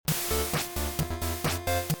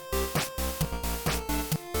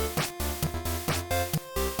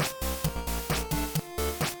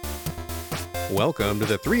Welcome to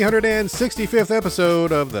the 365th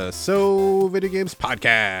episode of the So Video Games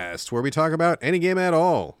podcast, where we talk about any game at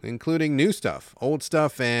all, including new stuff, old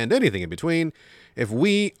stuff, and anything in between. If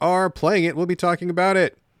we are playing it, we'll be talking about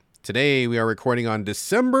it. Today, we are recording on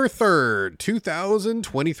December 3rd,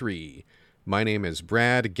 2023. My name is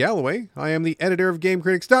Brad Galloway. I am the editor of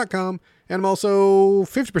GameCritics.com, and I'm also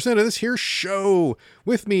 50% of this here show.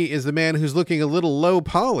 With me is the man who's looking a little low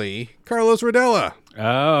poly, Carlos Rodella.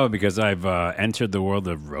 Oh, because I've entered the world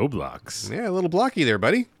of Roblox. Yeah, a little blocky there,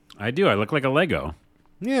 buddy. I do. I look like a Lego.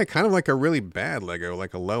 Yeah, kind of like a really bad Lego,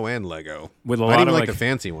 like a low-end Lego. With a Not lot even of like the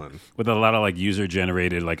fancy one. With a lot of like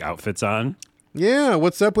user-generated like outfits on. Yeah,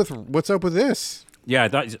 what's up with this? Yeah,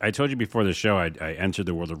 I told you before the show I entered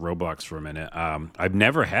the world of Roblox for a minute. I've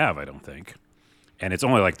never have, I don't think. And it's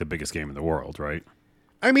only like the biggest game in the world, right?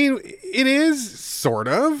 I mean, it is sort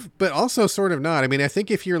of, but also sort of not. I mean, I think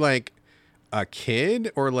if you're like a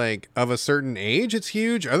kid or like of a certain age, it's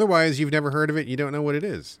huge. Otherwise, you've never heard of it. You don't know what it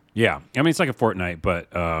is. Yeah. I mean, it's like a Fortnite, but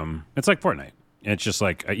it's like Fortnite. It's just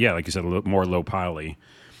like, yeah, like you said, a little more low poly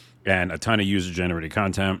and a ton of user-generated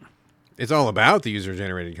content. It's all about the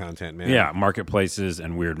user-generated content, man. Yeah, marketplaces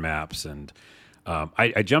and weird maps. And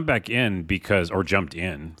I jumped back in jumped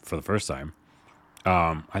in for the first time.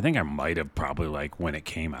 I think I might have probably like when it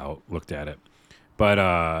came out, looked at it. But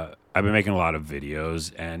I've been making a lot of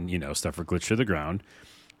videos and, stuff for Glitch to the Ground,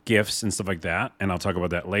 GIFs and stuff like that. And I'll talk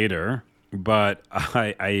about that later. But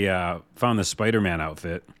I found the Spider-Man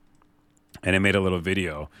outfit and I made a little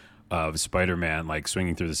video of Spider-Man like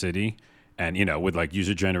swinging through the city. And, with like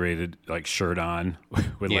user-generated like shirt on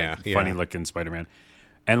with funny-looking Spider-Man.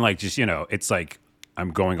 And like just, it's like I'm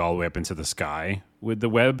going all the way up into the sky with the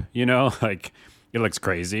web, like it looks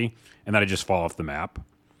crazy. And then I just fall off the map.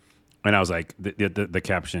 And I was like, the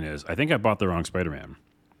caption is, I think I bought the wrong Spider-Man.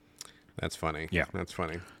 That's funny. Yeah. That's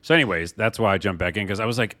funny. So anyways, that's why I jumped back in because I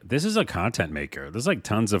was like, this is a content maker. There's like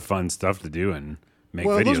tons of fun stuff to do and make videos.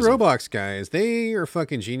 Well, those Roblox guys, they are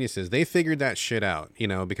fucking geniuses. They figured that shit out,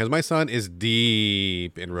 because my son is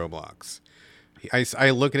deep in Roblox. I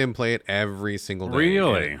look at him play it every single day.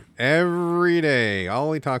 Really? Every day.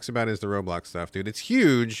 All he talks about is the Roblox stuff, dude. It's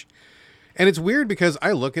huge. And it's weird because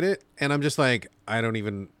I look at it and I'm just like, I don't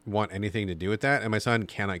even want anything to do with that. And my son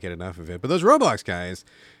cannot get enough of it. But those Roblox guys,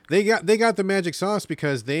 they got the magic sauce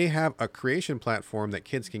because they have a creation platform that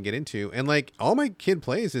kids can get into. And like all my kid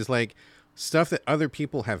plays is like stuff that other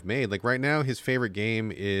people have made. Like right now, his favorite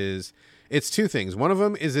game it's two things. One of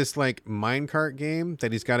them is this like minecart game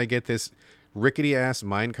that he's got to get this rickety ass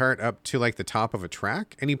minecart up to like the top of a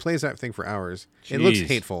track. And he plays that thing for hours. Jeez. It looks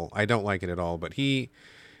hateful. I don't like it at all, but he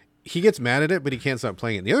gets mad at it, but he can't stop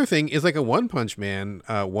playing it. The other thing is like a One Punch Man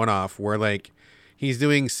one-off where like he's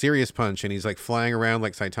doing serious punch and he's like flying around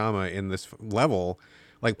like Saitama in this level,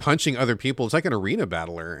 like punching other people. It's like an arena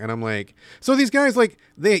battler. And I'm like, so these guys, like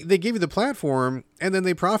they give you the platform and then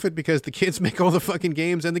they profit because the kids make all the fucking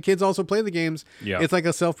games and the kids also play the games. Yeah. It's like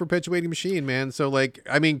a self-perpetuating machine, man. So like,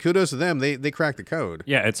 I mean, kudos to them. They cracked the code.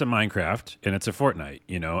 Yeah, it's a Minecraft and it's a Fortnite,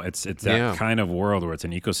 it's that kind of world where it's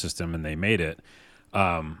an ecosystem and they made it.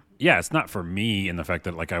 Yeah, it's not for me in the fact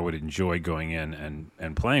that like I would enjoy going in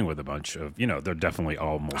and playing with a bunch of, they're definitely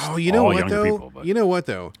almost all younger people. But you know what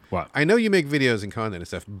though? What? I know you make videos and content and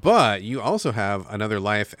stuff, but you also have another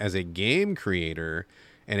life as a game creator.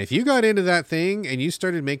 And if you got into that thing and you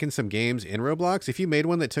started making some games in Roblox, if you made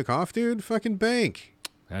one that took off, dude, fucking bank.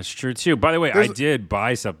 That's true too. By the way, I did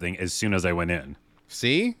buy something as soon as I went in.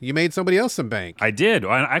 See? You made somebody else some bank. I did.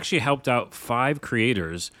 I actually helped out 5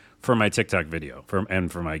 creators for my TikTok video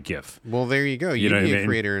and for my GIF. Well, there you go. You'd be a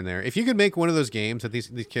creator in there. If you could make one of those games that these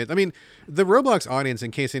kids, I mean, the Roblox audience,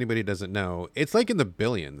 in case anybody doesn't know, it's like in the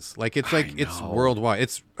billions. Like it's worldwide.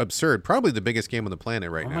 It's absurd. Probably the biggest game on the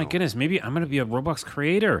planet right now. Oh my goodness. Maybe I'm going to be a Roblox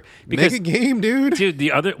creator. Make a game, dude.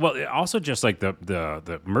 Dude, also just like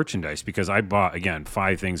the merchandise, because I bought, again,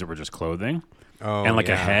 5 things that were just clothing. Oh, and like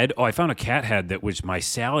a head. Oh, I found a cat head that was my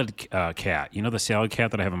salad cat. You know the salad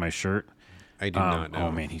cat that I have on my shirt? I do not know.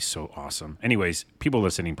 Oh, man, he's so awesome. Anyways, people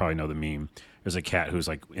listening probably know the meme. There's a cat who's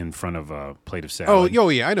like in front of a plate of salad. Oh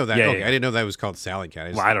yeah, I know that. Yeah, okay. yeah. I didn't know that was called Salad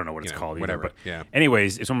Cat. I don't know what it's called either. Whatever, but yeah.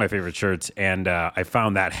 Anyways, it's one of my favorite shirts, and I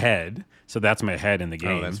found that head. So that's my head in the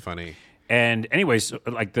game. Oh, that's funny. And anyways,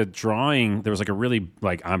 like the drawing, there was like a really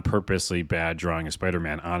like on purposely bad drawing of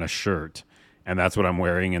Spider-Man on a shirt. And that's what I'm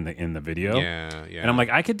wearing in the video. Yeah. And I'm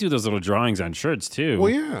like, I could do those little drawings on shirts too.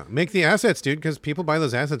 Well, yeah. Make the assets, dude, because people buy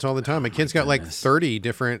those assets all the time. My kid's got like 30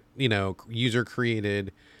 different,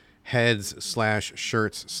 user-created heads /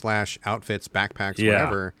 shirts / outfits, backpacks,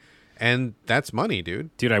 whatever. And that's money, dude.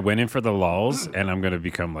 Dude, I went in for the lulz, and I'm going to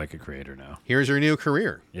become like a creator now. Here's your new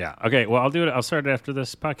career. Yeah. Okay, well, I'll do it. I'll start it after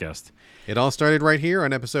this podcast. It all started right here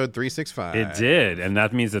on episode 365. It did, and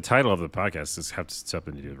that means the title of the podcast has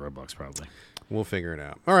something to do with Roblox, probably. We'll figure it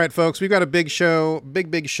out. All right, folks, we've got a big show,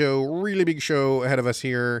 big show, really big show ahead of us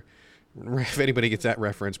here. If anybody gets that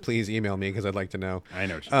reference, please email me because I'd like to know. I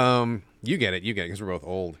know. You get it, because we're both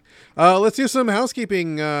old. Let's do some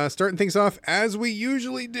housekeeping. Starting things off as we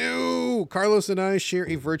usually do. Carlos and I share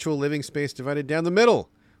a virtual living space divided down the middle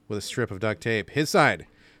with a strip of duct tape. His side,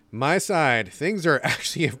 my side. Things are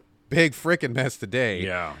actually a big freaking mess today.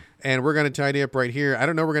 Yeah. And we're going to tidy up right here. I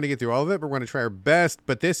don't know we're going to get through all of it, but we're going to try our best.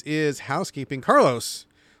 But this is housekeeping. Carlos,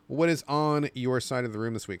 what is on your side of the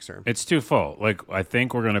room this week, sir? It's too full. Like, I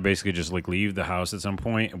think we're going to basically just like leave the house at some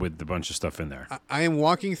point with a bunch of stuff in there. I am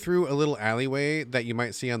walking through a little alleyway that you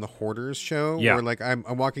might see on the Hoarders show. Yeah. Where like I'm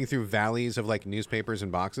walking through valleys of like newspapers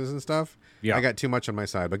and boxes and stuff. Yeah. I got too much on my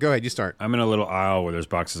side, but go ahead. You start. I'm in a little aisle where there's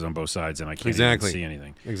boxes on both sides and I can't even see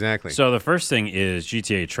anything. Exactly. So the first thing is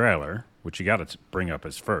GTA trailer, which you got to bring up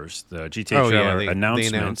as first. The GTA trailer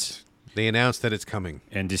announcement. They announced that it's coming.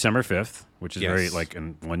 And December 5th, which is very like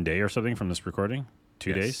in 1 day or something from this recording.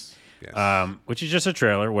 2 days. Yes. Which is just a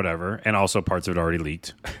trailer, whatever. And also parts of it already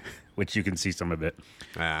leaked, which you can see some of it.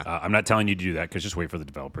 I'm not telling you to do that because just wait for the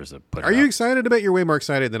developers to put it Are you excited? I bet you're way more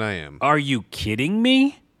excited than I am. Are you kidding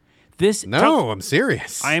me? I'm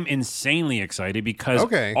serious. I am insanely excited because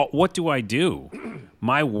what do I do?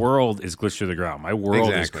 My world is glitched to the ground. My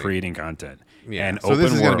world is creating content. Yeah. And so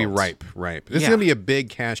this is going to be ripe. This is going to be a big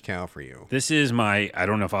cash cow for you. This is I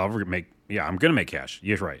don't know if I'll ever make. Yeah, I'm going to make cash.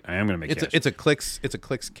 You're right. I am going to make cash. It's a clicks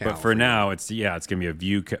cow. But for now, it's going to be a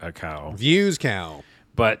view cow. Views cow.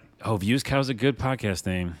 But Views Cow is a good podcast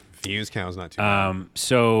name. Views Cow is not too bad.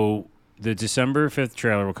 So the December 5th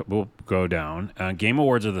trailer will go down. Game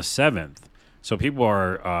Awards are the 7th. So people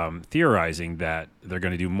are theorizing that they're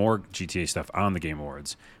going to do more GTA stuff on the Game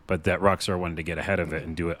Awards, but that Rockstar wanted to get ahead of it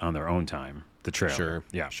and do it on their own time. The trailer. Sure.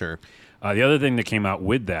 Yeah. Sure. The other thing that came out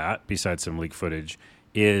with that, besides some leak footage,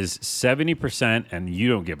 is 70%, and you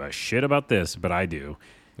don't give a shit about this, but I do.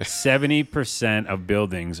 70% of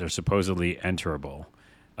buildings are supposedly enterable.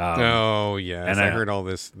 Yes. I heard all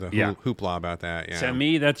this, hoopla about that. Yeah. To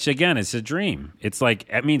me, that's, again, it's a dream. It's like,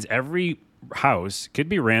 it means every house could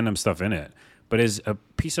be random stuff in it, but is a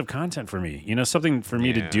piece of content for me. Something for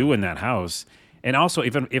me to do in that house. And also,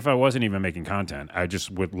 even if I wasn't even making content, I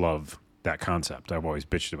just would love that concept. I've always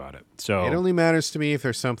bitched about it. So it only matters to me if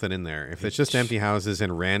there's something in there. If it's just empty houses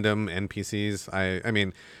and random NPCs,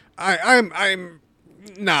 I'm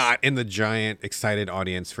not in the giant excited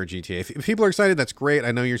audience for GTA. If people are excited, that's great.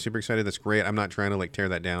 I know you're super excited. That's great. I'm not trying to like tear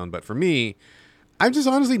that down, but for me, I've just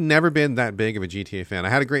honestly never been that big of a GTA fan. I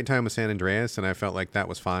had a great time with San Andreas, and I felt like that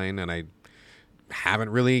was fine, and I haven't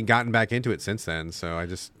really gotten back into it since then. So I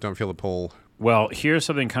just don't feel the pull. Well, here's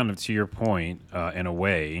something kind of to your point, in a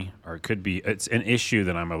way, or it could be, it's an issue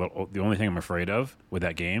that the only thing I'm afraid of with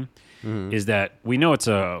that game is that we know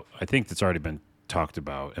I think it's already been talked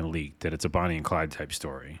about and leaked, that it's a Bonnie and Clyde type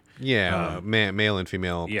story. Yeah, male and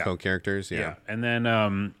female co-characters. Yeah. And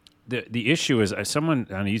then the issue is, someone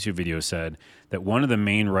on a YouTube video said that one of the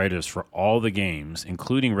main writers for all the games,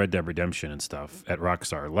 including Red Dead Redemption and stuff, at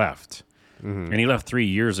Rockstar left. And he left 3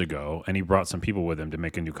 years ago, and he brought some people with him to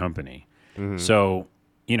make a new company. So,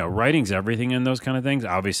 writing's everything in those kind of things.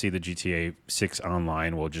 Obviously, the GTA 6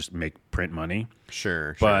 online will just make print money.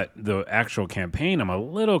 Sure. But the actual campaign, I'm a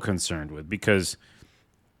little concerned with, because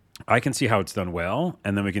I can see how it's done well,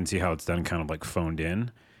 and then we can see how it's done kind of like phoned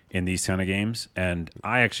in these kind of games. And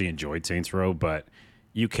I actually enjoyed Saints Row, but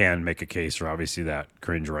you can make a case for obviously that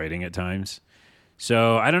cringe writing at times.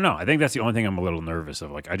 So I don't know. I think that's the only thing I'm a little nervous of.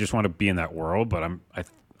 Like, I just want to be in that world, but I'm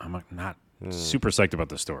not super psyched about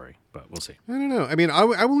the story, but we'll see. I don't know. I mean,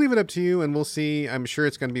 I will leave it up to you, and we'll see. I'm sure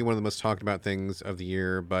it's going to be one of the most talked about things of the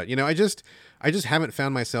year, but I just haven't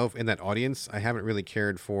found myself in that audience. I haven't really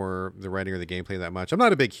cared for the writing or the gameplay that much. I'm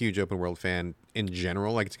not a big, huge open world fan in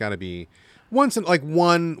general. Like, it's got to be once in like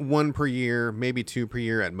one per year, maybe 2 per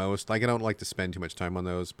year at most. Like, I don't like to spend too much time on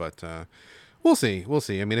those, but we'll see.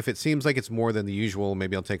 I mean, if it seems like it's more than the usual,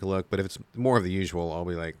 maybe I'll take a look. But if it's more of the usual, I'll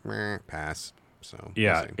be like, pass. So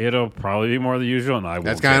yeah, it'll probably be more than usual, and I won't.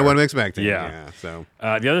 That's kind of what I'm expecting. Yeah. So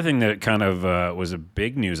the other thing that kind of was a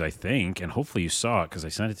big news, I think, and hopefully you saw it because I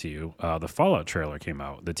sent it to you. The Fallout trailer came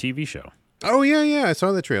out, the TV show. Oh yeah, I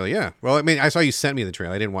saw the trailer. Yeah. Well, I mean, I saw you sent me the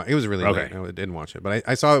trailer. I didn't watch. It was really late. I didn't watch it, but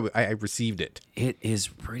I saw it. I received it. It is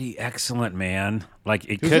pretty excellent, man. Like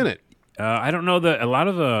Who's in it? I don't know a lot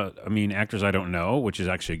of the. I mean, actors I don't know, which is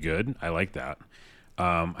actually good. I like that.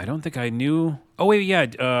 I don't think I knew. Oh wait,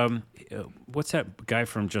 yeah. what's that guy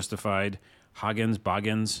from Justified? Boggins,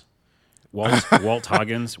 Walt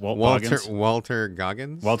Goggins. Walter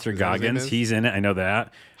Goggins. Walter Is that his name Goggins. is? He's in it. I know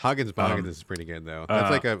that. Boggins is pretty good though.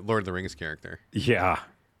 That's like a Lord of the Rings character. Yeah.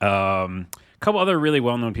 A couple other really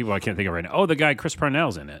well-known people I can't think of right now. Oh, the guy Chris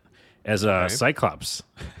Parnell's in it as a Cyclops,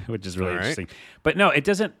 which is really interesting. But no, it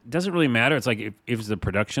doesn't really matter. It's like if the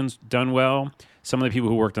production's done well, some of the people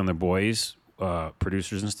who worked on The Boys,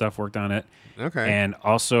 producers and stuff, worked on it. Okay. And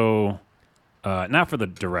also, not for the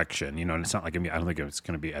direction, and it's not like I don't think it's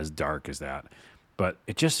going to be as dark as that, but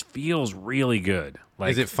it just feels really good.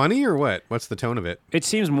 Like, is it funny or what? What's the tone of it? It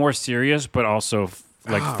seems more serious, but also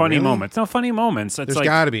funny moments. No, funny moments. It's there's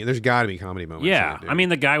got to be comedy moments. Yeah, in it, I mean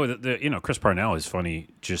the guy with the Chris Parnell is funny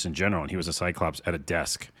just in general, and he was a Cyclops at a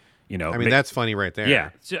desk. I mean that's funny right there.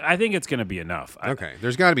 Yeah, so I think it's going to be enough. Okay,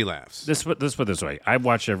 there's got to be laughs. Let's put this way: I've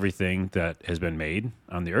watched everything that has been made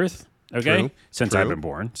on the Earth. Okay, since I've been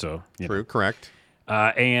born. So correct.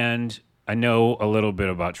 And I know a little bit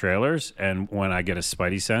about trailers, and when I get a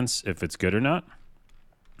spidey sense if it's good or not,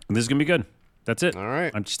 this is gonna be good. That's it. All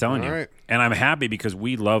right, I'm just telling you. Right. And I'm happy because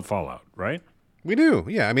we love Fallout, right? We do.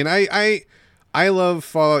 Yeah. I mean, I love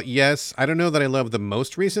Fallout. Yes, I don't know that I love the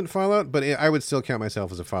most recent Fallout, but I would still count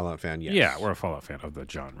myself as a Fallout fan. Yes. Yeah, we're a Fallout fan of the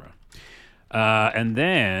genre. And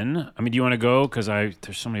then, I mean, do you want to go? Because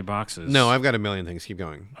there's so many boxes. No, I've got a million things. Keep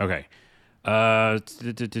going. Okay. I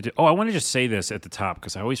want to just say this at the top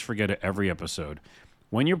because I always forget it every episode.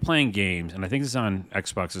 When you're playing games, and I think this is on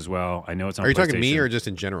Xbox as well. I know it's on. Are you talking PlayStation. me or just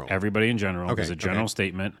in general? Everybody in general. Okay. It's a general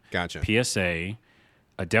statement. Gotcha. PSA.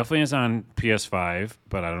 Definitely is on PS5,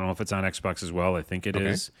 but I don't know if it's on Xbox as well. I think it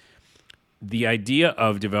is. The idea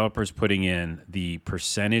of developers putting in the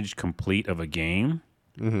percentage complete of a game,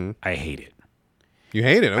 I hate it. You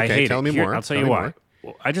hate it? Okay, I hate tell it. me more. I'll tell you why.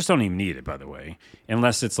 Well, I just don't even need it, by the way,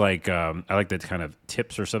 unless it's like I like the kind of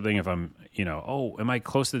tips or something. If I'm, am I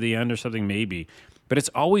close to the end or something? Maybe, but it's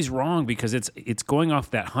always wrong because it's going off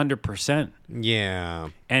that 100%. Yeah.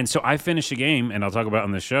 And so I finished a game, and I'll talk about it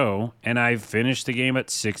on the show, and I finished the game at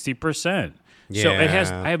 60%. Yeah. So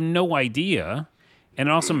I have no idea, and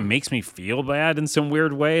it also makes me feel bad in some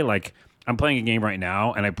weird way. Like I'm playing a game right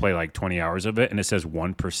now, and I play like 20 hours of it, and it says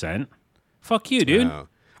 1%. Fuck you, dude.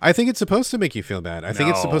 I think it's supposed to make you feel bad. I think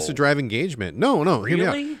it's supposed to drive engagement. No, hear me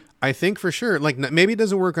Really? out. I think for sure, like maybe it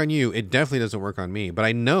doesn't work on you. It definitely doesn't work on me. But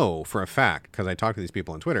I know for a fact because I talk to these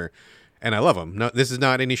people on Twitter, and I love them. No, this is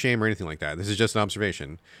not any shame or anything like that. This is just an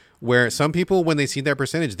observation. Where some people, when they see that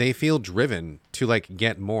percentage, they feel driven to like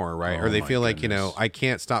get more, right? Or they feel like I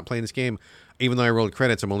can't stop playing this game, even though I rolled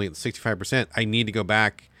credits. I'm only at 65%. I need to go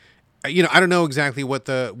back. I don't know exactly what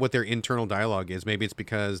their internal dialogue is. Maybe it's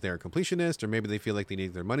because they're a completionist, or maybe they feel like they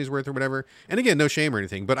need their money's worth or whatever. And again, no shame or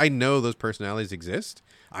anything, but I know those personalities exist.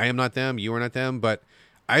 I am not them. You are not them. But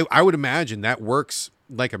I would imagine that works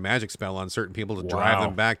like a magic spell on certain people to drive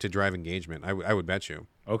them back to drive engagement. I would bet you.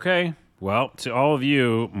 Okay. Well, to all of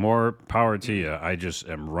you, more power to you. I just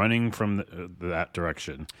am running from that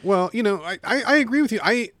direction. Well, I agree with you.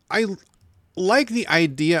 I like the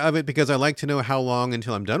idea of it because I like to know how long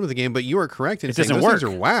until I'm done with the game, but you are correct in saying those things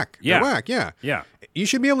are whack. Yeah. They're whack, yeah. Yeah. You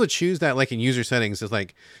should be able to choose that like in user settings. It's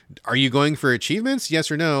like, are you going for achievements,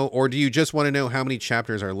 yes or no? Or do you just want to know how many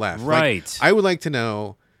chapters are left? Right. Like, I would like to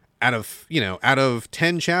know out of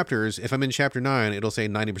 10 chapters, if I'm in chapter 9, it'll say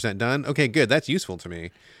 90% done. Okay, good. That's useful to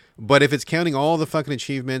me. But if it's counting all the fucking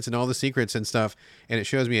achievements and all the secrets and stuff, and it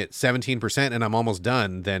shows me at 17% and I'm almost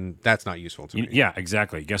done, then that's not useful to me. Yeah,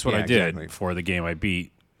 exactly. Guess what I did for the game I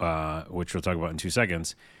beat, which we'll talk about in 2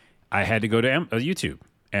 seconds. I had to go to YouTube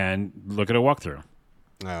and look at a walkthrough.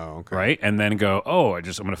 Oh, okay. Right? And then go, I'm going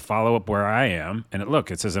to follow up where I am. And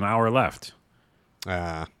it says an hour left.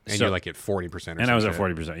 And you're like at 40% or something. And I was at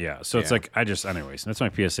 40%, yeah. So it's like, anyways, that's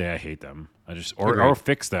my PSA. I hate them. Or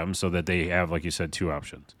fix them so that they have, like you said, 2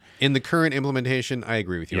 options. In the current implementation, I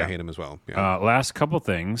agree with you. Yeah. I hate them as well. Yeah. Last couple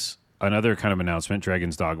things. Another kind of announcement,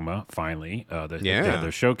 Dragon's Dogma, finally.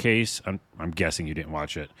 The showcase. I'm guessing you didn't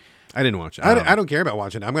watch it. I didn't watch it. I don't care about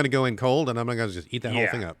watching it. I'm going to go in cold, and I'm going to just eat that whole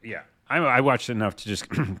thing up. Yeah. I watched it enough to just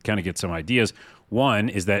kind of get some ideas. One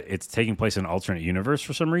is that it's taking place in an alternate universe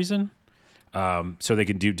for some reason. So they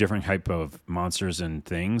can do different type of monsters and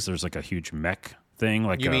things. There's like a huge mech thing.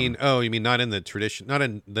 Like you mean not in the tradition, not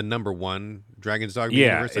in the number one Dragon's Dogma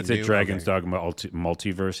universe? Yeah, it's a Dragon's Dogma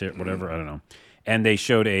multiverse, whatever. I don't know. And they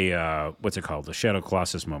showed a what's it called? The Shadow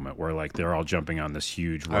Colossus moment where like they're all jumping on this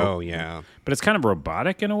huge rope. Oh yeah. But it's kind of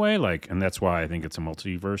robotic in a way, like, and that's why I think it's a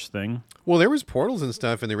multiverse thing. Well, there was portals and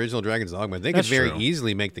stuff in the original Dragon's Dogma. They could That's very true.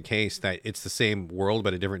 easily make the case that it's the same world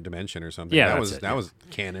but a different dimension or something. Yeah, that was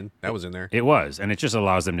canon. That was in there. It was, and it just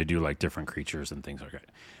allows them to do like different creatures and things like that.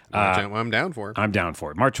 I'm down for. I'm down for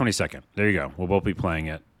it. March 22nd. There you go. We'll both be playing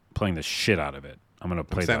the shit out of it. I'm gonna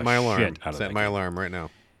play Set the my alarm. shit out of it. Set my alarm right now.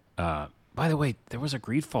 By the way, there was a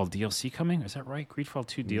Greedfall DLC coming. Is that right? Greedfall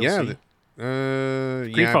 2 DLC. Yeah.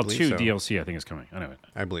 Greedfall 2 so. DLC, I think, is coming. Anyway.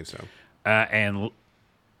 I believe so. And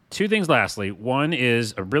two things lastly. One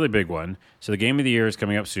is a really big one. So the Game of the Year is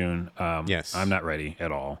coming up soon. Yes. I'm not ready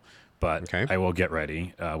at all, but Okay. I will get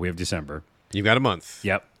ready. We have December. You've got a month.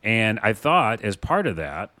 Yep. And I thought as part of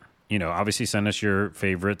that, obviously send us your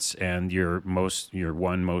favorites and your most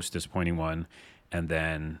disappointing one. And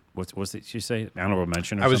then what did you say? Honorable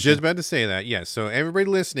mention or I was something? just about to say that. Yes. So everybody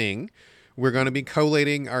listening, we're going to be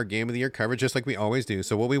collating our Game of the Year coverage just like we always do.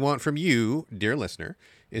 So what we want from you, dear listener,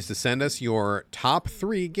 is to send us your top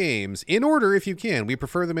 3 games in order if you can. We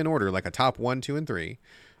prefer them in order, like a top 1, 2, and 3.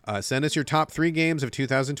 Send us your top 3 games of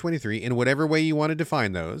 2023 in whatever way you want to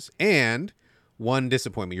define those. And one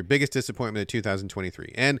disappointment, your biggest disappointment of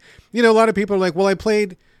 2023. And, a lot of people are like, well, I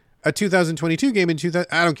played a 2022 game in 2000.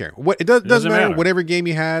 I don't care. It doesn't matter. Whatever game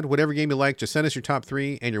you had, whatever game you liked, just send us your top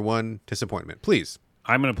 3 and your one disappointment, please.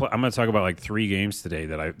 I'm gonna talk about like 3 games today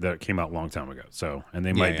that came out a long time ago. So, and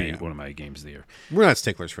they might be one of my games of the year. We're not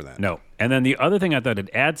sticklers for that. No. And then the other thing I thought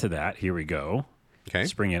I'd add to that, here we go. Okay.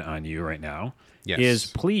 Spring it on you right now. Yes. Is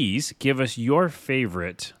please give us your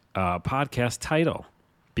favorite podcast title.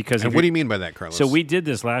 Because and what do you mean by that, Carlos? So we did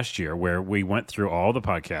this last year where we went through all the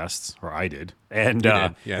podcasts, or I did, and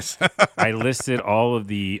yes, I listed all of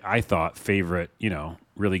the I thought favorite,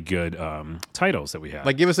 really good titles that we had.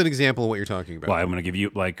 Like, give us an example of what you're talking about. Well, I'm going to give you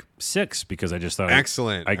like 6 because I just thought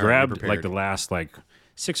excellent. I grabbed like the last like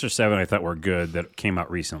 6 or 7 I thought were good that came out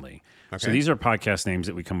recently. Okay. So these are podcast names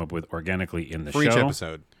that we come up with organically in the show for each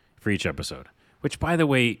episode. For each episode. Which, by the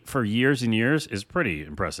way, for years and years is pretty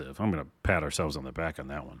impressive. I'm going to pat ourselves on the back on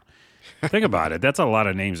that one. Think about it. That's a lot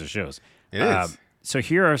of names of shows. It is. So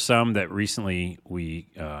here are some that recently we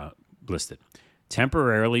listed.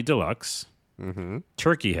 Temporarily Deluxe. Mm-hmm.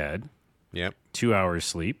 Turkey Head. Yep. 2 Hours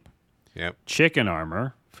Sleep. Yep. Chicken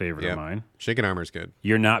Armor. Favorite of mine. Chicken Armor's good.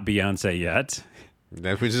 You're Not Beyonce Yet.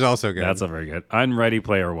 Which is also good. That's a very good. Unready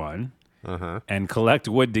Player One. Uh-huh. And Collect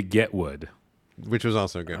Wood to Get Wood. Which was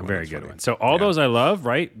also good. A very good one. So all those I love,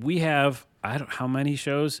 right? We have, I don't how many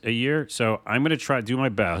shows a year? So I'm going to do my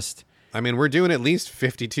best. I mean, we're doing at least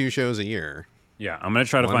 52 shows a year. Yeah, I'm going to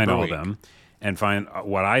try to find all of them and find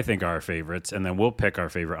what I think are our favorites, and then we'll pick our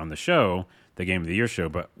favorite on the show, the Game of the Year show,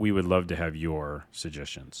 but we would love to have your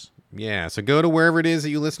suggestions. Yeah, so go to wherever it is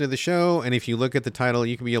that you listen to the show, and if you look at the title,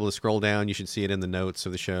 you can be able to scroll down. You should see it in the notes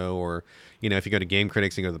of the show, or, if you go to Game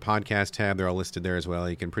Critics and go to the podcast tab, they're all listed there as well.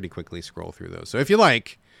 You can pretty quickly scroll through those. So if you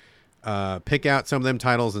like, pick out some of them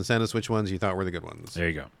titles and send us which ones you thought were the good ones. There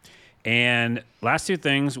you go. And last 2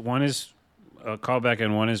 things, one is a callback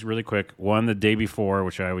and one is really quick. One, the day before,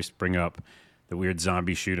 which I always bring up, the weird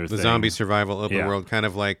zombie shooter thing. The zombie survival open world, kind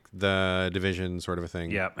of like the Division sort of a thing.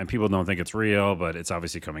 Yeah, and people don't think it's real, but it's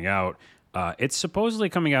obviously coming out. It's supposedly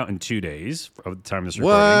coming out in 2 days of the time this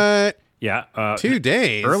recording. What? Yeah. 2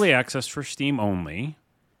 days? Early access for Steam only.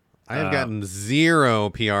 I have gotten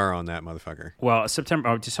 0 PR on that motherfucker. Well,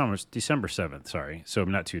 December 7th, sorry. So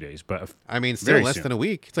not 2 days, but I mean, still less than a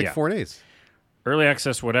week. It's like 4 days. Early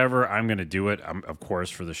access, whatever. I'm going to do it. Of course,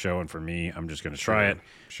 for the show and for me, I'm just going to try it.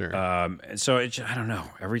 Sure. So I don't know.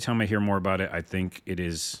 Every time I hear more about it, I think it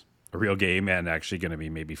is a real game and actually going to be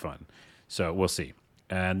maybe fun. So we'll see.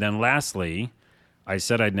 And then lastly, I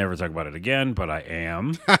said I'd never talk about it again, but I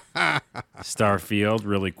am. Starfield,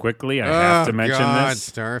 really quickly. I have to mention this.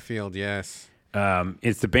 Starfield, yes.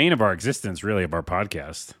 It's the bane of our existence, really, of our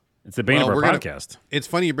podcast. It's the bane of our podcast. It's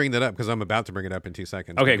funny you bring that up because I'm about to bring it up in 2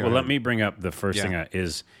 seconds. Okay, well, let me bring up the first thing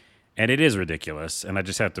is, and it is ridiculous, and I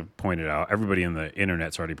just have to point it out. Everybody on the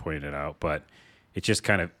internet's already pointed it out, but it's just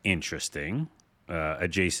kind of interesting,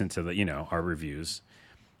 adjacent to the our reviews.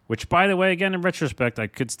 Which, by the way, again, in retrospect, I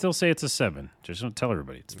could still say it's a 7. Just don't tell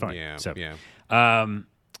everybody. It's fine. Yeah, 7. Yeah.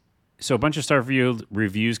 So a bunch of Starfield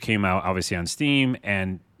reviews came out, obviously, on Steam,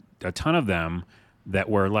 and a ton of them that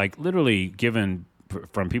were, like, literally given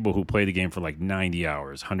from people who play the game for, like, 90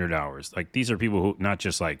 hours, 100 hours. Like, these are people who, not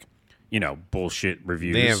just, like, bullshit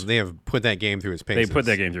reviews. They have put that game through its paces. They put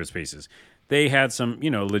that game through its paces. They had some,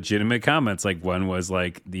 legitimate comments. Like, one was,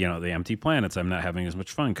 like, the empty planets. I'm not having as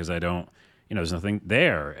much fun because I don't... there's nothing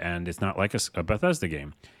there, and it's not like a Bethesda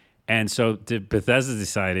game. And so Bethesda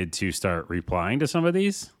decided to start replying to some of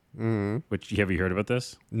these. Mm-hmm. Which have you heard about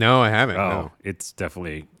this? No, I haven't. Oh, no. It's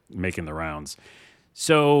definitely making the rounds.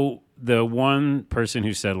 So the one person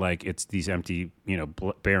who said like it's these empty,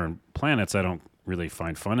 barren planets, I don't really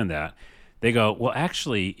find fun in that. They go, well,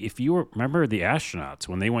 actually, if you remember the astronauts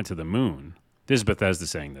when they went to the moon, this is Bethesda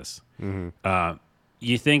saying this. Mm-hmm.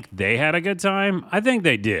 You think they had a good time? I think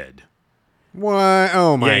they did. What?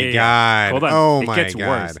 Oh my God! Hold on. Oh it my gets God!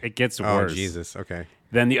 Worse. It gets worse. Oh Jesus! Okay.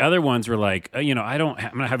 Then the other ones were like, I'm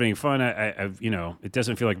not having any fun. It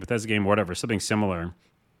doesn't feel like a Bethesda game, or whatever, something similar.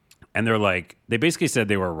 And they're like, they basically said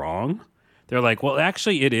they were wrong. They're like, well,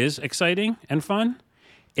 actually, it is exciting and fun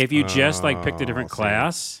if you just like picked a different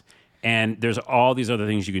class, and there's all these other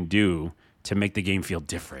things you can do to make the game feel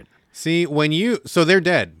different. See, so they're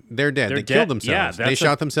dead. They're dead. They killed themselves. Yeah, they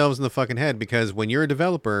shot themselves in the fucking head because when you're a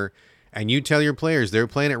developer and you tell your players they're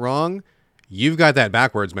playing it wrong, you've got that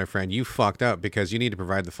backwards, my friend. You fucked up because you need to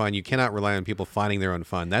provide the fun. You cannot rely on people finding their own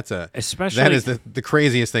fun. That is the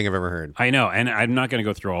craziest thing I've ever heard. I know, and I'm not going to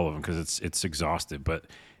go through all of them because it's exhausted.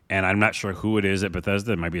 And I'm not sure who it is at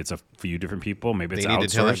Bethesda. Maybe it's a few different people. Maybe it's outsourced. They need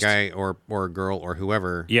to tell that guy or girl or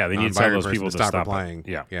whoever. Yeah, they need to tell those people to stop replying.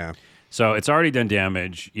 Yeah. So it's already done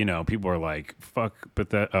damage. People are like, fuck, but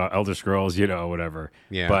the Elder Scrolls, whatever.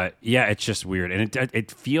 Yeah. But yeah, it's just weird, and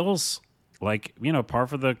it feels like par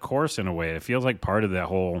for the course in a way. It feels like part of that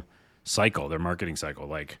whole cycle, their marketing cycle.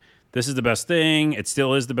 Like, this is the best thing. It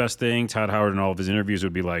still is the best thing. Todd Howard in all of his interviews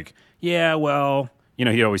would be like, yeah, well,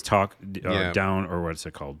 he'd always talk down, or what's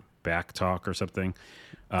it called, back talk or something.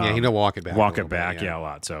 He'd walk it back. Walk it back, a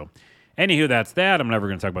lot. So, anywho, that's that. I'm never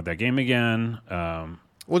going to talk about that game again.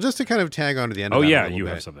 Well, just to kind of tag on to the end of that. Oh, yeah, you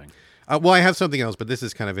have something. Well, I have something else, but this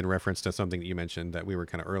is kind of in reference to something that you mentioned that we were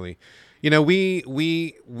kind of early.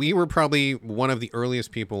 We were probably one of the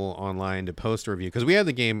earliest people online to post a review because we had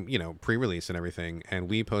the game, pre-release and everything, and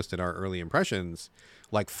we posted our early impressions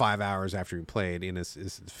like 5 hours after we played in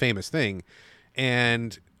this famous thing,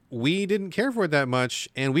 and we didn't care for it that much,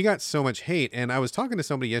 and we got so much hate. And I was talking to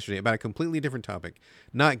somebody yesterday about a completely different topic,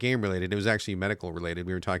 not game related. It was actually medical related.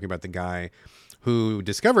 We were talking about the guy who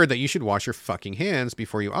discovered that you should wash your fucking hands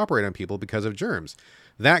before you operate on people because of germs.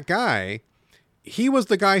 That guy, he was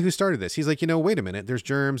the guy who started this. He's like, wait a minute, there's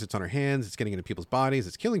germs, it's on our hands, it's getting into people's bodies,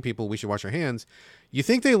 it's killing people, we should wash our hands. You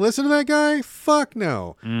think they listen to that guy? Fuck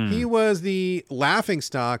no. He was the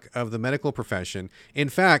laughingstock of the medical profession. In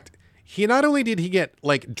fact, he not only did he get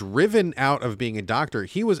like driven out of being a doctor,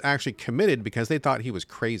 he was actually committed because they thought he was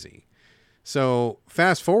crazy. So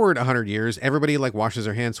fast forward 100 years, everybody like washes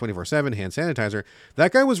their hands 24/7, hand sanitizer.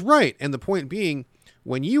 That guy was right. And the point being,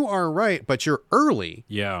 when you are right, but you're early,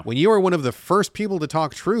 when you are one of the first people to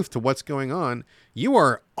talk truth to what's going on, you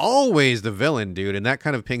are always the villain, dude. And that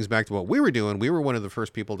kind of pings back to what we were doing. We were one of the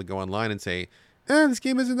first people to go online and say, this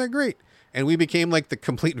game isn't that great. And we became like the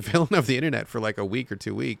complete villain of the internet for like a week or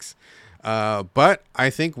 2 weeks. But I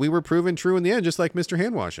think we were proven true in the end, just like Mr.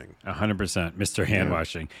 Handwashing. 100%, Mr.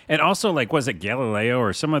 Handwashing. And also, like, was it Galileo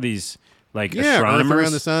or some of these, like, astronomers? Earth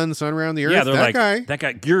around the sun around the earth. Yeah, they're that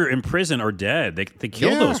guy, you're in prison or dead. They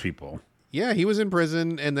killed those people. Yeah, he was in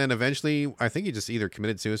prison, and then eventually, I think he just either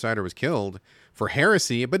committed suicide or was killed for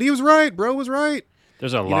heresy. But he was right. Bro was right.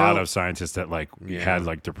 There's a lot of scientists that, like, had,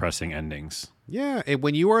 like, depressing endings. Yeah, and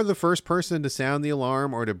when you are the first person to sound the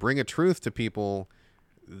alarm or to bring a truth to people,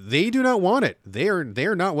 they do not want it. They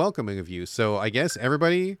are not welcoming of you. So I guess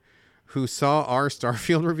everybody who saw our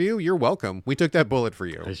Starfield review, you're welcome. We took that bullet for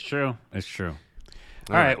you. It's true. All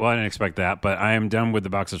right. Well, I didn't expect that, but I am done with the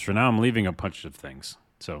boxes for now. I'm leaving a bunch of things.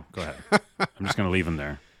 So go ahead. I'm just going to leave them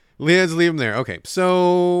there. Let's leave them there. Okay.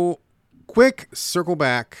 So quick circle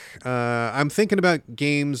back. I'm thinking about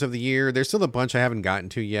games of the year. There's still a bunch I haven't gotten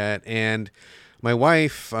to yet. And my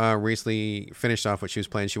wife recently finished off what she was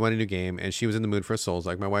playing. She wanted a new game, and she was in the mood for a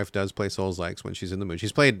Souls-like. My wife does play Souls-likes when she's in the mood.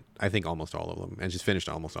 She's played, I think, almost all of them, and she's finished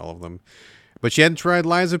almost all of them. But she hadn't tried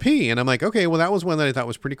Lies of P, and I'm like, okay, well, that was one that I thought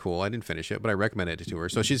was pretty cool. I didn't finish it, but I recommended it to her.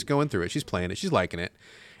 So she's going through it. She's playing it. She's liking it.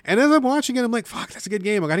 And as I'm watching it, I'm like, fuck, that's a good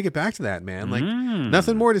game. I got to get back to that, man. Like,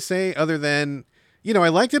 nothing more to say other than, I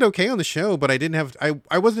liked it okay on the show, but I didn't have,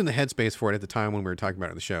 I wasn't in the headspace for it at the time when we were talking about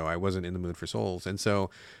it on the show. I wasn't in the mood for Souls. And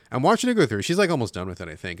so I'm watching it go through. She's like almost done with it,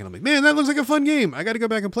 I think. And I'm like, man, that looks like a fun game. I got to go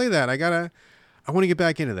back and play that. I want to get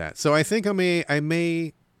back into that. So I think I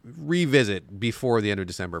may revisit before the end of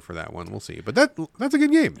December for that one. We'll see. But that's a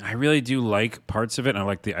good game. I really do like parts of it. I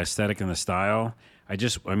like the aesthetic and the style.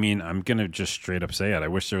 I'm going to just straight up say it. I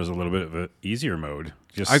wish there was a little bit of an easier mode.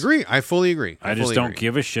 I agree. I fully agree. I just don't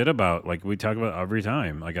give a shit about, like we talk about every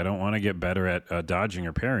time. Like, I don't want to get better at dodging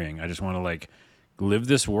or parrying. I just want to, like live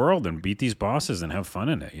this world and beat these bosses and have fun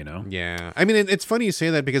in it, you know? Yeah. I mean, it's funny you say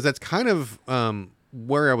that because that's kind of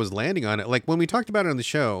where I was landing on it. Like when we talked about it on the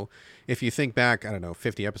show, if you think back, I don't know,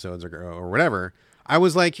 50 episodes or whatever, I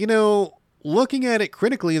was like, looking at it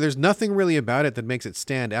critically, there's nothing really about it that makes it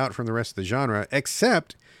stand out from the rest of the genre,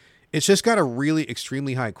 except it's just got a really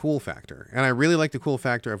extremely high cool factor. And I really like the cool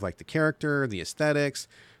factor of like the character, the aesthetics,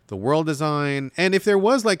 the world design. And if there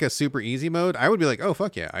was like a super easy mode, I would be like, oh,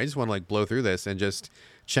 fuck yeah. I just want to like blow through this and just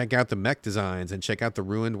check out the mech designs and check out the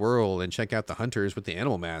ruined world and check out the hunters with the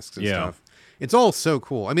animal masks and stuff. It's all so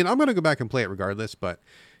cool. I mean, I'm going to go back and play it regardless, but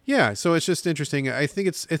yeah, so it's just interesting. I think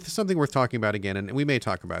it's something worth talking about again, and we may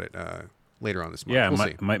talk about it later on this month. Yeah,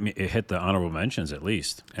 we'll it hit the honorable mentions at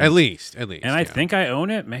least. At least. And I think I own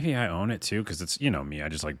it. Maybe I own it too, because it's, me, I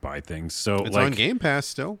just like buy things. So it's on Game Pass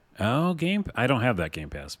still. Oh, I don't have that Game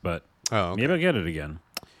Pass, but maybe I'll get it again.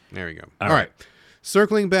 There you go. All right.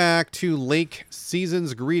 Circling back to Lake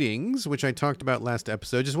Season's Greetings, which I talked about last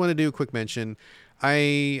episode, just want to do a quick mention.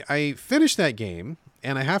 I finished that game,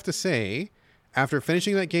 and I have to say, after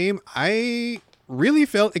finishing that game, I really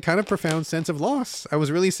felt a kind of profound sense of loss. I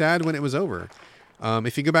was really sad when it was over.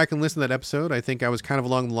 If you go back and listen to that episode, I think I was kind of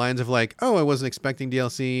along the lines of like, oh, I wasn't expecting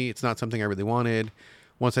DLC. It's not something I really wanted.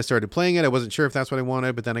 Once I started playing it, I wasn't sure if that's what I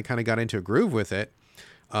wanted, but then I kind of got into a groove with it.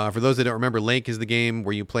 For those that don't remember, Lake is the game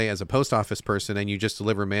where you play as a post office person and you just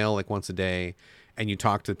deliver mail like once a day and you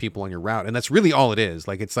talk to people on your route. And that's really all it is.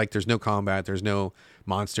 Like, it's like there's no combat, there's no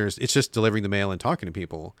monsters. It's just delivering the mail and talking to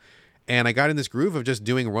people. And I got in this groove of just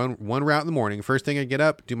doing one route in the morning. First thing I get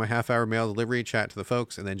up, do my half-hour mail delivery, chat to the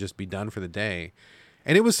folks, and then just be done for the day.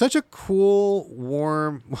 And it was such a cool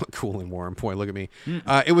and warm. Boy, look at me.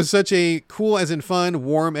 It was such a cool as in fun,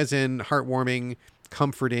 warm as in heartwarming,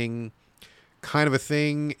 comforting kind of a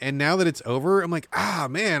thing. And now that it's over, I'm like,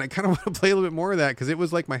 man, I kind of want to play a little bit more of that because it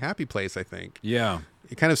was like my happy place, I think. Yeah.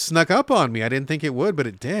 It kind of snuck up on me. I didn't think it would, but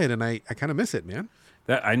it did. And I kind of miss it, man.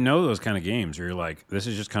 I know those kind of games where you're like, this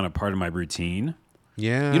is just kind of part of my routine.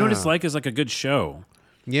 Yeah. You know what it's like is like a good show.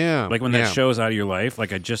 Yeah. Like when that show's out of your life.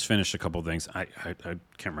 Like I just finished a couple of things. I can't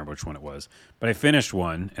remember which one it was, but I finished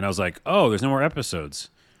one and I was like, oh, there's no more episodes.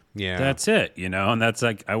 Yeah. That's it, And that's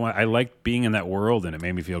like, I like being in that world and it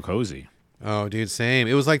made me feel cozy. Oh, dude, same.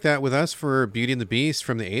 It was like that with us for Beauty and the Beast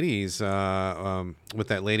from the 80s with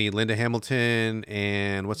that lady, Linda Hamilton,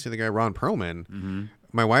 and what's the other guy, Ron Perlman. Mm-hmm.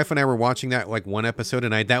 My wife and I were watching that like one episode a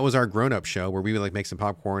night. That was our grown-up show where we would like make some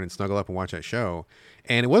popcorn and snuggle up and watch that show.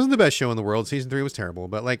 And it wasn't the best show in the world. Season 3 was terrible.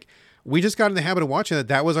 But like we just got in the habit of watching that.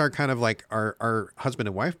 That was our kind of like our husband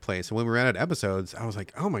and wife place. And when we ran out of episodes, I was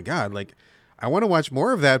like, oh my God, like I want to watch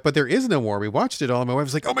more of that. But there is no more. We watched it all. And my wife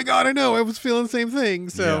was like, oh my God, I know. I was feeling the same thing.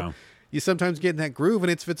 So you sometimes get in that groove.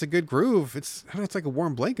 And if it's a good groove, I don't know, it's like a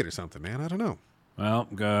warm blanket or something, man. I don't know. Well,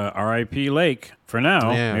 R.I.P. Lake for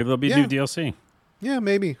now. Yeah. Maybe there'll be new DLC. Yeah,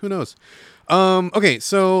 maybe. Who knows? Okay,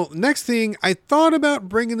 so next thing, I thought about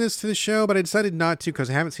bringing this to the show, but I decided not to because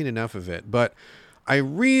I haven't seen enough of it. But I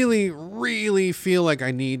really, really feel like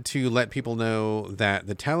I need to let people know that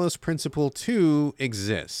the Talos Principle II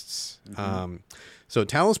exists. Mm-hmm. So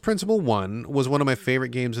Talos Principle I was one of my favorite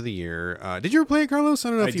games of the year. Did you ever play it, Carlos? I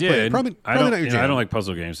don't know if you played it. Probably not your jam. I don't like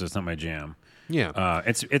puzzle games, so it's not my jam. Yeah.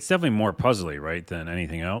 It's definitely more puzzly, right, than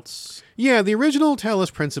anything else? Yeah, the original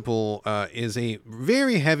Talos Principle is a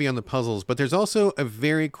very heavy on the puzzles, but there's also a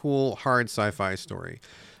very cool, hard sci-fi story.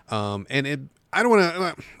 I'm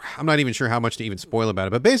not even sure how much to even spoil about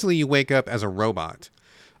it, but basically you wake up as a robot,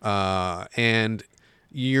 and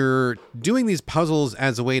you're doing these puzzles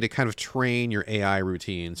as a way to kind of train your AI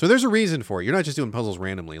routine. So there's a reason for it. You're not just doing puzzles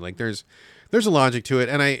randomly. Like there's a logic to it.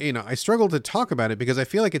 And I struggle to talk about it because I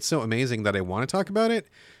feel like it's so amazing that I want to talk about it,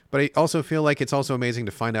 but I also feel like it's also amazing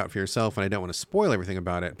to find out for yourself, and I don't want to spoil everything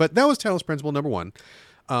about it. But that was Talos Principle number 1.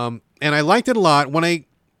 And I liked it a lot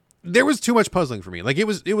there was too much puzzling for me. Like it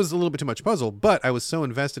was a little bit too much puzzle, but I was so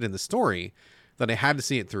invested in the story that I had to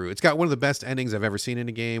see it through. It's got one of the best endings I've ever seen in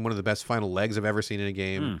a game, one of the best final legs I've ever seen in a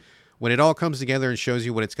game. When it all comes together and shows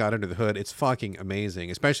you what it's got under the hood, it's fucking amazing,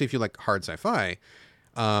 especially if you like hard sci-fi.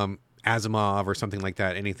 Asimov or something like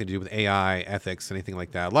that, anything to do with AI, ethics, anything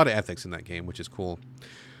like that. A lot of ethics in that game, which is cool.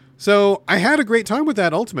 So I had a great time with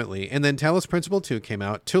that ultimately. And then Talos Principle 2 came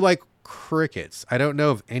out to like crickets. I don't know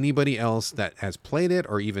of anybody else that has played it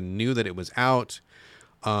or even knew that it was out.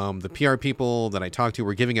 The PR people that I talked to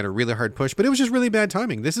were giving it a really hard push, but it was just really bad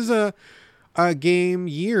timing. This is a game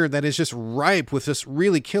year that is just ripe with just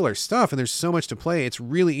really killer stuff, and there's so much to play. It's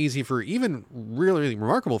really easy for even really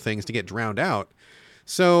remarkable things to get drowned out.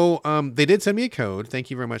 So they did send me a code.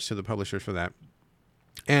 Thank you very much to the publishers for that.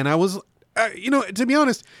 And I was, to be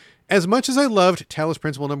honest, as much as I loved Talos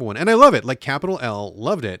Principle #1, and I love it, like capital L,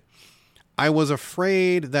 loved it, I was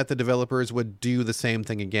afraid that the developers would do the same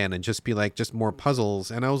thing again and just be like, just more puzzles.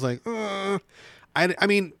 And I was like, I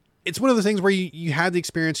mean, it's one of those things where you had the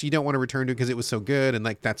experience you don't want to return to because it was so good and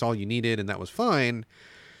like that's all you needed and that was fine.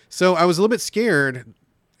 So I was a little bit scared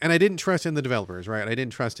and I didn't trust in the developers, right? I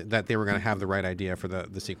didn't trust that they were going to have the right idea for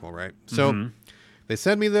the sequel, right? So they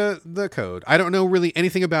sent me the code. I don't know really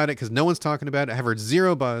anything about it because no one's talking about it. I have heard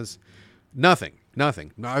zero buzz. Nothing.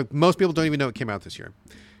 Most people don't even know it came out this year.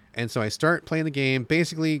 And so I start playing the game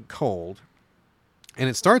basically cold. And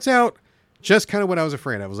it starts out just kind of what I was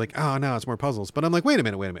afraid. I was like, oh, no, it's more puzzles. But I'm like, wait a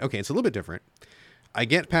minute. Okay, it's a little bit different. I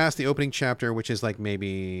get past the opening chapter, which is like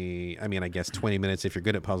maybe, I mean, I guess 20 minutes if you're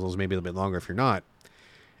good at puzzles, maybe a little bit longer if you're not.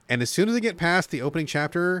 And as soon as I get past the opening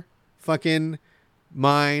chapter, fucking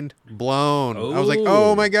mind blown. I was like,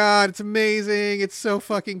 oh my God, it's amazing. It's so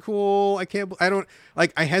fucking cool.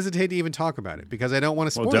 I hesitate to even talk about it because I don't want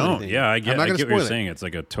to spoil anything. Yeah, I get what you're saying. It's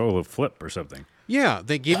like a total flip or something. Yeah,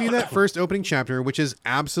 they give you that first opening chapter, which is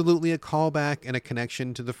absolutely a callback and a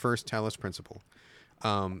connection to the first Talos Principle.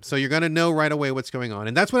 So you're going to know right away what's going on.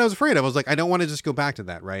 And that's what I was afraid of. I was like, I don't want to just go back to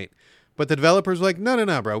that, right? But the developers were like,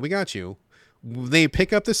 no, bro, we got you. They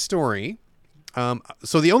pick up the story.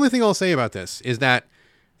 So the only thing I'll say about this is that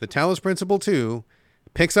the Talos Principle II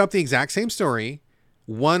picks up the exact same story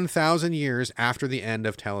 1,000 years after the end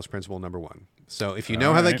of Talos Principle #1. So if you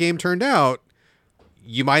know how that game turned out,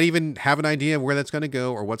 you might even have an idea of where that's going to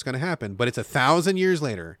go or what's going to happen. But it's 1,000 years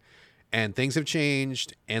later, and things have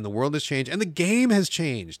changed, and the world has changed, and the game has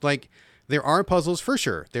changed. Like, there are puzzles for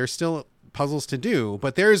sure. There's still puzzles to do,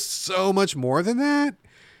 but there's so much more than that.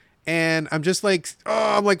 And I'm just like,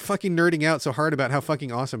 I'm like fucking nerding out so hard about how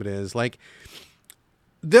fucking awesome it is. Like,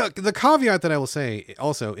 the caveat that I will say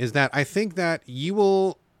also is that I think that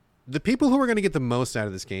the people who are going to get the most out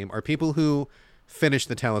of this game are people who finished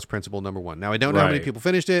the Talos Principle #1. Now, I don't know how many people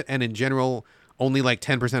finished it, and in general, only like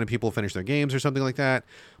 10% of people finish their games or something like that.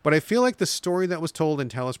 But I feel like the story that was told in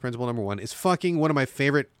Talos Principle #1 is fucking one of my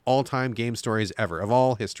favorite all-time game stories ever, of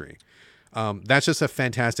all history. That's just a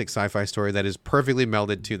fantastic sci-fi story that is perfectly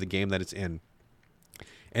melded to the game that it's in.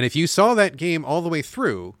 And if you saw that game all the way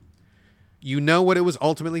through, you know what it was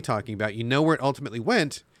ultimately talking about. You know where it ultimately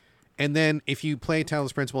went. And then if you play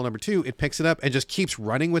Talos Principle #2, it picks it up and just keeps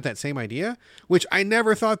running with that same idea, which I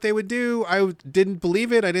never thought they would do. I didn't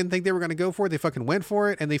believe it. I didn't think they were going to go for it. They fucking went for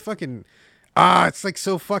it, and they fucking... it's like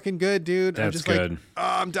so fucking good, dude. That's I'm just good. like,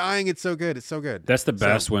 I'm dying. It's so good. It's so good. That's the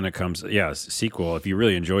best when it comes, sequel. If you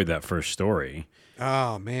really enjoyed that first story,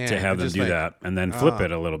 oh man, to have them do that and then flip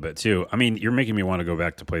it a little bit too. I mean, you're making me want to go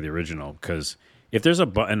back to play the original because if there's a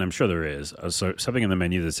button, I'm sure there is something in the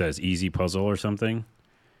menu that says easy puzzle or something.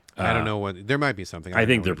 I don't know what there might be something. I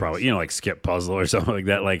think they're probably like skip puzzle or something like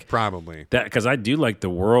that. Like probably that because I do like the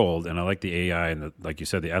world and I like the AI and like you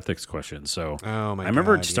said the ethics question. So I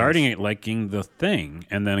remember starting it liking the thing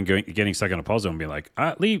and then getting stuck on a puzzle and being like,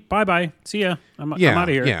 leave, bye, see ya, I'm out of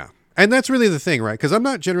here. Yeah, and that's really the thing, right? Because I'm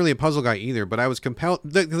not generally a puzzle guy either, but I was compelled.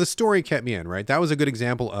 The story kept me in, right? That was a good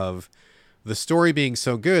example of the story being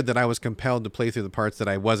so good that I was compelled to play through the parts that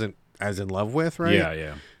I wasn't as in love with, right?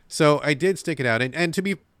 Yeah. So I did stick it out, and to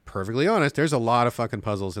be perfectly honest, there's a lot of fucking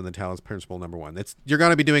puzzles in the Talos Principle #1. You're going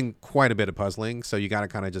to be doing quite a bit of puzzling, so you got to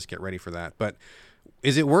kind of just get ready for that. But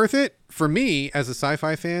is it worth it? For me, as a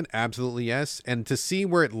sci-fi fan, absolutely yes. And to see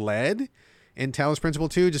where it led in Talos Principle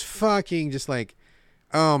 2, just like,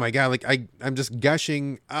 oh my God, like I'm just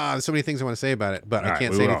gushing. There's so many things I want to say about it, but I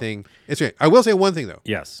can't say anything. It's great. I will say one thing though.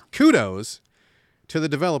 Yes. Kudos to the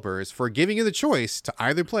developers for giving you the choice to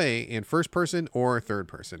either play in first person or third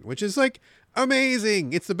person, which is like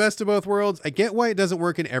amazing. It's the best of both worlds. I get why it doesn't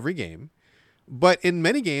work in every game, but in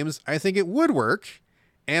many games, I think it would work.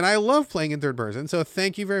 And I love playing in third person. So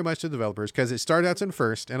thank you very much to the developers because it started out in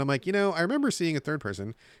first. And I'm like, I remember seeing a third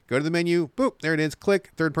person. Go to the menu. Boop. There it is.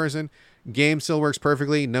 Click. Third person. Game still works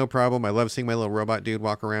perfectly. No problem. I love seeing my little robot dude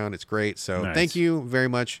walk around. It's great. So Thank you very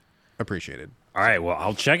much. Appreciated. All right, well,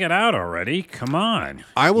 I'll check it out already. Come on.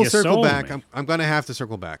 I will circle back. I'm going to have to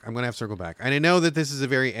circle back. And I know that this is a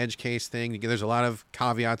very edge case thing. There's a lot of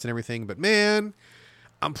caveats and everything. But, man,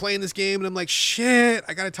 I'm playing this game, and I'm like, shit,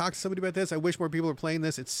 I got to talk to somebody about this. I wish more people were playing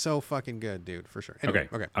this. It's so fucking good, dude, for sure. Anyway,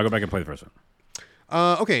 okay. I'll go back and play the first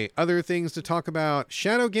one. Okay, other things to talk about.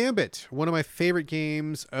 Shadow Gambit, one of my favorite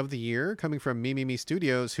games of the year, coming from Me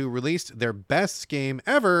Studios, who released their best game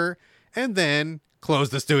ever, and then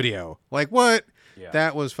closed the studio. Like, what? Yeah.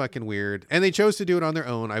 That was fucking weird. And they chose to do it on their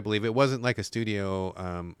own, I believe. It wasn't like a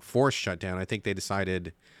studio forced shutdown. I think they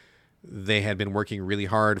decided they had been working really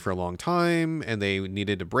hard for a long time, and they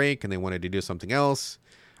needed a break, and they wanted to do something else.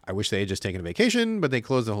 I wish they had just taken a vacation, but they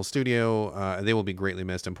closed the whole studio. They will be greatly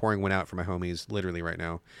missed. I'm pouring one out for my homies literally right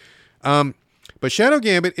now. But Shadow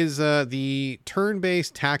Gambit is the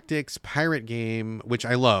turn-based tactics pirate game, which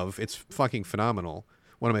I love. It's fucking phenomenal.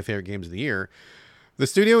 One of my favorite games of the year. The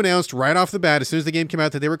studio announced right off the bat, as soon as the game came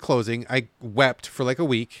out, that they were closing. I wept for like a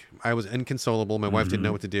week. I was inconsolable. My wife didn't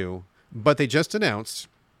know what to do. But they just announced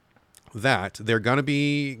that they're going to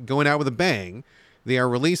be going out with a bang. They are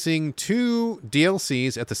releasing 2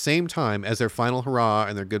 DLCs at the same time as their final hurrah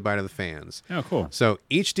and their goodbye to the fans. Oh, cool. So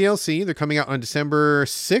each DLC, they're coming out on December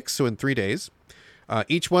 6th, so in 3 days.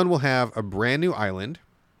 Each one will have a brand new island,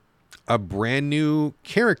 a brand new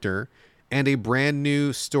character, and a brand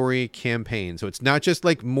new story campaign. So it's not just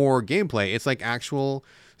like more gameplay. It's like actual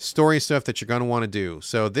story stuff that you're going to want to do.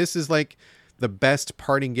 So this is like the best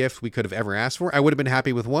parting gift we could have ever asked for. I would have been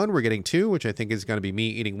happy with 1. We're getting 2, which I think is going to be me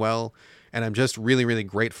eating well. And I'm just really, really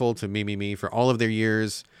grateful to Me for all of their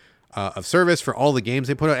years of service, for all the games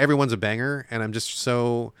they put out. Everyone's a banger. And I'm just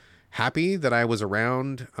so happy that I was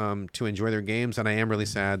around to enjoy their games. And I am really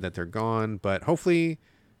sad that they're gone. But hopefully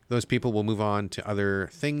those people will move on to other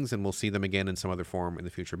things and we'll see them again in some other form in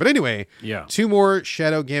the future. But anyway, 2 more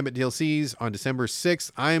Shadow Gambit DLCs on December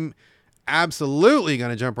 6th. I'm absolutely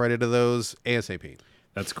going to jump right into those ASAP.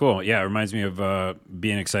 That's cool. Yeah, it reminds me of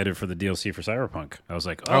being excited for the DLC for Cyberpunk. I was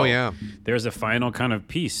like, oh yeah, there's a final kind of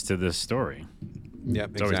piece to this story.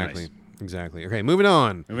 Yep, exactly. Nice. Exactly. Okay, moving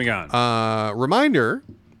on. Reminder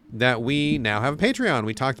that we now have a Patreon.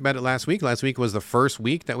 We talked about it last week. Last week was the first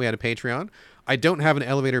week that we had a Patreon. I don't have an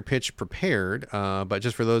elevator pitch prepared, but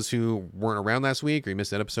just for those who weren't around last week or you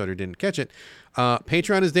missed that episode or didn't catch it,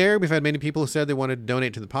 Patreon is there. We've had many people who said they wanted to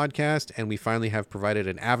donate to the podcast, and we finally have provided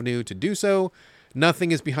an avenue to do so.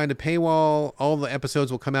 Nothing is behind a paywall. All the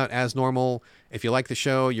episodes will come out as normal. If you like the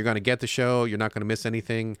show, you're going to get the show. You're not going to miss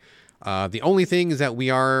anything. The only thing is that we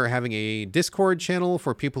are having a Discord channel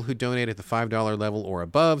for people who donate at the $5 level or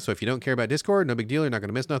above. So if you don't care about Discord, no big deal. You're not going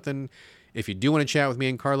to miss nothing. If you do want to chat with me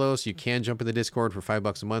and Carlos, you can jump in the Discord for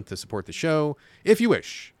 $5 a month to support the show, if you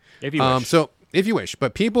wish. If you wish. If you wish.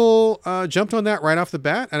 But people jumped on that right off the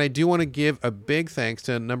bat, and I do want to give a big thanks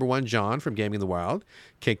to number 1, John from Gaming in the Wild.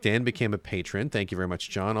 Kicked in, became a patron. Thank you very much,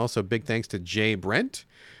 John. Also, big thanks to Jay Brent.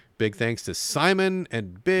 Big thanks to Simon,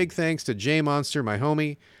 and big thanks to Jay Monster, my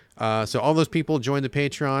homie. So all those people joined the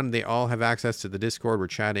Patreon. They all have access to the Discord. We're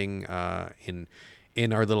chatting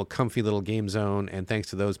in our little comfy little game zone, and thanks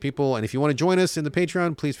to those people. And if you want to join us in the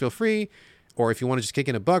Patreon, please feel free. Or if you want to just kick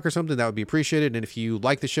in $1 or something, that would be appreciated. And if you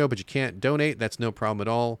like the show but you can't donate, that's no problem at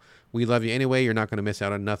all. We love you anyway. You're not going to miss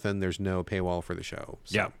out on nothing. There's no paywall for the show.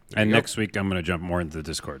 So, yeah. And next week, I'm going to jump more into the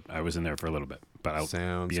Discord. I was in there for a little bit, but I'll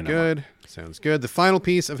Sounds good. Sounds good. The final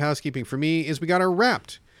piece of housekeeping for me is we got our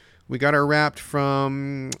Wrapped. We got our Wrapped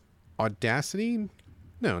from Audacity.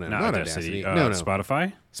 No, not Audacity. No.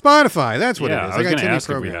 Spotify? Spotify. That's what it is. I was going to ask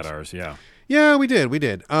if we had ours. Yeah. Yeah, we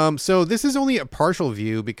did. So this is only a partial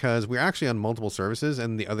view because we're actually on multiple services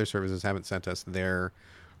and the other services haven't sent us their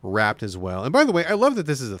Wrapped as well. And by the way, I love that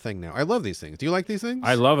this is a thing now. I love these things. Do you like these things?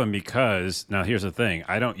 I love them because, now here's the thing.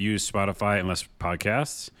 I don't use Spotify unless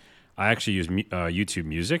podcasts. I actually use YouTube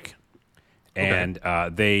Music, and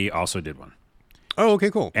they also did one. Oh,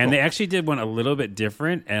 okay, cool. And they actually did one a little bit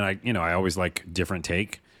different, and I always like different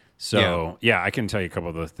take. So, yeah, I can tell you a couple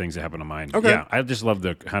of the things that happened on mine. Okay. Yeah, I just love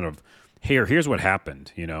the kind of, here's what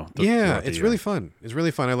happened, it's really fun. It's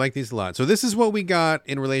really fun. I like these a lot. So this is what we got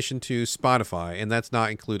in relation to Spotify, and that's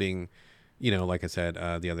not including, like I said,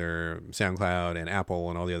 the other SoundCloud and Apple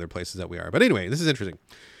and all the other places that we are. But anyway, this is interesting.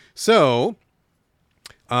 So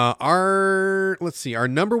our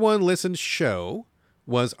number 1 listened show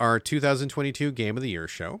was our 2022 Game of the Year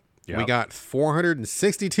show. Yep. We got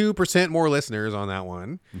 462% more listeners on that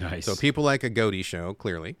one. Nice. So people like a Goaty show,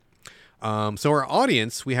 clearly. So our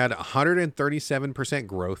audience, we had 137%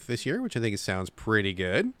 growth this year, which I think sounds pretty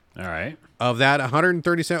good. All right. Of that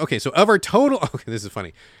 137, okay, so of our total, this is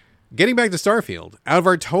funny. Getting back to Starfield, out of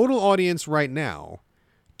our total audience right now,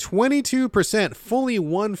 22%, fully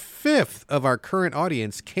 1/5 of our current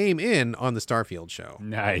audience came in on the Starfield show.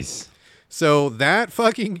 Nice. So that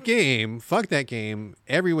fucking game, fuck that game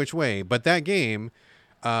every which way, but that game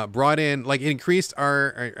brought in, it increased our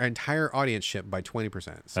entire audience ship by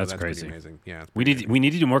 20%. So that's crazy. Pretty amazing. Yeah. We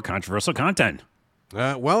need to do more controversial content.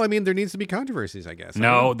 Well, I mean, there needs to be controversies, I guess.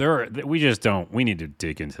 No, we just don't. We need to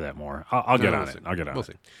dig into that more. I'll get on it. I'll get on it. We'll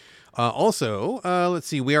see. Also, let's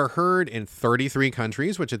see. We are heard in 33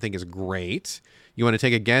 countries, which I think is great. You want to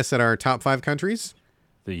take a guess at our top 5 countries?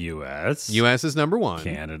 The U.S. U.S. is number 1.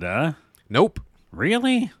 Canada. Nope.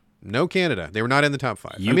 Really? No Canada. They were not in the top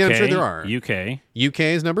 5. UK, I mean, I'm sure there are. UK. UK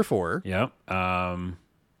is number 4. Yep.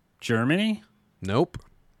 Germany? Nope.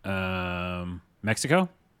 Mexico?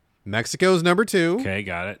 Mexico's number 2. Okay,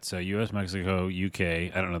 got it. So U.S., Mexico,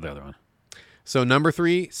 U.K. I don't know the other one. So number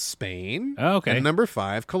 3, Spain. Oh, okay. And number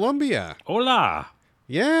 5, Colombia. Hola.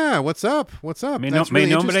 Yeah, what's up? What's up? Mi That's really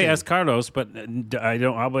nombre interesting. es Carlos, but I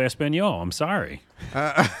don't hablo español. I'm sorry.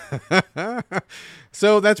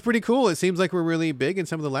 So that's pretty cool. It seems like we're really big in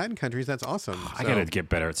some of the Latin countries. That's awesome. I got to get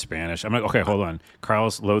better at Spanish. I'm like, okay, hold on.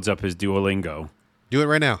 Carlos loads up his Duolingo. Do it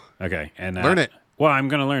right now. Okay. And learn it. Well, I'm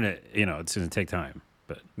going to learn it. It's going to take time.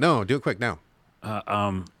 But No, do it quick now.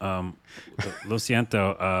 Lo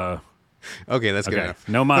siento. Okay, that's good Okay. enough.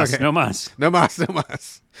 No mas. Okay. No mas. No mas, no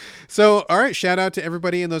mas. So, all right, shout out to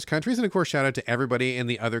everybody in those countries. And, of course, shout out to everybody in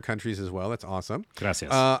the other countries as well. That's awesome.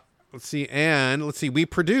 Gracias. Let's see. We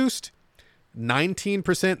produced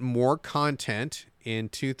 19% more content in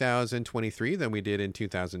 2023 than we did in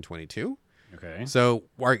 2022. Okay. So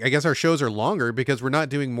I guess our shows are longer because we're not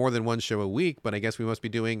doing more than one show a week, but I guess we must be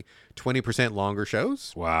doing 20% longer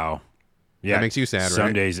shows. Wow. Yeah. That makes you sad, Some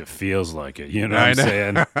right? days it feels like it. You know what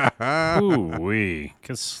I'm saying? Ooh-wee.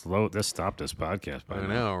 Let's stop this podcast by I now.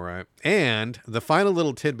 know, right? And the final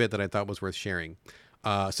little tidbit that I thought was worth sharing.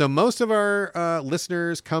 So most of our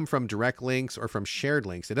listeners come from direct links or from shared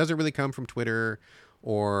links. It doesn't really come from Twitter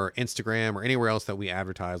or Instagram or anywhere else that we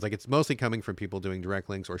advertise. Like, it's mostly coming from people doing direct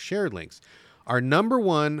links or shared links. Our number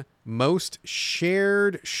 1 most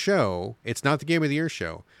shared show, it's not the Game of the Year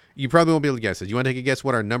show. You probably won't be able to guess it. You want to take a guess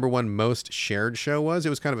what our number 1 most shared show was? It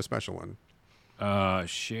was kind of a special one.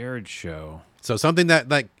 Shared show. So something that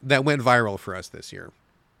went viral for us this year.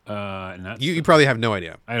 You probably have no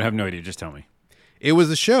idea. I have no idea. Just tell me. It was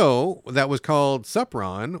a show that was called Sup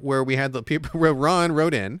Ron, where we had the people where Ron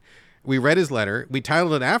wrote in. We read his letter. We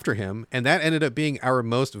titled it after him, and that ended up being our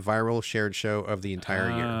most viral shared show of the entire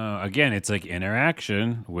year. Again, it's like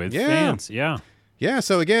interaction with Yeah. fans. Yeah. Yeah,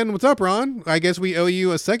 so again, what's up, Ron? I guess we owe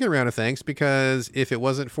you a second round of thanks because if it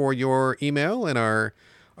wasn't for your email and our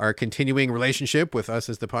continuing relationship with us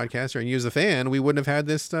as the podcaster and you as the fan, we wouldn't have had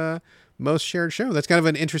this most shared show. That's kind of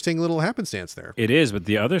an interesting little happenstance there. It is, but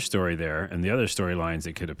the other story there and the other storylines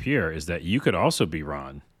that could appear is that you could also be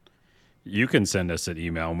Ron. You can send us an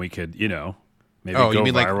email and we could, maybe go you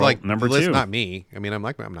mean viral. like number the list, 2. not me? I mean, I'm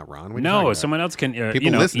not Ron. What are you talking No, about? someone else can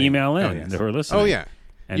People listening. email in Oh, yes. who are listening. Oh, yeah.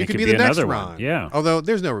 And you it could could be the next another Ron. one. Yeah. Although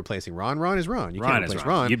there's no replacing Ron. Ron is Ron. You Ron can't is replace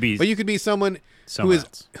Ron. Ron. But you could be someone who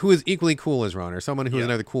is equally cool as Ron, or someone who is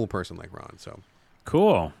another cool person like Ron. So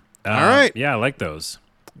Cool. All right. Yeah, I like those.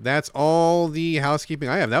 that's all the housekeeping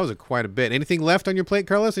I have. That was quite a bit. Anything left on your plate,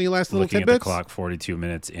 Carlos? Any last little Looking tidbits? at the clock, 42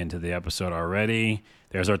 minutes into the episode already.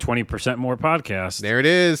 There's our 20% more podcast. There it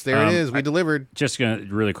is. There it is. We delivered. Just going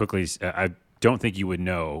to really quickly, I don't think you would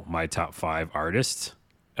know my top 5 artists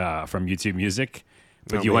from YouTube Music,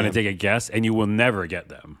 but you want to take a guess, and you will never get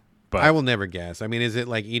them. But I will never guess. I mean, is it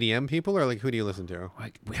like EDM people or like who do you listen to?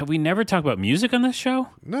 have we never talked about music on this show?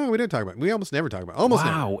 No, we didn't talk about. We almost never talk about. Almost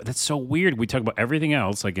never. Wow, that's so weird. We talk about everything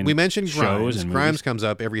else, like in We mentioned shows Grimes. and Grimes movies. comes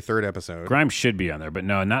up every third episode. Grimes should be on there, but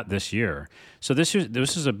no, not this year. So this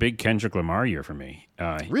is a big Kendrick Lamar year for me.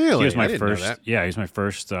 Really? He was my I didn't know first. that. Yeah, he was my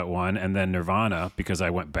first one, and then Nirvana because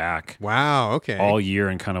I went back Wow. Okay. all year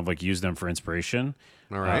and kind of like used them for inspiration.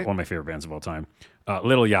 All right. One of my favorite bands of all time.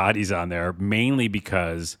 Little Yachty's on there mainly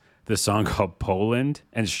because the song called Poland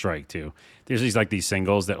and Strike too. There's these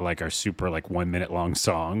singles that like are super like 1 minute long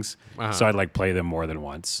songs. So I'd like play them more than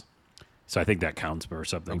once. So I think that counts or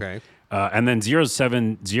something. Okay. And then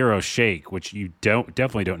 070 Shake, which you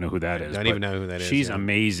definitely don't know who that is. don't but even know who that is, She's yeah.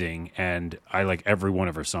 amazing, and I like every one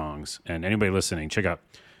of her songs. And anybody listening, check out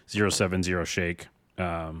 070 Shake.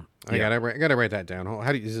 I gotta write that down.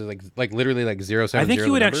 How do you? Is it like literally like 070? I think you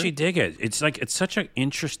the would number? actually dig it. It's such an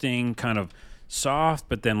interesting kind of soft,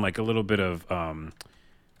 but then like a little bit of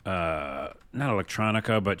not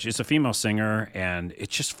electronica, but it's a female singer, and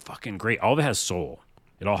it's just fucking great. All of it has soul.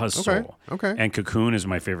 It all has soul. Okay. And Cocoon is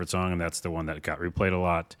my favorite song, and that's the one that got replayed a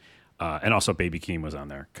lot. And also Baby Keem was on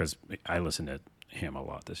there because I listened to him a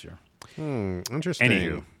lot this year. Interesting.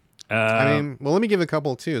 Anywho. I mean, well, let me give a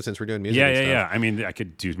couple too, since we're doing music. and stuff. Yeah. I mean, I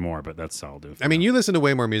could do more, but that's all I'll do. I mean, you listen to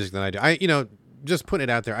way more music than I do. Just putting it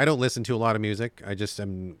out there. I don't listen to a lot of music. I just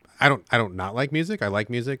am. I don't not like music. I like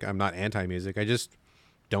music. I'm not anti-music. I just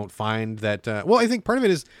don't find that. Well, I think part of it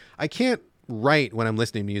is I can't write when I'm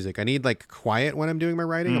listening to music. I need like quiet when I'm doing my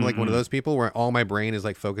writing. I'm like one of those people where all my brain is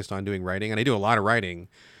like focused on doing writing, and I do a lot of writing.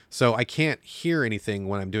 So I can't hear anything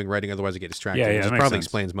when I'm doing writing. Otherwise, I get distracted. Yeah, which that makes probably sense.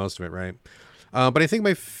 explains most of it, right? But I think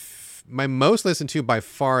my most listened to by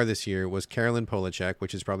far this year was Carolyn Polachek,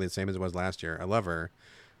 which is probably the same as it was last year. I love her.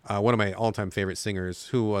 One of my all-time favorite singers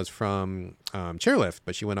who was from Chairlift,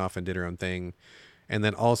 but she went off and did her own thing. And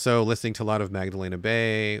then also listening to a lot of Magdalena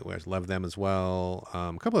Bay, which I love them as well.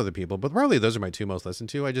 A couple other people, but probably those are my two most listened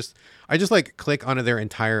to. I just like click onto their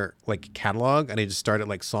entire like catalog, and I just start at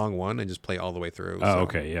like song 1 and just play all the way through. Oh,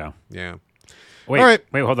 okay, yeah. Yeah. Wait, all right.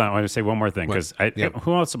 wait, hold on. I want to say one more thing because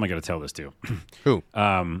who else am I going to tell this to? Who?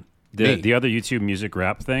 The other YouTube music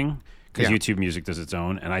rap thing, because Yeah. YouTube Music does its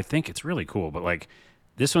own, and I think it's really cool. But like,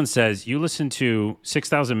 this one says you listen to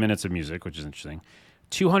 6,000 minutes of music, which is interesting.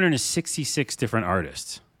 266 different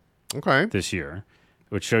artists Okay. this year,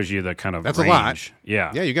 which shows you the kind of That's range. a lot.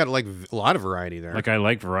 Yeah. Yeah, you got like a lot of variety there. Like I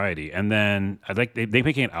like variety. And then I like they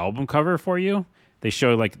make an album cover for you. They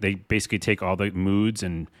show like they basically take all the moods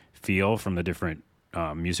and feel from the different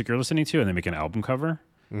music you're listening to, and they make an album cover,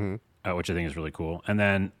 which I think is really cool. And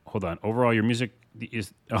then hold on, overall your music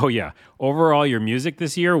this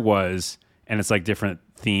year was, and it's like different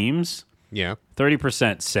themes. Yeah.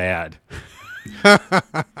 30% sad.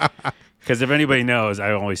 Because if anybody knows,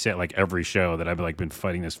 I always say it like every show that I've like been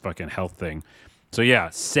fighting this fucking health thing. So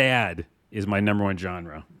yeah, sad is my number one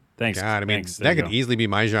genre. Thanks. God, I mean, Thanks. that could easily be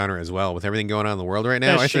my genre as well. With everything going on in the world right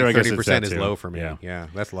now, That's I true. think I guess it's 30% that is too. low for me. Yeah. Yeah,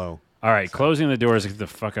 that's low. All right, closing the doors. Get the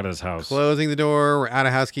fuck out of this house. Closing the door. We're out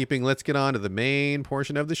of housekeeping. Let's get on to the main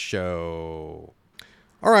portion of the show.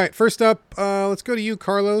 All right, first up, let's go to you,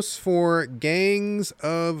 Carlos, for Gangs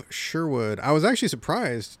of Sherwood. I was actually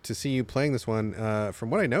surprised to see you playing this one.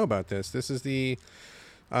 From what I know about this is the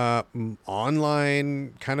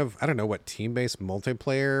online kind of, I don't know what, team-based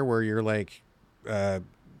multiplayer where you're like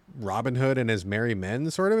Robin Hood and his merry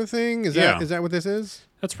men sort of a thing. Is that what this is?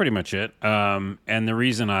 That's pretty much it. And the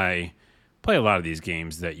reason I play a lot of these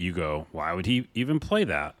games that you go, why would he even play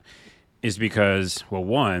that? Is because, well,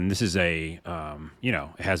 one, this is a,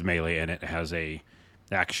 it has melee in it. It has a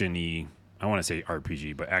action-y, I want to say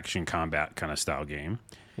RPG, but action combat kind of style game.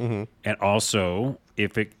 Mm-hmm. And also,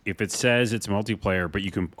 if it says it's multiplayer, but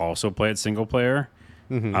you can also play it single player,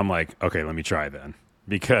 I'm like, okay, let me try then.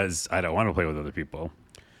 Because I don't want to play with other people.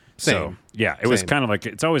 Same. So, yeah, it was kind of like,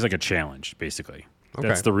 it's always like a challenge, basically. Okay.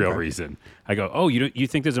 That's the real reason. I go, oh, you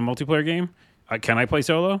think there's a multiplayer game? Can I play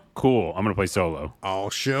solo? Cool. I'm going to play solo. I'll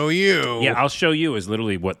show you. Yeah, I'll show you is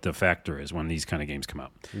literally what the factor is when these kind of games come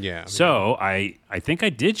out. Yeah. So I think I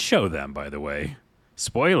did show them, by the way.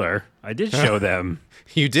 Spoiler, I did show them.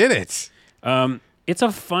 You did it. It's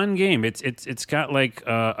a fun game. It's got like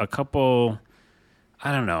a couple,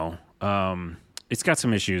 I don't know. It's got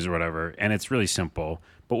some issues or whatever, and it's really simple.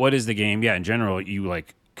 But what is the game? Yeah, in general, you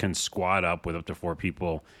like can squad up with up to 4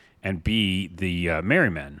 people and be the merry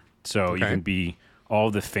men. So you can be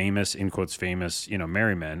all the famous, in quotes, famous,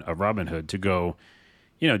 merry men of Robin Hood to go,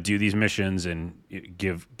 do these missions and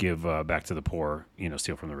give back to the poor,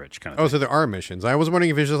 steal from the rich kind of thing. Oh, so there are missions. I was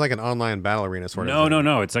wondering if it's just like an online battle arena sort of thing.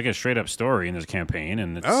 No. It's like a straight up story and there's a campaign.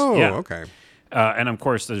 And it's, okay. And of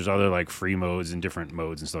course, there's other like free modes and different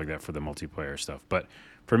modes and stuff like that for the multiplayer stuff. But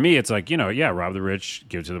for me, it's like, rob the rich,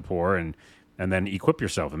 give to the poor, and then equip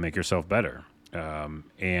yourself and make yourself better.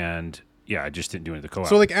 Yeah, I just didn't do any of the co-op.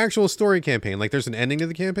 So like actual story campaign, like there's an ending to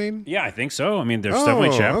the campaign? Yeah, I think so. I mean, there's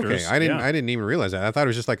definitely chapters. Okay. I didn't even realize that. I thought it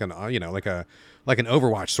was just like an like an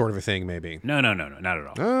Overwatch sort of a thing maybe. No, not at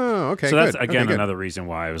all. Oh, okay. So good. that's again good. another reason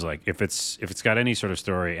why I was like, if it's got any sort of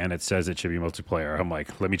story and it says it should be multiplayer, I'm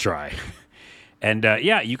like, let me try. And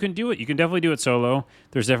you can do it. You can definitely do it solo.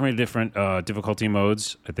 There's definitely different difficulty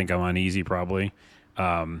modes. I think I'm on easy probably.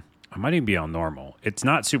 I might even be on normal. It's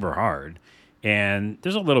not super hard. And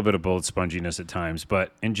there's a little bit of bullet sponginess at times,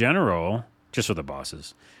 but in general, just with the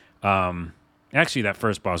bosses. Actually, that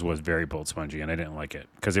first boss was very bullet spongy, and I didn't like it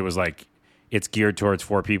because it was like it's geared towards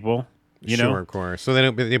 4 people. You know, of course. So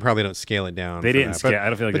they probably don't scale it down. They didn't scale. I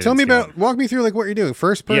don't feel like. But tell me walk me through like what you're doing.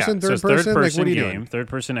 First person, third person. Like what are you doing? Third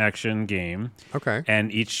person action game. Okay.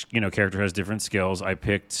 And each character has different skills. I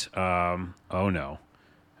picked. Oh no,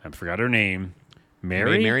 I forgot her name.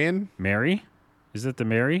 Marion. Mary. Is it the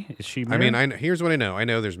Mary? Is she Mary? I mean, here's what I know. I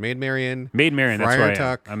know there's Maid Marian. That's Friar right.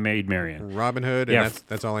 Tuck, I'm Maid Marian. Robin Hood, and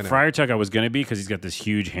that's all I know. Friar Tuck I was going to be because he's got this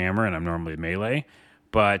huge hammer and I'm normally melee.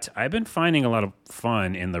 But I've been finding a lot of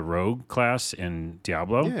fun in the rogue class in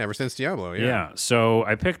Diablo. Yeah, ever since Diablo, yeah. Yeah, so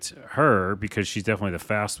I picked her because she's definitely the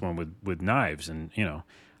fast one with knives. And,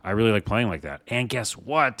 I really like playing like that. And guess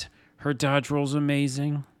what? Her dodge roll's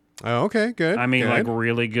amazing. Oh, okay, good. I mean, like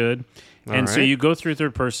really good. So you go through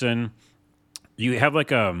third person. You have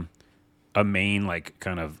like a main like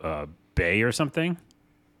kind of bay or something.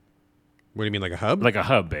 What do you mean, like a hub? Like a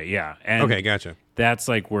hub bay, yeah. And okay, gotcha. That's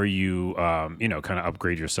like where you kind of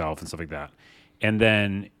upgrade yourself and stuff like that, and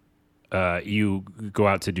then you go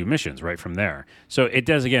out to do missions right from there. So it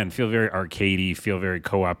does again feel very arcadey, feel very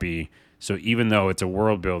co-op-y. So even though it's a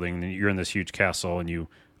world building, and you're in this huge castle and you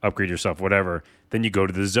upgrade yourself, whatever, then you go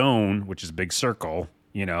to the zone, which is a big circle,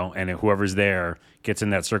 and whoever's there gets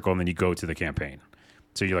in that circle, and then you go to the campaign.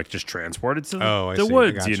 So you're like just transported to the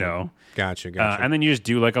woods, Gotcha. And then you just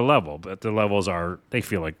do like a level, but the levels they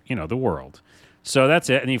feel like, the world. So that's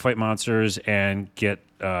it. And you fight monsters and get,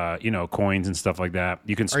 coins and stuff like that.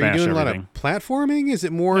 You can smash everything. Are you doing a lot of platforming? Is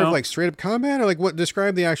it more of like straight up combat, or like what?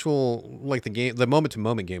 Describe the actual like the moment to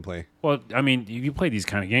moment gameplay. Well, I mean, you play these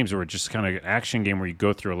kind of games where it's just kind of an action game where you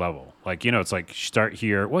go through a level. Like, it's like start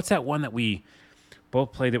here. What's that one that we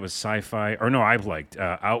both played that was sci-fi? Or no, I've liked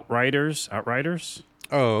Outriders.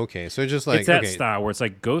 Oh, okay. So just like it's that style where it's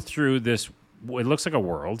like go through this. It looks like a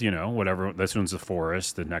world, whatever. This one's a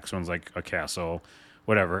forest. The next one's like a castle,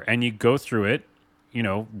 whatever. And you go through it,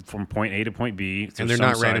 from point A to point B. And they're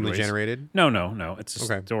not randomly generated? No. It's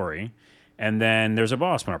a story. And then there's a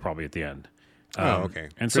boss probably at the end. Okay.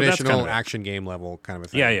 And so traditional action game level kind of a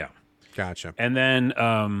thing. Yeah. Gotcha. And then,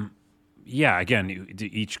 again,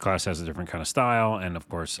 each class has a different kind of style. And, of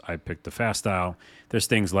course, I picked the fast style. There's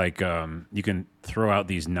things like you can throw out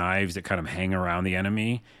these knives that kind of hang around the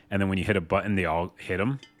enemy. And then when you hit a button, they all hit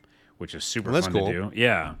them, which is super fun to do.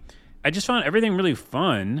 Yeah. I just found everything really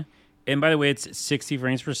fun. And, by the way, it's 60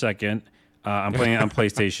 frames per second. I'm playing it on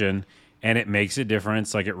PlayStation, and it makes a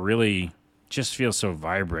difference. Like, it really just feels so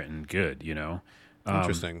vibrant and good,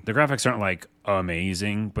 Interesting. The graphics aren't, like,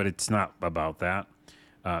 amazing, but it's not about that.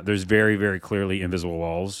 There's very, very clearly invisible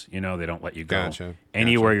walls. They don't let you go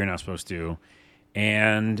anywhere you're not supposed to.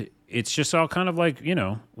 And it's just all kind of like,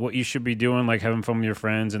 what you should be doing, like having fun with your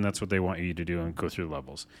friends, and that's what they want you to do and go through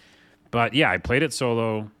levels. But, yeah, I played it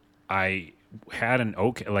solo. I had an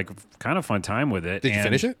kind of fun time with it. Did you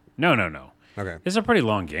finish it? No. Okay. It's a pretty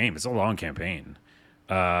long game. It's a long campaign.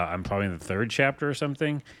 I'm probably in the third chapter or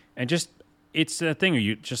something. And it's a thing where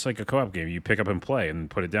you, just like a co-op game, you pick up and play and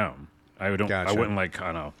put it down. I wouldn't like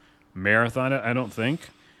kind of marathon it, I don't think.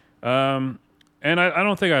 And I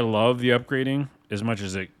don't think I love the upgrading as much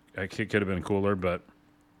as it could have been cooler, but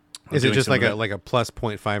is it just like a plus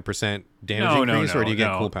 0.5% damage increase, or do you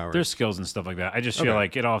get cool powers? There's skills and stuff like that. I just feel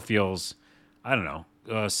like it all feels, I don't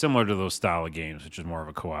know, similar to those style of games, which is more of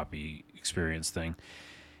a co-op-y experience thing.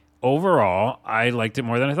 Overall, I liked it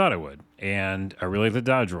more than I thought I would, and I really liked the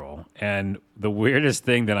dodge roll. And the weirdest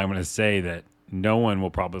thing that I'm going to say that no one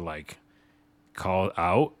will probably like call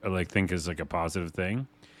out or like think is like a positive thing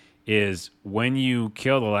is when you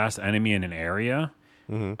kill the last enemy in an area,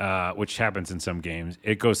 which happens in some games,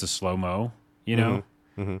 it goes to slow-mo,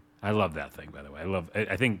 I love that thing, by the way.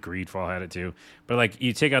 I think Greedfall had it too. But like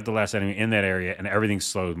you take out the last enemy in that area and everything's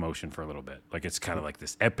slow motion for a little bit. Like it's kind of like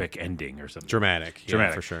this epic ending or something. Dramatic.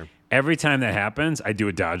 Yeah, for sure. Every time that happens, I do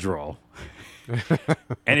a dodge roll.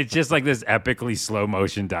 And it's just like this epically slow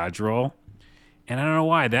motion dodge roll. And I don't know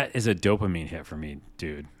why. That is a dopamine hit for me,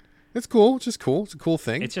 dude. It's cool. It's just cool. It's a cool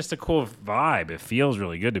thing. It's just a cool vibe. It feels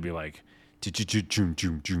really good to be like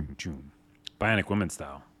Bionic Woman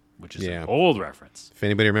style, which is an old reference. If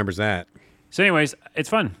anybody remembers that. So anyways, it's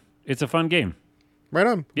fun. It's a fun game. Right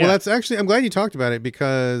on. Yeah. Well, that's actually, I'm glad you talked about it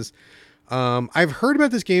because I've heard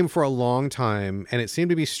about this game for a long time, and it seemed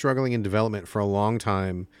to be struggling in development for a long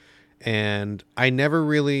time. And I never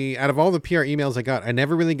really, out of all the PR emails I got, I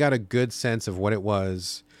never really got a good sense of what it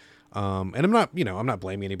was. And I'm not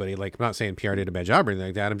blaming anybody. Like, I'm not saying PR did a bad job or anything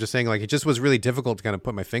like that. I'm just saying, like, it just was really difficult to kind of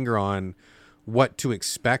put my finger on what to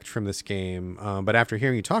expect from this game. But after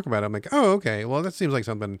hearing you talk about it, I'm like, oh, okay. Well, that seems like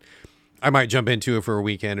something I might jump into for a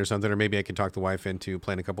weekend or something, or maybe I can talk the wife into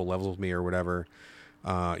playing a couple levels with me or whatever.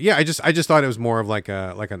 I just thought it was more of like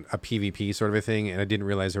a PvP sort of a thing, and I didn't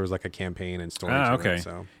realize there was like a campaign and story. Okay. It,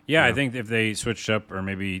 so I think if they switched up or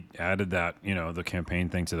maybe added that, the campaign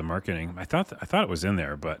thing to the marketing, I thought it was in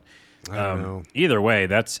there, but I don't know. Either way,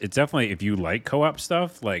 it's definitely, if you like co-op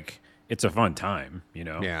stuff, like it's a fun time,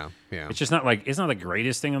 Yeah. It's just not like, it's not the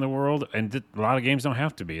greatest thing in the world, and a lot of games don't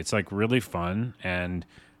have to be. It's like really fun, and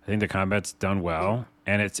I think the combat's done well,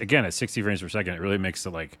 and it's 60 frames per second. It really makes it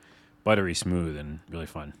like buttery smooth and really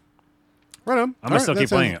fun. Right on. I'm going to still keep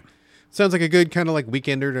playing it. Sounds like a good kind of like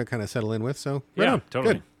weekender to kind of settle in with. So right on.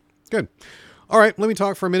 Totally. Good. All right. Let me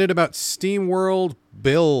talk for a minute about SteamWorld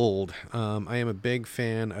Build. I am a big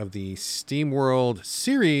fan of the SteamWorld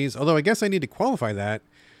series, although I guess I need to qualify that.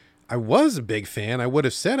 I was a big fan. I would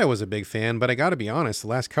have said I was a big fan, but I got to be honest, the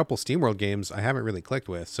last couple SteamWorld games I haven't really clicked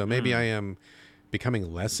with. So maybe I am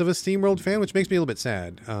becoming less of a SteamWorld fan, which makes me a little bit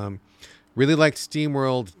sad. Really liked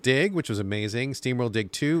SteamWorld Dig, which was amazing. SteamWorld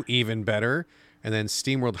Dig 2, even better. And then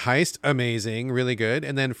SteamWorld Heist, amazing, really good.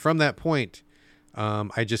 And then from that point,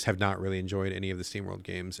 I just have not really enjoyed any of the SteamWorld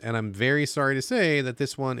games, and I'm very sorry to say that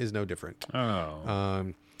this one is no different.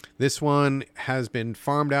 This one has been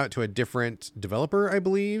farmed out to a different developer, I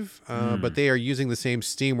believe, but they are using the same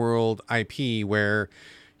SteamWorld IP where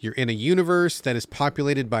you're in a universe that is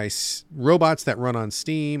populated by robots that run on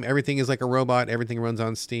Steam. Everything is like a robot. Everything runs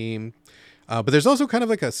on Steam. But there's also kind of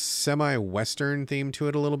like a semi-Western theme to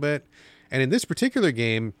it a little bit. And in this particular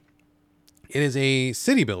game, it is a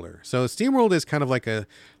city builder. So SteamWorld is kind of like a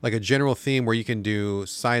general theme where you can do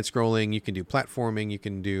side scrolling, you can do platforming, you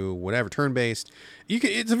can do whatever, turn-based.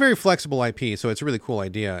 It's a very flexible IP, so it's a really cool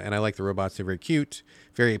idea. And I like the robots. They're very cute,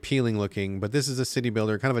 very appealing looking. But this is a city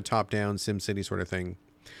builder, kind of a top-down SimCity sort of thing.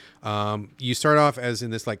 You start off as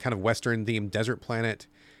in this like kind of Western themed desert planet,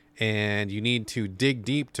 and you need to dig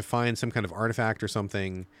deep to find some kind of artifact or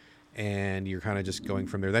something. And you're kind of just going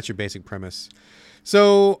from there. That's your basic premise.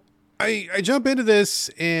 So I jump into this,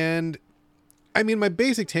 and I mean, my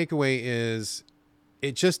basic takeaway is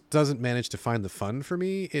it just doesn't manage to find the fun for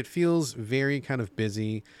me. It feels very kind of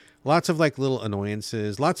busy, lots of like little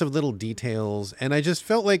annoyances, lots of little details. And I just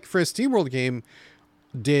felt like for a SteamWorld game,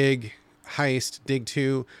 Dig, Heist, Dig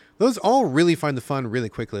 2, those all really find the fun really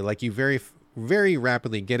quickly. Like you very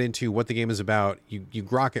rapidly get into what the game is about. You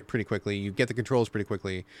grok it pretty quickly. You get the controls pretty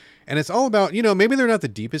quickly. And it's all about, maybe they're not the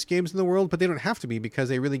deepest games in the world, but they don't have to be because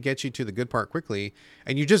they really get you to the good part quickly.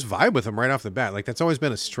 And you just vibe with them right off the bat. Like that's always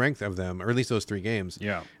been a strength of them, or at least those 3 games.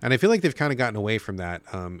 Yeah. And I feel like they've kind of gotten away from that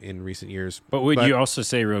in recent years. But would you also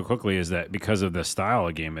say real quickly is that because of the style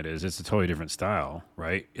of game it's a totally different style,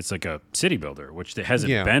 right? It's like a city builder, which it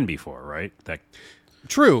hasn't been before, right?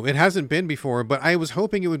 True, it hasn't been before, but I was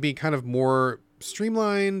hoping it would be kind of more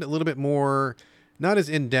streamlined, a little bit more, not as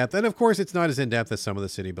in-depth. And of course, it's not as in-depth as some of the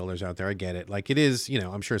city builders out there. I get it. Like it is,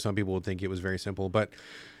 I'm sure some people would think it was very simple, but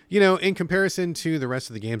in comparison to the rest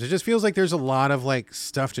of the games, it just feels like there's a lot of like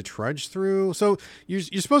stuff to trudge through. So you're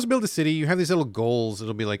supposed to build a city. You have these little goals.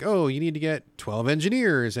 It'll be like, oh, you need to get 12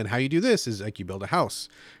 engineers. And how you do this is like you build a house,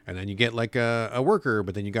 and then you get like a worker,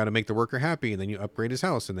 but then you got to make the worker happy, and then you upgrade his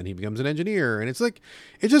house, and then he becomes an engineer. And it's like,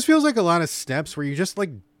 it just feels like a lot of steps where you're just like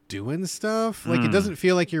doing stuff. Like it doesn't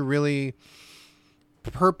feel like you're really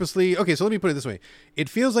purposely. Okay, so let me put it this way. It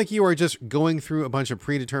feels like you are just going through a bunch of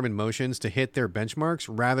predetermined motions to hit their benchmarks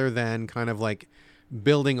rather than kind of like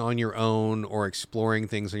building on your own or exploring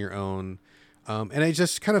things on your own. And I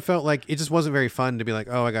just kind of felt like it just wasn't very fun to be like,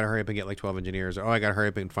 oh, I got to hurry up and get like 12 engineers, or oh, I got to hurry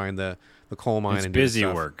up and find the coal mine. It's and busy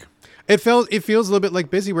work. It feels a little bit like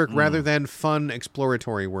busy work rather than fun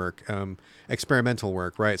exploratory work, experimental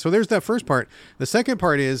work, right? So there's that first part. The second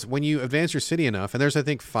part is when you advance your city enough, and there's I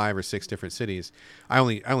think 5 or 6 different cities. I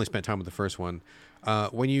only spent time with the first one.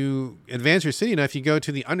 When you advance your city enough, you go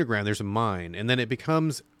to the underground. There's a mine, and then it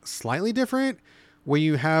becomes slightly different, where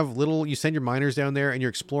you send your miners down there and you're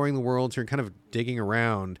exploring the world. So you're kind of digging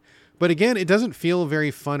around. But again, it doesn't feel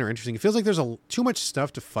very fun or interesting. It feels like there's too much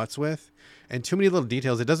stuff to futz with and too many little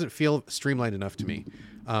details. It doesn't feel streamlined enough to me.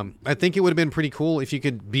 I think it would have been pretty cool if you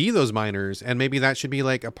could be those miners, and maybe that should be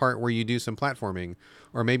like a part where you do some platforming,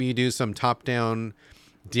 or maybe you do some top-down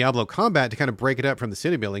Diablo combat to kind of break it up from the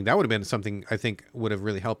city building. That would have been something I think would have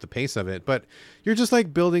really helped the pace of it. But you're just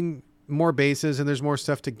like building more bases, and there's more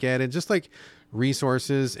stuff to get, and just like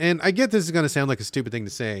resources. And I get this is going to sound like a stupid thing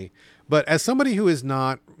to say, but as somebody who is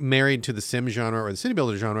not married to the sim genre or the city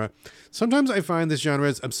builder genre, sometimes I find this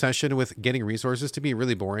genre's obsession with getting resources to be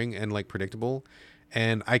really boring and like predictable.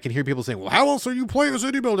 And I can hear people saying, well, how else are you playing a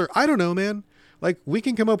city builder? I don't know, man. Like we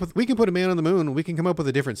can put a man on the moon. We can come up with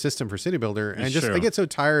a different system for city builder. And I get so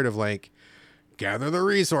tired of like, gather the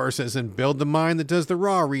resources and build the mine that does the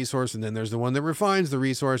raw resource, and then there's the one that refines the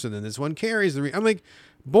resource, and then this one carries I'm like,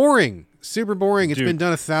 boring, super boring. It's been done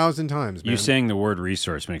 1,000 times, man. You saying the word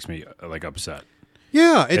resource makes me like upset.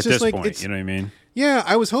 Yeah, it's at just this like point, you know what I mean? Yeah,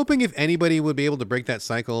 I was hoping if anybody would be able to break that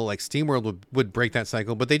cycle, like SteamWorld would break that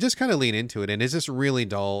cycle, but they just kind of lean into it, and it's just really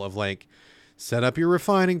dull of like, set up your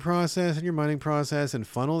refining process and your mining process and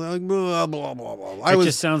funnel like blah blah blah blah. It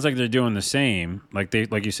just sounds like they're doing the same. Like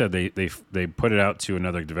you said, they put it out to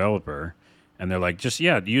another developer, and they're like, just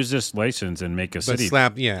use this license and make a city.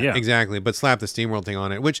 Exactly. But slap the SteamWorld thing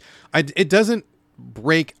on it, which it doesn't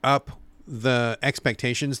break up the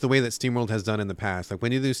expectations the way that SteamWorld has done in the past. Like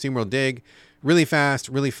when you do SteamWorld Dig, really fast,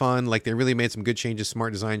 really fun. Like they really made some good changes,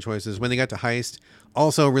 smart design choices. When they got to Heist,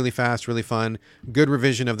 also really fast, really fun, good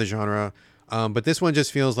revision of the genre. But this one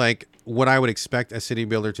just feels like what I would expect a city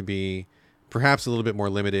builder to be, perhaps a little bit more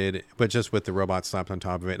limited, but just with the robots slapped on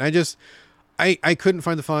top of it. And I couldn't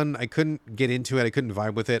find the fun. I couldn't get into it. I couldn't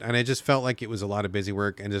vibe with it. And I just felt like it was a lot of busy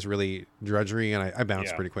work and just really drudgery. And I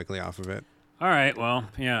bounced pretty quickly off of it. All right. Well,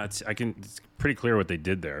 yeah, it's pretty clear what they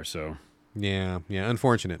did there. So Yeah.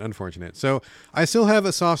 Unfortunate. So I still have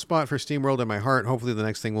a soft spot for SteamWorld in my heart. Hopefully the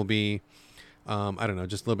next thing will be, I don't know,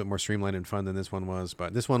 just a little bit more streamlined and fun than this one was.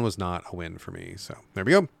 But this one was not a win for me. So there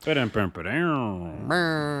we go.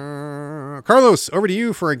 Carlos, over to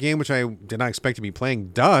you for a game which I did not expect to be playing,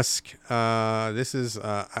 Dusk. This is,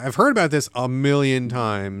 I've heard about this a million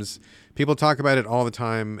times. People talk about it all the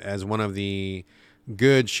time as one of the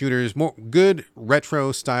good shooters, more good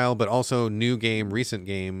retro style, but also recent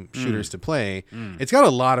game shooters to play. It's got a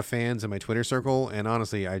lot of fans in my Twitter circle, and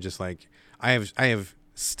honestly, I have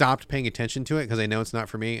stopped paying attention to it because I know it's not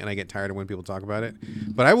for me, and I get tired of when people talk about it.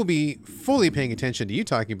 But I will be fully paying attention to you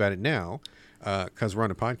talking about it now, because we're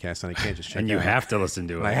on a podcast and I can't just check. And you have to listen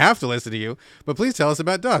to it. I have to listen to you. But please tell us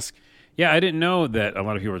about Dusk. Yeah, I didn't know that a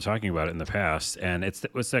lot of people were talking about it in the past, and it's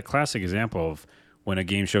that classic example of when a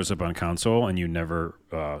game shows up on console and you never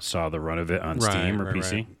saw the run of it on Steam or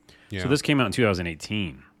PC. Right. Yeah. So this came out in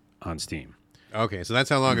 2018 on Steam. Okay, so that's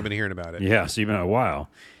how long I've been hearing about it. Yeah, so you've been a while.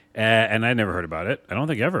 And I'd never heard about it. I don't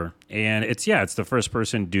think ever. And it's the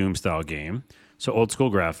first-person Doom-style game. So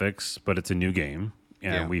old-school graphics, but it's a new game.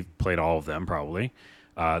 And we've played all of them, probably.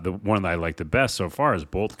 The one that I like the best so far is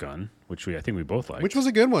Bolt Gun, which I think we both like. Which was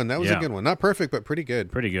a good one. That was a good one. Not perfect, but pretty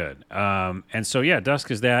good. Pretty good. And so,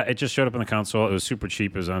 Dusk is that. It just showed up on the console. It was super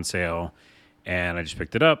cheap. It was on sale. And I just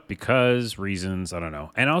picked it up because reasons, I don't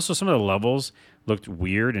know. And also some of the levels looked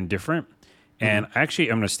weird and different. And actually,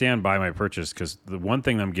 I'm going to stand by my purchase because the one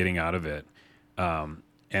thing I'm getting out of it, and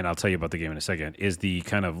I'll tell you about the game in a second, is the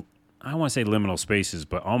kind of, I don't want to say liminal spaces,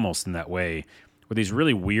 but almost in that way, with these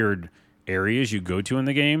really weird areas you go to in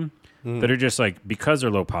the game that are just like, because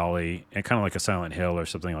they're low poly and kind of like a Silent Hill or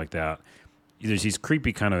something like that, there's these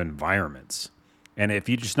creepy kind of environments. And if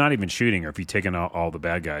you're just not even shooting, or if you've taken out all the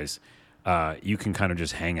bad guys, you can kind of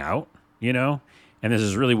just hang out, you know? And there's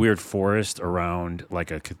this really weird forest around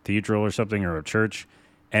like a cathedral or something, or a church.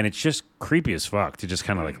 And it's just creepy as fuck to just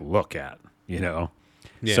kind of like look at, you know?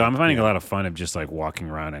 Yeah, so I'm finding a lot of fun of just like walking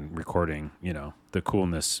around and recording, you know, the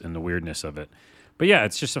coolness and the weirdness of it. But yeah,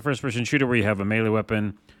 it's just a first-person shooter where you have a melee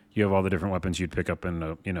weapon. You have all the different weapons you'd pick up in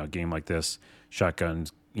a game like this.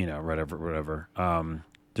 Shotguns, you know, whatever.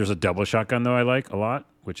 There's a double shotgun, though, I like a lot,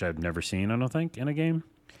 which I've never seen, I don't think, in a game.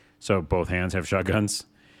 So both hands have shotguns.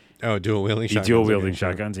 Oh, dual-wielding shotguns. Dual-wielding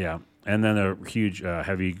shotguns, yeah. And then a huge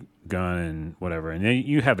heavy gun and whatever. And then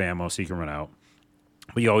you have ammo, so you can run out.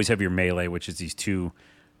 But you always have your melee, which is these two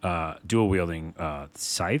dual-wielding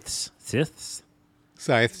scythes.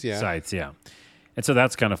 Scythes, yeah. Scythes, yeah. And so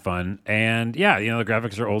that's kind of fun. And, yeah, you know, the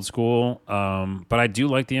graphics are old school. But I do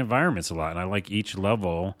like the environments a lot. And I like each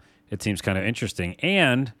level. It seems kind of interesting.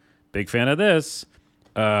 And, big fan of this,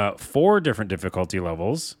 4 different difficulty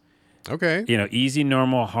levels. Okay. You know, easy,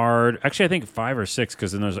 normal, hard. Actually, I think 5 or 6,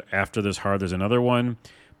 because then after this hard, there's another one.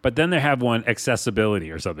 But then they have one,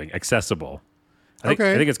 accessibility or something. Accessible. I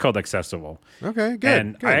think it's called accessible. Okay, good.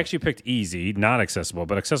 And I actually picked easy, not accessible.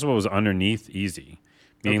 But accessible was underneath easy.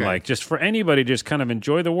 Meaning like just for anybody, just kind of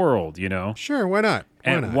enjoy the world, you know? Sure, why not?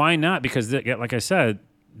 Why not? Because, like I said,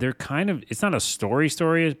 they're kind of, it's not a story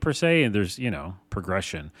per se, and there's, you know,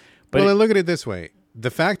 progression. But well, look at it this way.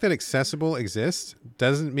 The fact that accessible exists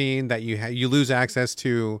doesn't mean that you lose access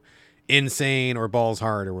to insane or balls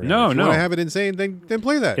hard or whatever. If you want to have it insane, then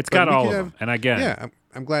play that. It's got all of them. And again, yeah,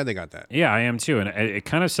 I'm glad they got that. Yeah, I am too. And it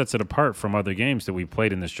kind of sets it apart from other games that we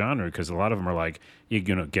played in this genre, because a lot of them are like, you're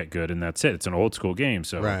going to get good and that's it. It's an old school game.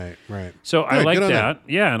 So Right. So I like that.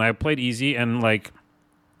 Yeah, and I played easy, and like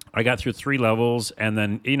I got through 3 levels, and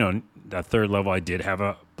then, you know, that 3rd level I did have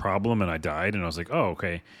a problem and I died, and I was like, oh,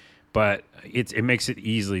 okay. But it makes it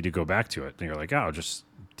easily to go back to it. And you're like, oh, I'll just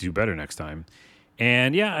do better next time.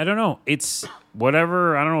 And yeah, I don't know. It's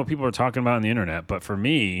whatever. I don't know what people are talking about on the internet, but for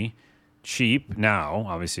me, cheap now,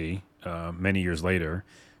 obviously, many years later,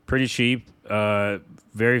 pretty cheap,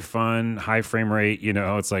 very fun, high frame rate. You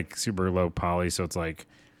know, it's like super low poly, so it's like,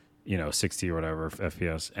 you know, 60 or whatever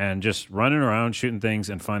FPS. And just running around, shooting things,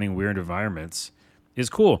 and finding weird environments is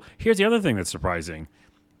cool. Here's the other thing that's surprising.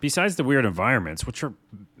 Besides the weird environments,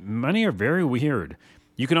 many are very weird.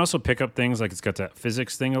 You can also pick up things, like it's got that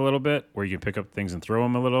physics thing a little bit, where you can pick up things and throw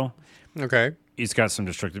them a little. Okay. It's got some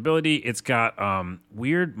destructibility. It's got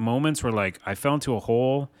weird moments where, like, I fell into a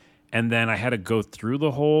hole, and then I had to go through the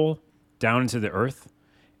hole down into the earth.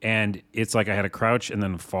 And it's like I had to crouch and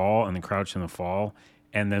then fall, and then crouch and then fall.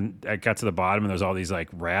 And then I got to the bottom, and there's all these, like,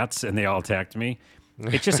 rats, and they all attacked me.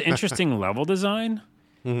 It's just interesting level design.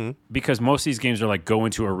 Mm-hmm. Because most of these games are like go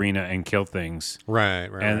into arena and kill things. Right.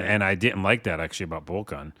 And I didn't like that actually about Bolt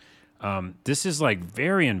Gun. This is like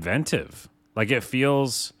very inventive. Like it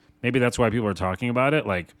feels maybe that's why people are talking about it.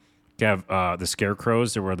 Like, you have the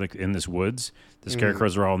scarecrows that were like in this woods. The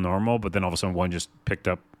scarecrows were all normal, but then all of a sudden one just picked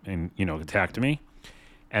up and attacked me.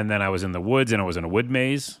 And then I was in the woods and I was in a wood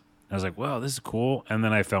maze. I was like, "Wow, this is cool." And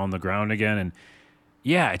then I fell on the ground again. And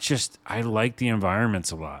yeah, it's just I like the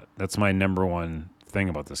environments a lot. That's my number one thing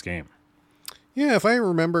about this game. Yeah, if I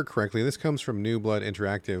remember correctly, this comes from New Blood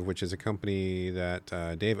Interactive, which is a company that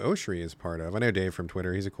Dave Oshry is part of. I know Dave from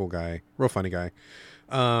Twitter. He's a cool guy, real funny guy.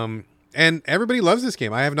 And everybody loves this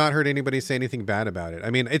game. I have not heard anybody say anything bad about it. I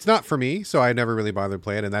mean, it's not for me, so I never really bothered to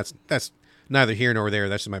play it, and that's neither here nor there.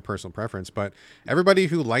 That's just my personal preference. But everybody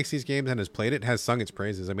who likes these games and has played it has sung its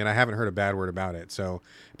praises. I mean, I haven't heard a bad word about it, so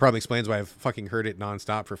it probably explains why I've fucking heard it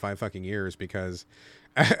nonstop for 5 fucking years, because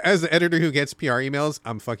as the editor who gets PR emails,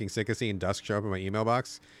 I'm fucking sick of seeing Dusk show up in my email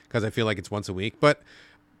box because I feel like it's once a week. But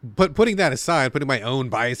putting that aside, putting my own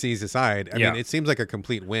biases aside, I mean, it seems like a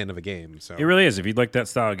complete win of a game. So it really is. If you'd like that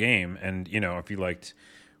style of game, and if you liked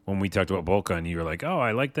when we talked about Volca, you were like, "Oh,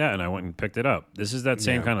 I like that," and I went and picked it up. This is that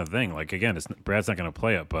same kind of thing. Like, again, Brad's not going to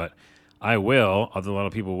play it, but I will. Although a lot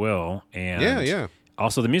of people will, and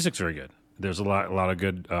also the music's very good. There's a lot of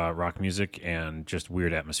good rock music and just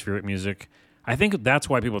weird atmospheric music. I think that's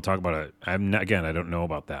why people talk about it. I don't know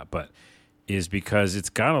about that, but is because it's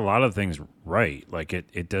got a lot of things right. Like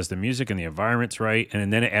it does the music and the environment's right,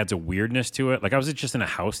 and then it adds a weirdness to it. Like I was just in a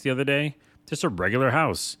house the other day, just a regular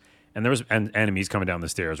house, and there was enemies coming down the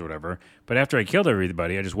stairs or whatever. But after I killed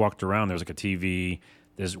everybody, I just walked around. There was like a TV.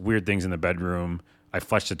 There's weird things in the bedroom. I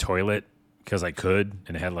flushed the toilet because I could,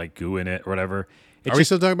 and it had like goo in it or whatever. Are we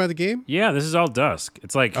still talking about the game? Yeah, this is all Dusk.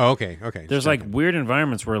 It's like okay. There's like weird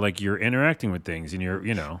environments where like you're interacting with things and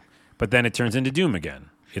you're but then it turns into Doom again.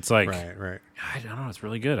 It's like right. I don't know. It's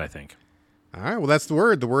really good. I think. All right. Well, that's the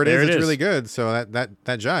word. The word is it's really good. So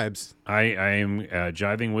that jibes. I am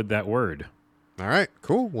jiving with that word. All right.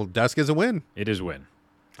 Cool. Well, Dusk is a win. It is a win.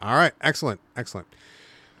 All right. Excellent.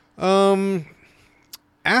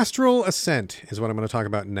 Astral Ascent is what I'm going to talk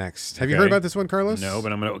about next. Have you heard about this one, Carlos? No,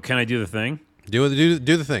 but Can I do the thing? Do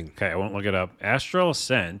the thing. Okay, I won't look it up. Astral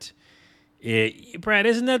Ascent. Brad,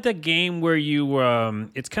 isn't that the game where you?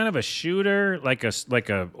 It's kind of a shooter, like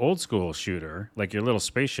a old school shooter, like your little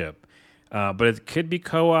spaceship, but it could be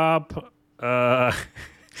co-op, and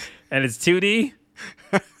it's 2D.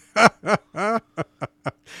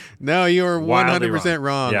 No, you are 100%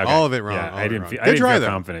 wrong. Yeah, okay. All of it wrong. Yeah, I didn't feel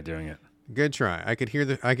confident doing it. Good try. I could hear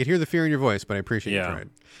the fear in your voice, but I appreciate you tried.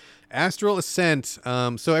 Astral Ascent.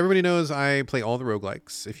 So everybody knows I play all the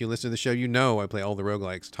roguelikes. If you listen to the show, you know I play all the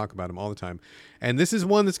roguelikes, talk about them all the time. And this is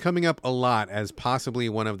one that's coming up a lot as possibly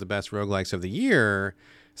one of the best roguelikes of the year.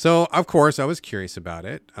 So, of course, I was curious about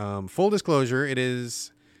it. Full disclosure, it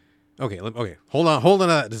is... Okay. Hold on to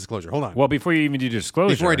that disclosure. Hold on. Well, before you even do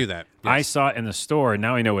disclosure... Before I do that. Yes. I saw it in the store.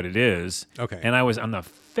 Now I know what it is. Okay. And I was on the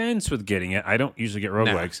fence with getting it. I don't usually get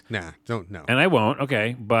roguelikes. Nah, don't know. And I won't.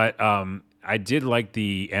 Okay. But I did like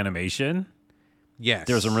the animation. Yes.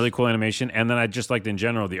 There was some really cool animation. And then I just liked in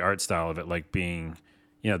general the art style of it, like being,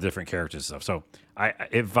 different characters and stuff. So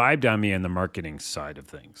it vibed on me in the marketing side of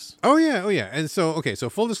things. Oh, yeah. And so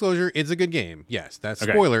full disclosure, it's a good game. Yes, that's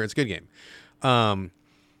spoiler. It's a good game.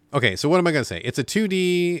 Okay, so what am I going to say? It's a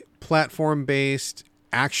 2D platform-based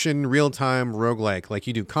action real-time roguelike. Like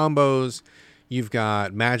you do combos, you've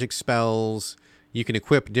got magic spells, you can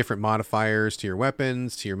equip different modifiers to your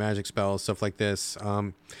weapons, to your magic spells, stuff like this.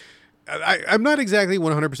 I'm not exactly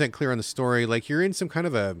 100% clear on the story. Like you're in some kind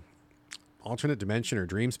of a alternate dimension or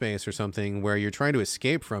dream space or something where you're trying to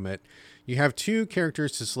escape from it. You have 2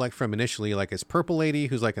 characters to select from initially, like this purple lady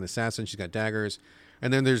who's like an assassin. She's got daggers.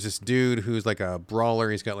 And then there's this dude who's like a brawler.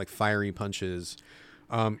 He's got like fiery punches.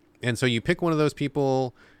 And so you pick one of those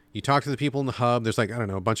people. You talk to the people in the hub. There's like, I don't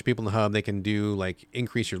know, a bunch of people in the hub. They can do like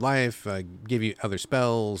increase your life, give you other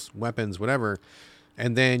spells, weapons, whatever.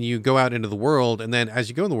 And then you go out into the world. And then as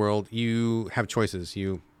you go in the world, you have choices.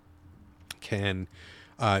 You can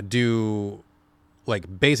do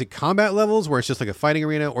like basic combat levels where it's just like a fighting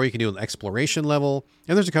arena, or you can do an exploration level.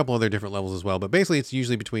 And there's a couple other different levels as well. But basically it's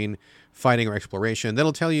usually between fighting or exploration.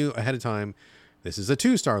 That'll tell you ahead of time, this is a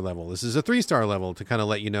 2-star level. This is a 3-star level, to kind of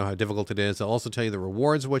let you know how difficult it is. They'll also tell you the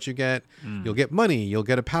rewards of what you get. You'll get money. You'll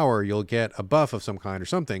get a power. You'll get a buff of some kind or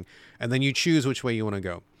something. And then you choose which way you want to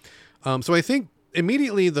go. So I think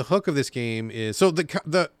immediately the hook of this game is... So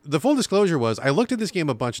the full disclosure was I looked at this game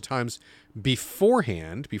a bunch of times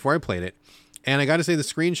beforehand, before I played it. And I got to say the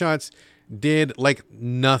screenshots did like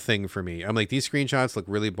nothing for me. I'm like, these screenshots look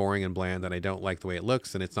really boring and bland, and I don't like the way it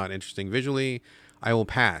looks, and it's not interesting visually. I will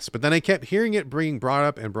pass. But then I kept hearing it being brought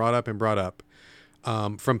up.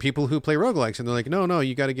 from people who play roguelikes, and they're like, no,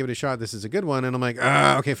 you got to give it a shot. This is a good one. And I'm like,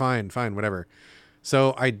 okay, fine, whatever.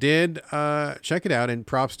 So I did check it out, and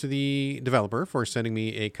props to the developer for sending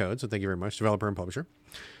me a code. So thank you very much, developer and publisher.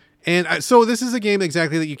 And so this is a game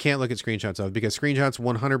exactly that you can't look at screenshots of, because screenshots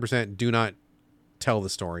 100% do not tell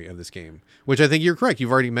the story of this game, which I think you're correct.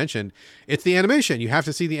 You've already mentioned it's the animation. You have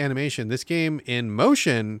to see the animation. This game in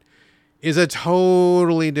motion is a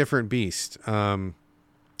totally different beast.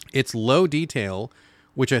 It's low detail,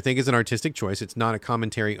 which I think is an artistic choice. It's not a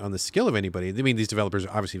commentary on the skill of anybody. I mean, these developers are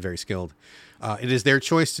obviously very skilled. It is their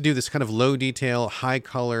choice to do this kind of low detail, high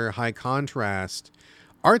color, high contrast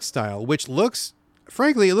art style, which looks,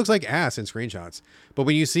 frankly, it looks like ass in screenshots. But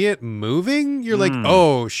when you see it moving, you're like,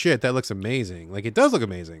 oh shit, that looks amazing. Like, it does look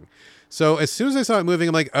amazing. So as soon as I saw it moving,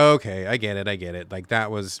 I'm like, okay, I get it. Like,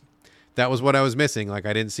 that was what I was missing. Like,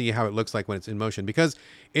 I didn't see how it looks like when it's in motion, because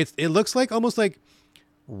it looks like almost like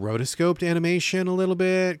rotoscoped animation a little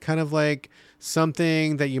bit, kind of like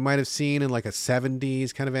something that you might have seen in like a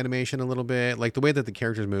 70s kind of animation a little bit, like the way that the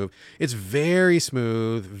characters move. It's very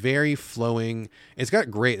smooth, very flowing. It's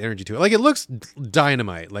got great energy to it. Like, it looks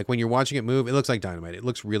dynamite. Like, when you're watching it move, it looks like dynamite. It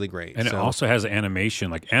looks really great. And it also has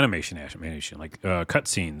animation, like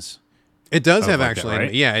cutscenes. It does have like actual that,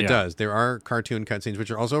 right? Yeah, it does. There are cartoon cutscenes,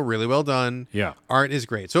 which are also really well done. Yeah. Art is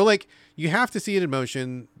great. So, like, you have to see it in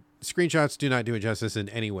motion. Screenshots do not do it justice in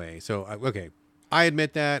any way. So, okay, I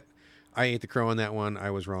admit that. I ate the crow on that one.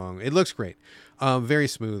 I was wrong. It looks great. Very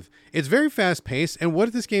smooth. It's very fast paced. And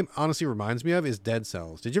what this game honestly reminds me of is Dead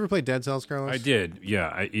Cells. Did you ever play Dead Cells, Carlos? I did. Yeah.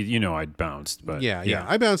 I bounced, but yeah.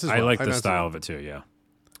 I bounced as well. I like the style of it too. Yeah.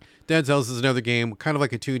 Dead Cells is another game, kind of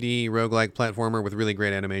like a 2D roguelike platformer with really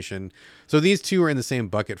great animation. So these two are in the same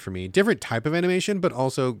bucket for me. Different type of animation, but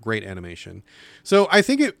also great animation. So I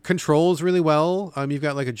think it controls really well. You've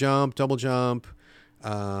got like a jump, double jump,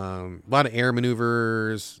 a lot of air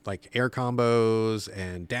maneuvers, like air combos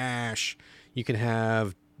and dash. You can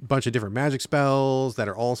have a bunch of different magic spells that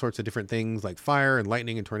are all sorts of different things, like fire and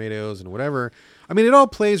lightning and tornadoes and whatever. I mean, it all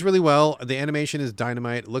plays really well. The animation is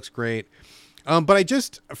dynamite. It looks great. But I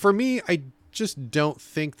just don't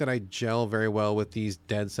think that I gel very well with these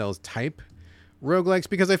Dead Cells type roguelikes,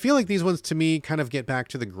 because I feel like these ones to me kind of get back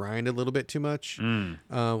to the grind a little bit too much,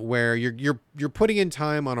 where you're putting in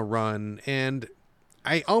time on a run. And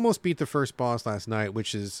I almost beat the first boss last night,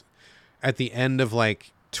 which is at the end of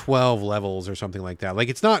like 12 levels or something like that. Like,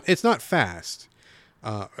 it's not fast.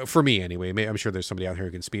 For me anyway. I'm sure there's somebody out here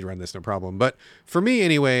who can speed run this, no problem. But for me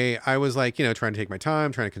anyway, I was like, trying to take my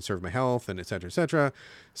time, trying to conserve my health, and et cetera, et cetera.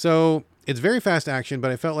 So it's very fast action, but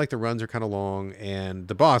I felt like the runs are kind of long, and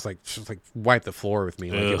the boss just wiped the floor with me.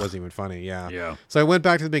 Like, it wasn't even funny. Yeah. So I went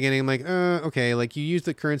back to the beginning. I'm like, okay, like, you use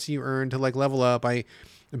the currency you earned to like level up. I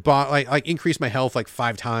bought like increased my health like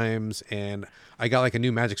 5 times, and I got like a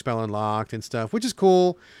new magic spell unlocked and stuff, which is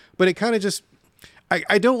cool. But it kind of just,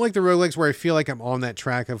 I don't like the roguelikes where I feel like I'm on that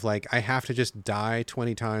track of like, I have to just die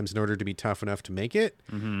 20 times in order to be tough enough to make it.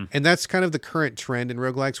 Mm-hmm. And that's kind of the current trend in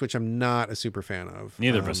roguelikes, which I'm not a super fan of.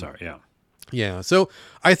 Neither of us are, yeah. Yeah, so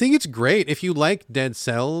I think it's great if you like Dead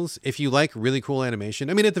Cells, if you like really cool animation.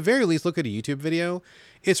 I mean, at the very least, look at a YouTube video.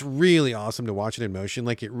 It's really awesome to watch it in motion.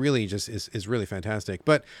 Like, it really just is really fantastic.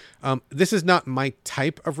 But this is not my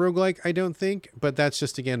type of roguelike, I don't think. But that's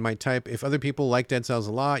just, again, my type. If other people like Dead Cells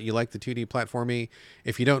a lot, you like the 2D platformy,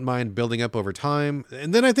 if you don't mind building up over time,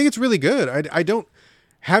 and then I think it's really good. I don't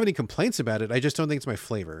have any complaints about it. I just don't think it's my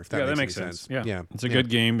flavor, if that makes sense. Yeah. It's a good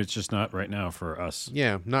game. It's just not right now for us.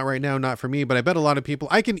 Yeah, not right now, not for me, but I bet a lot of people,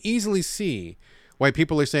 I can easily see why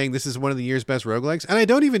people are saying this is one of the year's best roguelikes, and I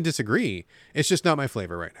don't even disagree. It's just not my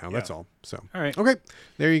flavor right now. That's all. So, all right. Okay,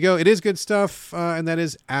 there you go. It is good stuff, and that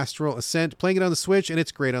is Astral Ascent. Playing it on the Switch, and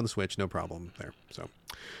it's great on the Switch. No problem there. So,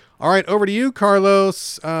 all right, over to you,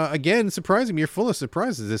 Carlos. Again, surprising me. You're full of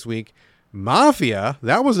surprises this week. Mafia,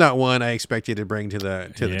 that was not one I expected to bring to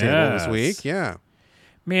the table this week. Yeah.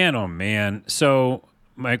 Man, oh man. So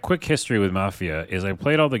my quick history with Mafia is I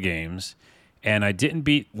played all the games, and I didn't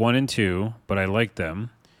beat 1 and 2, but I liked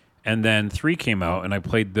them. And then 3 came out, and I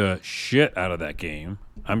played the shit out of that game.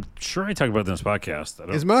 I'm sure I talked about this podcast.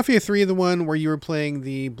 Is Mafia 3 the one where you were playing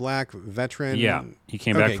the black veteran? Yeah. He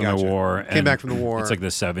came back from the war. Came back from the war. It's like the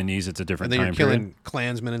 70s. It's a different time period. And then you're killing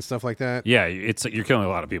Klansmen and stuff like that? Yeah. You're killing a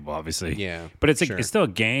lot of people, obviously. Yeah. But it's it's still a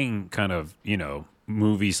gang kind of,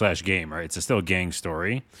 movie/game, right? It's still a gang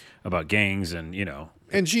story about gangs and,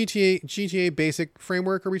 And GTA basic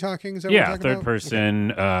framework, are we talking? Is that what we're talking third about?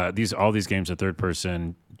 person. Okay. All these games are third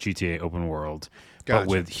person GTA open world, Gotcha. but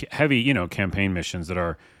with heavy, campaign missions that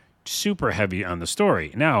are super heavy on the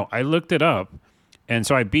story. Now, I looked it up, and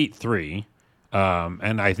so I beat 3.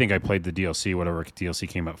 And I think I played the DLC, whatever DLC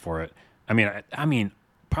came up for it. I mean,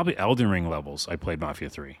 probably Elden Ring levels. I played Mafia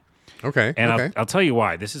 3. Okay. And okay. I'll tell you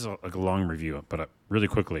why. This is like a long review, but really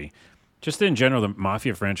quickly, just in general, the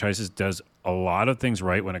Mafia franchises does a lot of things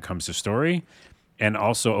right when it comes to story and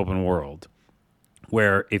also open world.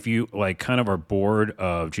 Where if you like kind of are bored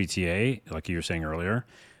of GTA, like you were saying earlier,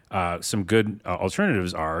 some good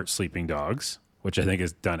alternatives are Sleeping Dogs, which I think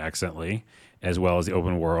is done excellently, as well as the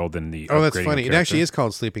open world and the Oh, that's upgrading funny. of It actually character. is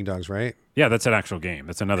called Sleeping Dogs, right? Yeah, that's an actual game.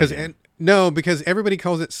 That's another game. No, because everybody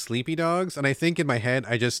calls it Sleepy Dogs, and I think in my head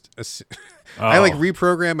I just I like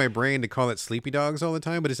reprogram my brain to call it Sleepy Dogs all the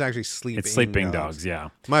time, but it's actually Sleeping Dogs. Yeah.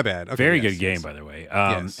 My bad. Okay, Very yes, good game, yes. by the way.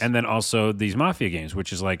 Yes. And then also these Mafia games,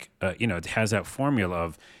 which is like, it has that formula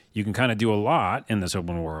of you can kind of do a lot in this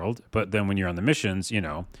open world, but then when you're on the missions,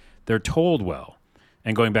 they're told well.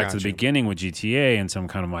 And going back to the beginning with GTA and some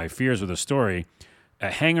kind of my fears with the story,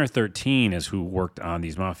 Hangar 13 is who worked on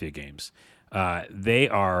these Mafia games. They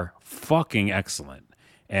are fucking excellent.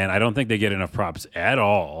 And I don't think they get enough props at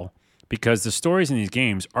all because the stories in these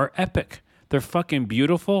games are epic. They're fucking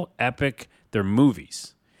beautiful, epic. They're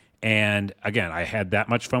movies. And again, I had that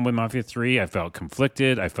much fun with Mafia 3. I felt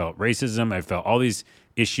conflicted. I felt racism. I felt all these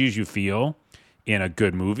issues you feel in a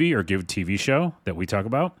good movie or good TV show that we talk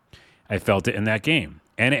about. I felt it in that game.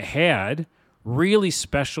 And it had really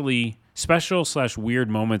special/weird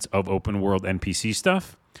moments of open world NPC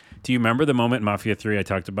stuff. Do you remember the moment in Mafia 3 I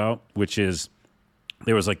talked about, which is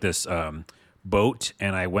there was like this boat,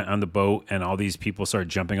 and I went on the boat, and all these people started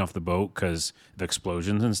jumping off the boat because of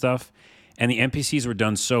explosions and stuff. And the NPCs were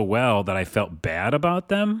done so well that I felt bad about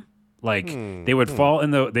them. Like they would fall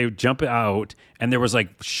they would jump out, and there was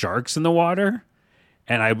like sharks in the water.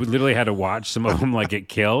 And I literally had to watch some of them like get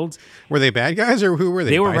killed. Were they bad guys or who were they?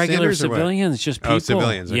 They were regular Bystanders or what? civilians, just people. Oh,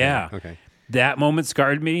 civilians. Okay. Yeah. Okay. That moment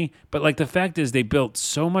scarred me. But like the fact is they built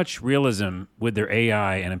so much realism with their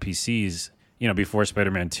AI and NPCs, before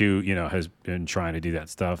Spider-Man 2, has been trying to do that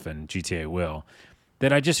stuff and GTA will,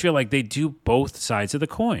 that I just feel like they do both sides of the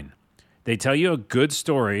coin. They tell you a good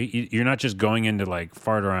story. You're not just going into like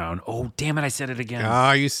fart around. Oh, damn it, I said it again.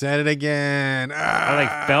 Oh, you said it again. I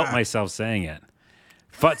like felt myself saying it.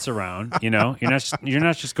 Futz around, you're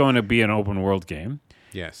not just going to be an open world game.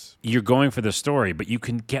 Yes. You're going for the story, but you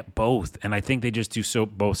can get both, and I think they just do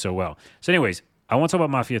both so well. So anyways, I want to talk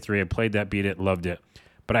about Mafia 3. I played that, beat it, loved it.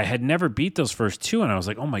 But I had never beat those first two, and I was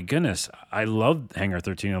like, oh my goodness, I love Hangar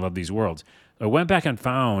 13. I love these worlds. I went back and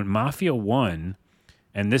found Mafia 1,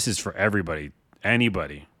 and this is for everybody,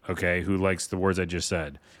 anybody, okay, who likes the words I just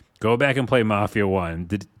said. Go back and play Mafia 1,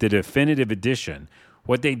 the definitive edition.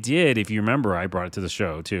 What they did, if you remember, I brought it to the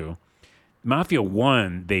show too. Mafia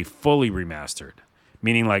 1, they fully remastered,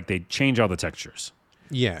 meaning like they change all the textures.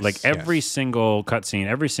 Yes. Like every single cutscene,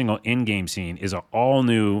 every single in-game scene is an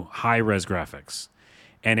all-new high-res graphics.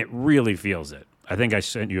 And it really feels it. I think I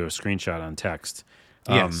sent you a screenshot on text.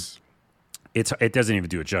 Yes. It doesn't even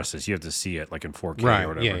do it justice. You have to see it like in 4K Right. or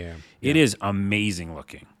whatever. Yeah. It is amazing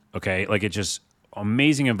looking. Okay? Like it's just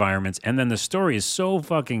amazing environments. And then the story is so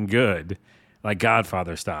fucking good, like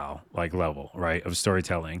Godfather style, like level, right, of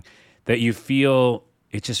storytelling, that you feel,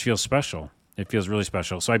 it just feels special. It feels really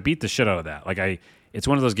special. So I beat the shit out of that. It's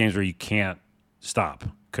one of those games where you can't stop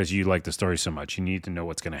because you like the story so much. You need to know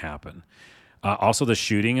what's going to happen. Also, the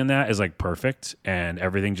shooting in that is like perfect, and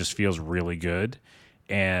everything just feels really good,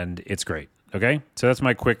 and it's great. Okay, so that's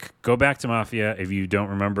my quick go back to Mafia. If you don't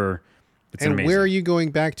remember, it's amazing. And where are you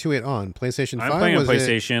going back to it on? PlayStation 5? I'm playing on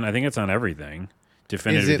PlayStation. I think it's on everything.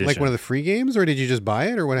 Definitive Is it edition. like one of the free games, or did you just buy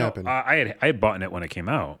it, or what No, happened? I had bought it when it came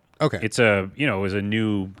out. Okay. It's it was a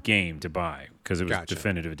new game to buy because it was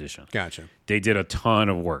definitive edition. Gotcha. They did a ton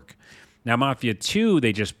of work. Now Mafia 2,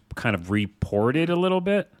 they just kind of reported a little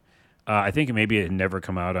bit. I think maybe it had never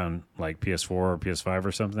come out on like PS4 or PS5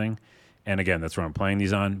 or something. And again, that's where I'm playing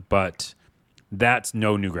these on. But that's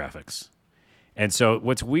no new graphics. And so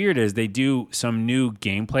what's weird is they do some new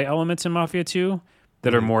gameplay elements in Mafia 2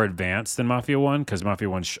 that are more advanced than Mafia 1 because Mafia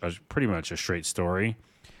 1 is pretty much a straight story.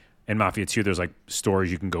 In Mafia 2, there's like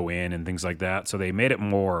stores you can go in and things like that. So they made it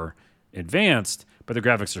more advanced, but the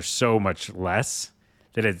graphics are so much less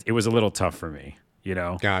that it was a little tough for me.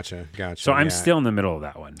 Gotcha. So I'm still in the middle of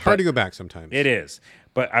that one. Hard to go back sometimes. It is.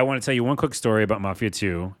 But I want to tell you one quick story about Mafia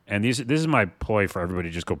 2. And this is my ploy for everybody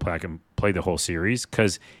to just go back and play the whole series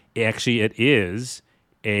because it is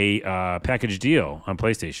a package deal on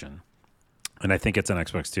PlayStation. And I think it's on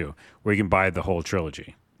Xbox too, where you can buy the whole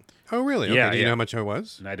trilogy. Oh, really? Okay. Yeah, Do you know how much it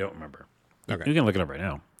was? And I don't remember. Okay. You can look it up right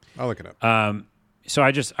now. I'll look it up. So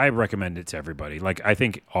I recommend it to everybody. Like I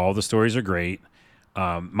think all the stories are great.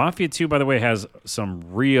 Mafia 2, by the way, has some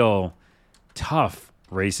real tough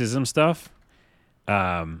racism stuff,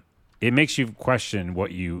 it makes you question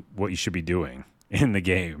what you should be doing in the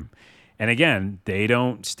game. And again, they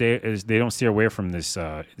don't steer away from these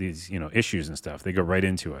issues and stuff. They go right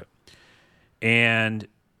into it. And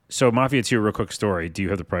so Mafia 2, real quick story. Do you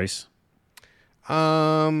have the price?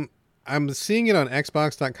 I'm seeing it on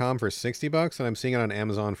Xbox.com for $60, and I'm seeing it on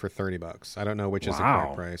Amazon for $30. I don't know which is the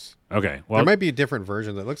correct price. Okay, well, there might be a different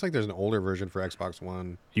version. It looks like there's an older version for Xbox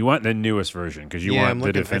One. You want the newest version because you want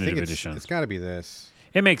the definitive edition. It's got to be this.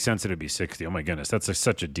 It makes sense that it'd be $60. Oh my goodness, that's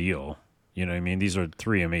such a deal. You know what I mean? These are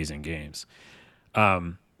 3 amazing games.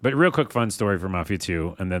 But real quick, fun story for Mafia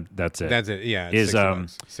 2, and then that's it. That's it. Yeah, it's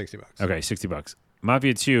 $60. $60. Okay, $60.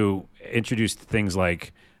 Mafia 2 introduced things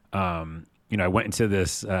like, I went into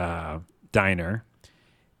this diner,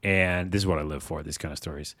 and this is what I live for, these kind of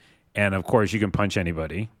stories. And, of course, you can punch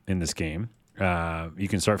anybody in this game. You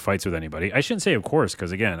can start fights with anybody. I shouldn't say of course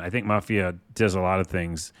because, again, I think Mafia does a lot of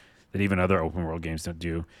things that even other open-world games don't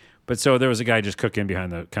do. But so there was a guy just cooking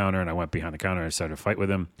behind the counter, and I went behind the counter and I started to fight with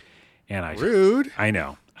him. And Rude. I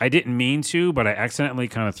know. I didn't mean to, but I accidentally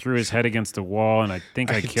kind of threw his head against the wall, and I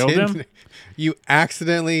think I killed him. You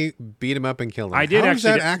accidentally beat him up and killed him. I did. How does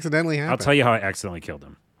that accidentally happen? I'll tell you how I accidentally killed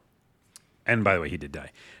him. And by the way, he did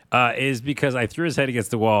die. Is because I threw his head against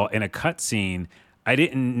the wall in a cutscene. I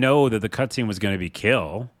didn't know that the cutscene was going to be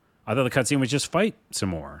kill. I thought the cutscene was just fight some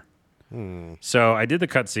more. So I did the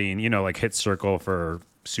cutscene, like hit circle for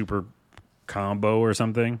super combo or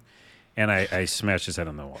something. And I smashed his head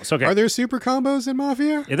on the wall. So, okay. Are there super combos in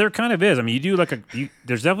Mafia? Yeah, there kind of is. I mean, you do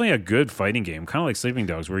there's definitely a good fighting game, kind of like Sleeping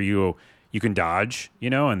Dogs, where you can dodge,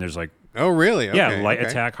 and there's like... Oh, really? Okay, yeah, light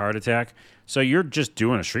attack, hard attack. So you're just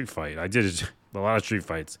doing a street fight. I did a lot of street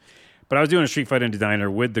fights. But I was doing a street fight in the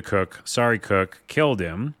diner with the cook. Sorry, cook. Killed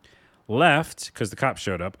him. Left, because the cops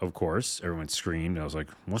showed up, of course. Everyone screamed. I was like,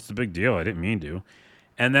 what's the big deal? I didn't mean to.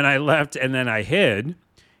 And then I left, and then I hid...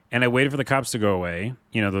 And I waited for the cops to go away,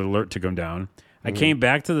 the alert to go down. I came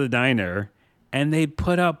back to the diner, and they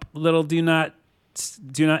put up little do not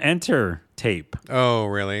enter tape. Oh,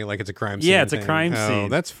 really? Like it's a crime scene? Yeah, it's a crime scene. Oh,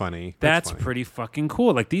 that's funny. That's pretty fucking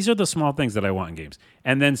cool. Like, these are the small things that I want in games.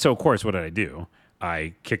 And then, so, of course, what did I do?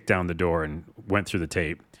 I kicked down the door and went through the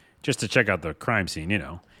tape just to check out the crime scene,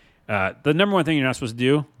 The number one thing you're not supposed to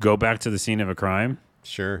do, go back to the scene of a crime.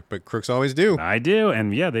 Sure, but crooks always do. I do,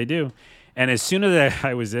 and yeah, they do. And as soon as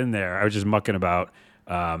I was in there, I was just mucking about.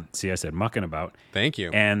 I said mucking about. Thank you.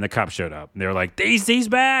 And the cops showed up. They were like, he's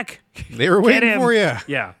back. They were waiting for you.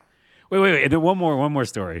 Yeah. Wait. And then one more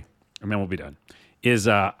story, and then we'll be done.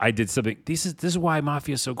 I did something. This is why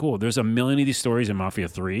Mafia is so cool. There's a million of these stories in Mafia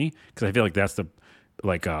 3, because I feel like that's the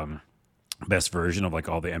best version of like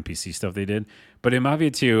all the NPC stuff they did. But in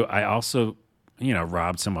Mafia 2, I also,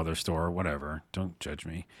 robbed some other store or whatever. Don't judge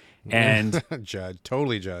me. And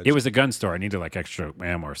totally judge. It was a gun store. I needed like extra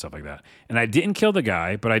ammo or stuff like that. And I didn't kill the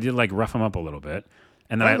guy, but I did like rough him up a little bit.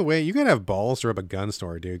 And then by the way, you gotta have balls to rob a gun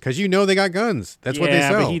store, dude, because they got guns. That's what they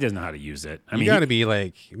sell. Yeah, but he doesn't know how to use it. You gotta be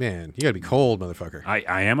like, man, you gotta be cold, motherfucker.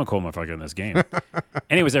 I am a cold motherfucker in this game.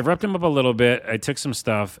 Anyways, I roughed him up a little bit. I took some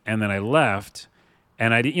stuff, and then I left.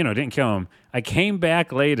 And I didn't kill him. I came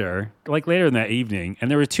back later in that evening,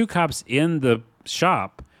 and there were 2 cops in the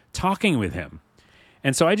shop talking with him.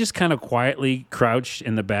 And so I just kind of quietly crouched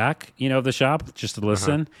in the back, of the shop just to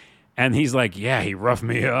listen. And he's like, yeah, he roughed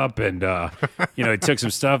me up and, he took some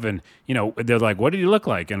stuff and, they're like, what did he look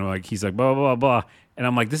like? And he's like, blah, blah, blah. And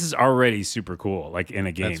I'm like, this is already super cool, like in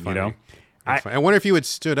a game, I wonder if you had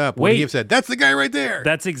stood up when he said, that's the guy right there.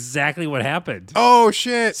 That's exactly what happened. Oh,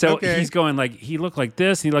 shit. So he's going like, he looked like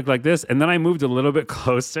this, he looked like this. And then I moved a little bit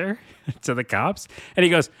closer to the cops. And he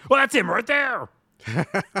goes, well, that's him right there.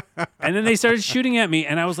 And then they started shooting at me.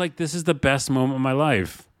 And I was like, this is the best moment of my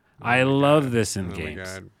life. I love this in games.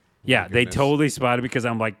 My God. Yeah, they totally spotted because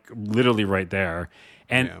I'm like literally right there.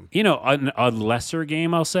 And, a lesser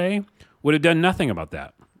game, I'll say, would have done nothing about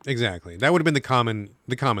that. Exactly. That would have been the common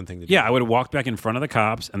thing to do. Yeah, I would have walked back in front of the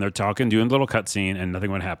cops, and they're talking, doing a little cutscene, and nothing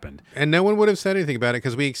would have happened. And no one would have said anything about it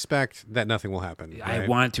because we expect that nothing will happen. Right? I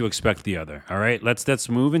want to expect the other. All right, let's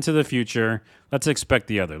move into the future. Let's expect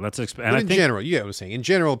the other. Let's expect. But in general, you know what I'm saying. In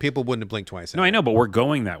general, people wouldn't have blinked twice. No, I know, but we're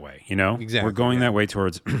going that way. Exactly. We're going that way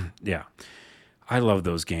towards. Yeah. I love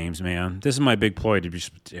those games, man. This is my big ploy to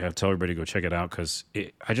tell everybody to go check it out because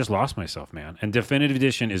I just lost myself, man. And Definitive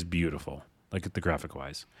Edition is beautiful, like the graphic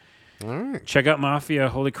wise. All right. Check out Mafia.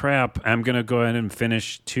 Holy crap. I'm going to go ahead and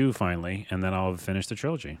finish 2 finally, and then I'll finish the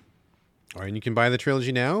trilogy. All right, and you can buy the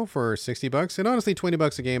trilogy now for $60. And honestly,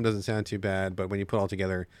 $20 a game doesn't sound too bad, but when you put it all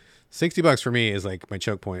together, $60 for me is like my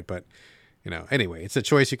choke point. But Anyway, it's a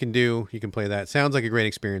choice you can do. You can play that. Sounds like a great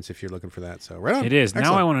experience if you're looking for that. So right on. It is. Excellent.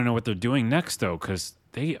 Now I want to know what they're doing next, though, because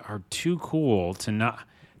they are too cool to not.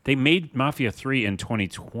 They made Mafia 3 in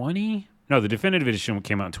 2020. No, the definitive edition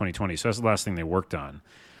came out in 2020, so that's the last thing they worked on.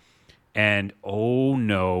 And oh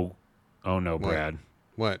no, Brad.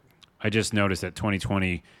 What? I just noticed that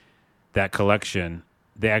 2020, that collection,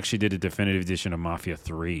 they actually did a definitive edition of Mafia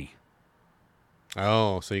 3.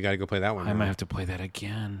 Oh, so you got to go play that one. I might have to play that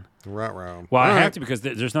again. Ruh-roh. Well, I have to because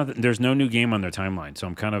there's no new game on their timeline, so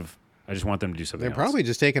I just want them to do something They're else. probably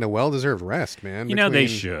just taking a well-deserved rest, man. They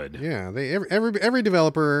should. Yeah, every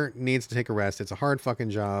developer needs to take a rest. It's a hard fucking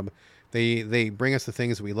job. They bring us the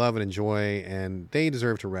things that we love and enjoy, and they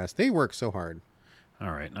deserve to rest. They work so hard.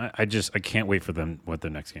 All right. I can't wait for them what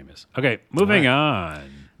their next game is. Okay, moving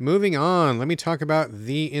on. Moving on. Let me talk about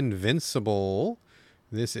The Invincible.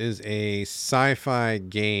 This is a sci-fi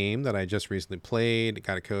game that I just recently played.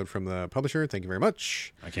 Got a code from the publisher. Thank you very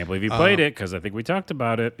much. I can't believe you played it because I think we talked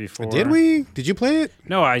about it before. Did we? Did you play it?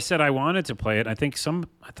 No, I said I wanted to play it. I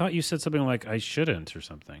thought you said something like I shouldn't or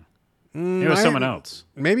something. It was someone else.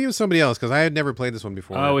 Maybe it was somebody else because I had never played this one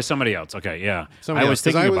before. Oh, it was somebody else. Okay, yeah. Somebody I was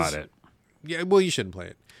else, thinking about it. Yeah, well, you shouldn't play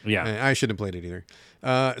it. Yeah. I shouldn't have played it either.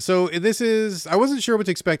 So this is, I wasn't sure what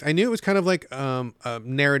to expect. I knew it was kind of like a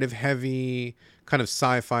narrative heavy kind of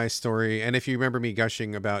sci-fi story. And if you remember me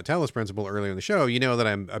gushing about Talos Principle earlier in the show, you know that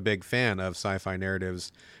I'm a big fan of sci-fi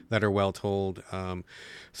narratives that are well told.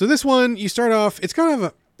 So this one, you start off, it's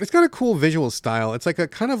got a cool visual style. It's like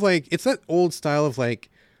it's that old style of like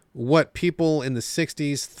what people in the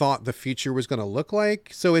 60s thought the future was going to look like.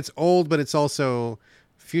 So it's old, but it's also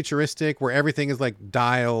futuristic, where everything is like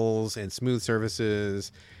dials and smooth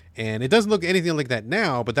surfaces, and it doesn't look anything like that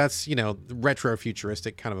now, but that's retro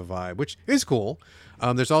futuristic kind of a vibe, which is cool.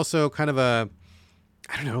 There's also kind of a,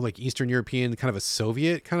 I don't know, like Eastern European, kind of a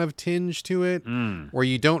Soviet kind of tinge to it, where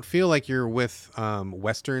you don't feel like you're with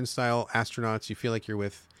Western style astronauts. You feel like you're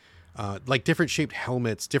with like different shaped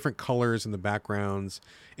helmets, different colors in the backgrounds.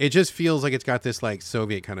 It just feels like it's got this like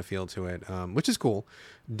Soviet kind of feel to it, which is cool.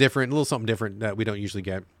 Different, a little something different that we don't usually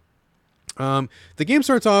get. The game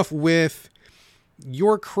starts off with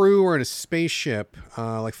your crew are in a spaceship,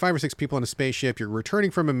 like 5 or 6 people in a spaceship. You're returning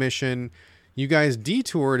from a mission. You guys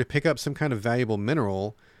detour to pick up some kind of valuable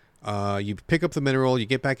mineral. You pick up the mineral, you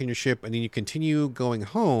get back in your ship, and then you continue going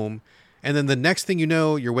home. And then the next thing you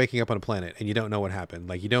know, you're waking up on a planet and you don't know what happened.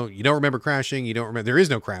 Like you don't remember crashing. You don't remember, there is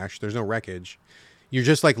no crash. There's no wreckage. You're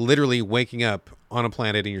just like literally waking up on a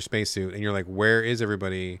planet in your spacesuit and you're like, where is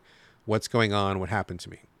everybody? What's going on? What happened to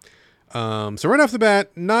me? So right off the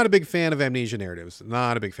bat, not a big fan of amnesia narratives.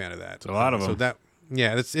 Not a big fan of that. It's a lot of them. So that,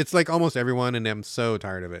 yeah, it's like almost everyone, and I'm so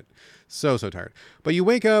tired of it. So tired. But you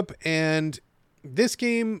wake up and this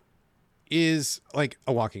game is like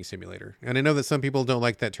a walking simulator. And I know that some people don't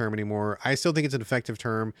like that term anymore. I still think it's an effective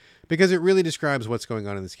term because it really describes what's going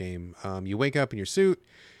on in this game. You wake up in your suit,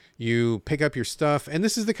 you pick up your stuff, and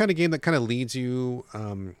this is the kind of game that kind of leads you.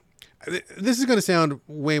 This is going to sound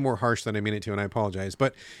way more harsh than I mean it to, and I apologize,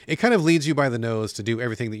 but it kind of leads you by the nose to do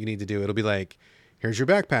everything that you need to do. It'll be like, here's your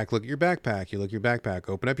backpack. Look at your backpack. You look at your backpack.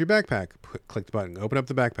 Open up your backpack. Click the button. Open up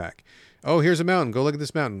the backpack. Oh, here's a mountain. Go look at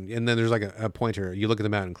this mountain. And then there's like a pointer. You look at the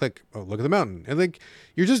mountain. Click. Oh, look at the mountain. And like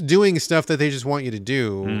you're just doing stuff that they just want you to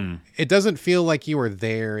do. It doesn't feel like you are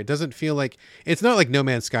there. It doesn't feel like, it's not like No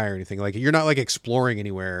Man's Sky or anything. Like you're not like exploring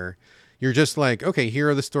anywhere. You're just like, okay,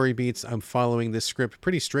 here are the story beats. I'm following this script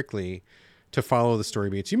pretty strictly to follow the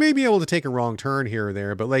story beats. You may be able to take a wrong turn here or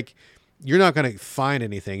there, but like, you're not going to find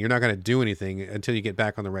anything. You're not going to do anything until you get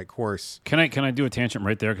back on the right course. Can I do a tangent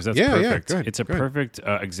right there? Because that's perfect. Go ahead, it's a perfect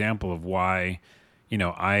example of why,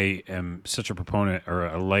 I am such a proponent, or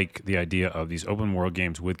I like the idea of these open world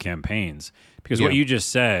games with campaigns. Because what you just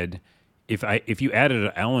said, if you added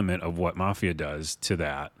an element of what Mafia does to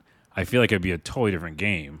that, I feel like it'd be a totally different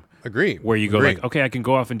game. Agree. Where you go like, okay, I can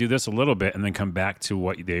go off and do this a little bit and then come back to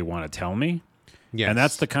what they want to tell me. Yes. And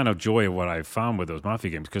that's the kind of joy of what I've found with those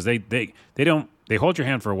Mafia games, because they hold your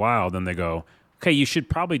hand for a while, then they go, okay, you should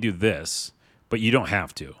probably do this, but you don't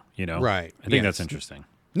have to, Right. I think that's interesting.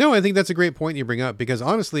 No, I think that's a great point you bring up, because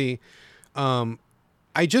honestly,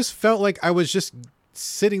 I just felt like I was just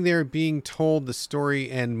sitting there being told the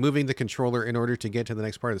story and moving the controller in order to get to the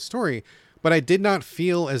next part of the story. But I did not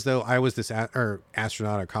feel as though I was this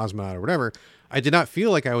astronaut or cosmonaut or whatever. I did not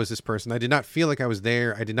feel like I was this person. I did not feel like I was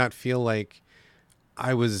there. I did not feel like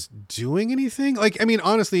I was doing anything. Like, I mean,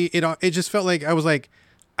 honestly, it just felt like I was like,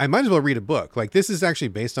 I might as well read a book. Like, this is actually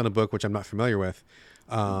based on a book which I'm not familiar with.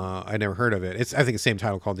 I never heard of it. It's, I think, the same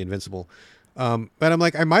title called The Invincible. But I'm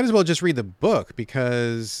like, I might as well just read the book,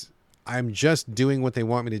 because I'm just doing what they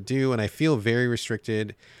want me to do, and I feel very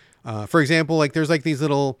restricted. For example, like there's like these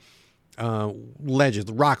little ledges,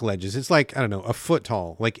 rock ledges. It's like, I don't know, a foot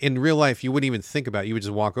tall. Like in real life, you wouldn't even think about it. You would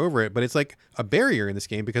just walk over it, but it's like a barrier in this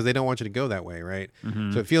game because they don't want you to go that way, right?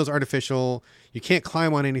 So it feels artificial. You can't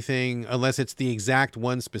climb on anything unless it's the exact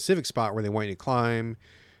one specific spot where they want you to climb.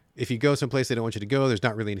 If you go someplace they don't want you to go, there's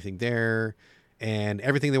not really anything there. And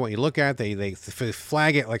everything they want you to look at, they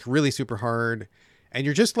flag it like really super hard. And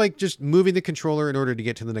you're just moving the controller in order to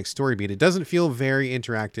get to the next story beat. It doesn't feel very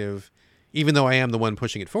interactive, even though I am the one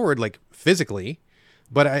pushing it forward, like physically,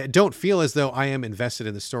 but I don't feel as though I am invested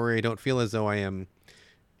in the story. I don't feel as though I am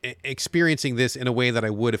experiencing this in a way that I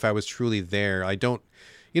would if I was truly there. I don't,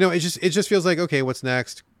 it just feels like, okay, what's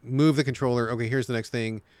next? Move the controller. Okay, here's the next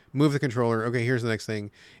thing. Move the controller. Okay, here's the next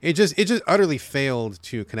thing. It just utterly failed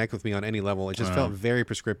to connect with me on any level. It just felt very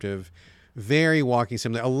prescriptive, very walking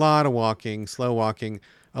simulator, a lot of walking, slow walking,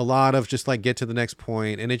 a lot of just like get to the next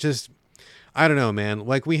point. And it just, I don't know, man.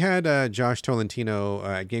 Like we had Josh Tolentino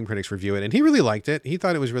at Game Critics review it, and he really liked it. He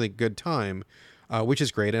thought it was really good time, which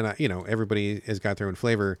is great. And everybody has got their own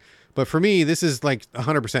flavor. But for me, this is like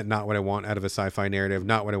 100% not what I want out of a sci-fi narrative,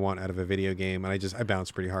 not what I want out of a video game. And I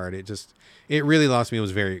bounced pretty hard. It really lost me. It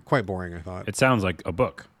was quite boring, I thought. It sounds like a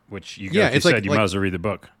book, which you might as well read the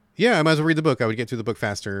book. Yeah, I might as well read the book. I would get through the book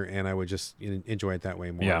faster, and I would just enjoy it that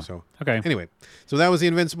way more. Yeah. So okay. Anyway, so that was the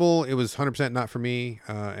Invincible. It was 100% not for me,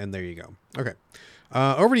 and there you go. Okay.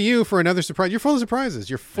 Over to you for another surprise. You're full of surprises.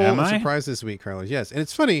 You're full of surprises this week, Carlos. Yes, and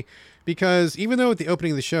it's funny because even though at the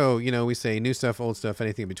opening of the show, we say new stuff, old stuff,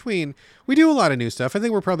 anything in between, we do a lot of new stuff. I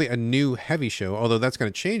think we're probably a new heavy show, although that's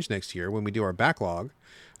going to change next year when we do our backlog.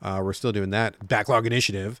 We're still doing that backlog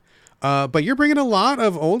initiative. But you're bringing a lot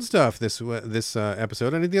of old stuff this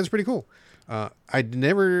episode, and I think that's pretty cool. I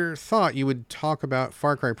never thought you would talk about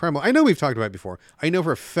Far Cry Primal. I know we've talked about it before. I know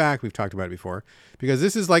for a fact we've talked about it before because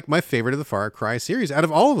this is like my favorite of the Far Cry series out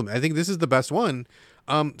of all of them. I think this is the best one.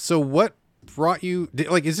 So what brought you?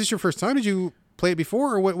 Is this your first time? Did you play it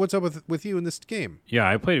before, or what's up with you in this game? Yeah,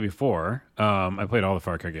 I played it before. I played all the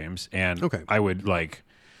Far Cry games, and okay. I would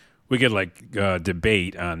we could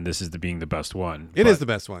debate on this is being the best one. It is the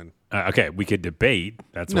best one. Okay, we could debate.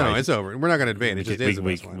 That's no, it's over. We're not going to debate. It just is the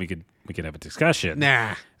best one. We could have a discussion.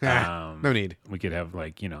 Nah, no need. We could have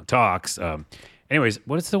talks. Anyways,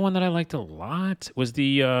 what's the one that I liked a lot? Was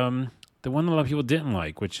the one that a lot of people didn't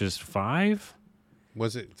like, which is 5.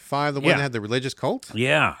 Was it 5 the one that had the religious cult?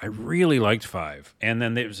 Yeah, I really liked 5. And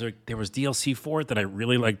then there was DLC for it that I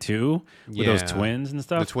really liked too, with those twins and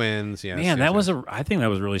stuff. The twins, yes. Man, I think that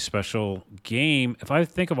was a really special game. If I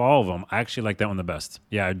think of all of them, I actually like that one the best.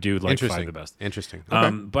 Yeah, I do like 5 the best. Interesting. Okay.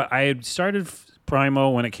 But I started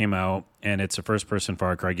Primal when it came out, and it's a first-person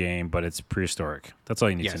Far Cry game, but it's prehistoric. That's all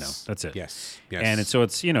you need to know. That's it. Yes. And so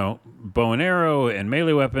it's bow and arrow and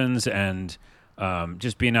melee weapons and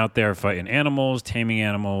just being out there fighting animals, taming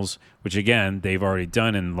animals, which again they've already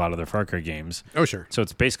done in a lot of their Far Cry games. Oh sure. So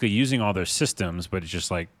it's basically using all their systems, but it's just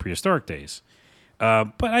like prehistoric days.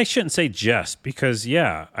 But I shouldn't say just because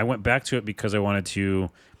I went back to it because I wanted to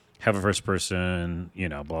have a first person,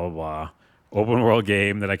 blah blah blah, open world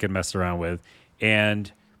game that I could mess around with,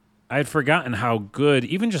 and I had forgotten how good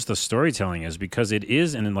even just the storytelling is because it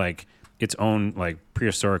is in its own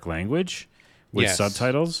prehistoric language with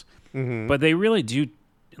subtitles. Mm-hmm. But they really do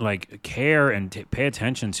care and pay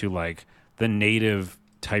attention to the native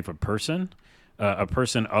type of person, a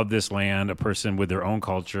person of this land, a person with their own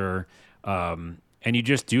culture, and you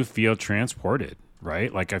just do feel transported,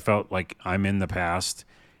 right? I felt like I'm in the past,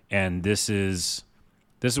 and this is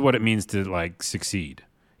what it means to succeed.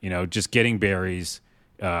 Just getting berries,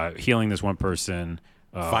 healing this one person.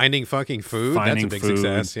 Finding fucking food. That's a big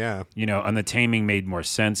success. Yeah. And the taming made more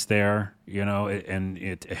sense there, and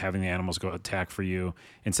having the animals go attack for you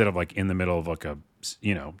instead of in the middle of a,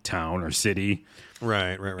 town or city.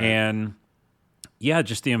 Right. And yeah,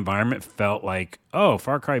 just the environment felt like, oh,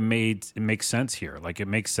 Far Cry it makes sense here. It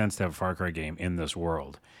makes sense to have a Far Cry game in this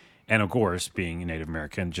world. And of course, being a Native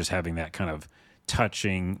American, just having that kind of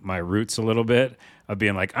touching my roots a little bit of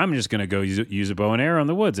being I'm just going to go use a bow and arrow in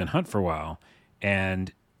the woods and hunt for a while.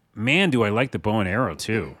 And man, do I like the bow and arrow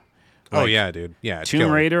too. Oh yeah, dude. Yeah.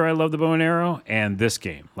 Tomb Raider, I love the bow and arrow, and this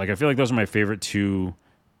game. I feel like those are my favorite 2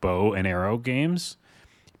 bow and arrow games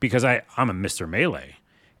because I'm a Mr. Melee,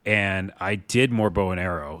 and I did more bow and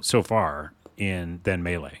arrow so far than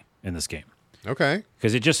Melee in this game. Okay.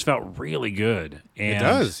 Because it just felt really good. And it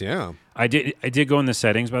does, yeah. I did go in the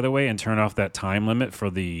settings, by the way, and turn off that time limit for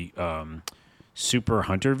the super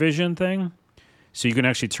hunter vision thing. So you can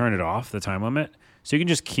actually turn it off, the time limit. So you can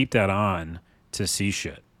just keep that on to see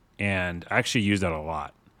shit. And I actually use that a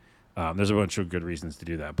lot. There's a bunch of good reasons to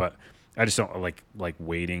do that, but I just don't like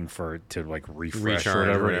waiting for it to like refresh or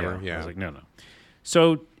whatever. Yeah. I was like, no.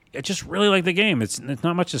 So I just really like the game. It's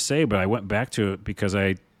not much to say, but I went back to it because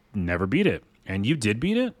I never beat it, and you did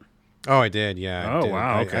beat it. Oh, I did. Yeah. Oh,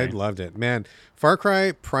 wow. Okay. I loved it, man. Far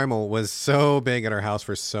Cry Primal was so big at our house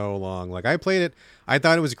for so long. Like, I played it. I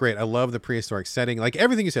thought it was great. I love the prehistoric setting. Like,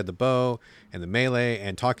 everything you said, the bow and the melee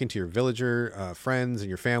and talking to your villager friends and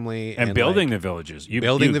your family. And building the villages.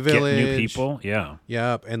 Building the village. Get new people. Yeah.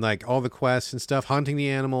 Yep. And, like, all the quests and stuff. Hunting the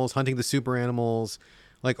animals. Hunting the super animals.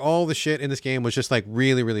 Like, all the shit in this game was just, like,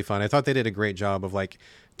 really, really fun. I thought they did a great job of, like,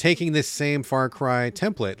 taking this same Far Cry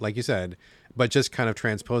template, like you said, but just kind of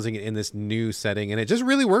transposing it in this new setting. And it just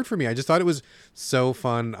really worked for me. I just thought it was so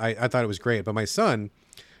fun. I thought it was great. But my son,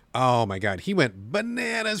 oh my God, he went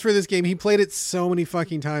bananas for this game. He played it so many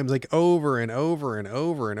fucking times, like over and over and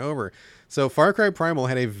over and over. So Far Cry Primal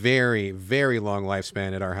had a very, very long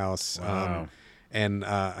lifespan at our house. Wow. And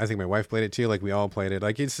I think my wife played it too. Like, we all played it.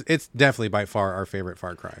 Like, it's definitely by far our favorite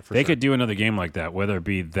Far Cry. They could do another game like that, whether it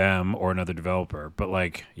be them or another developer. But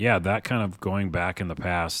like, yeah, that kind of going back in the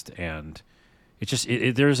past, and it's just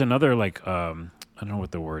there's another like I don't know what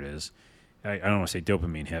the word is. I don't want to say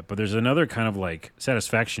dopamine hit, but there's another kind of like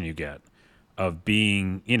satisfaction you get of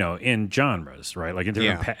being, in genres, right? Like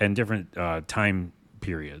in different time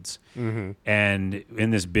periods. Mm-hmm. And in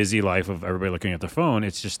this busy life of everybody looking at the phone,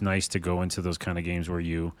 it's just nice to go into those kind of games where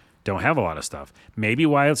you don't have a lot of stuff. Maybe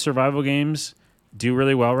why survival games do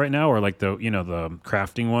really well right now, or like the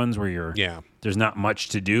crafting ones where there's not much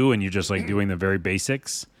to do and you're just like doing the very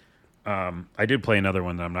basics. I did play another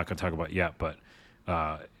one that I'm not going to talk about yet, but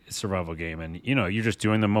it's a survival game, and you're just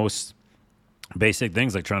doing the most basic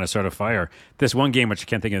things like trying to start a fire. This one game, which I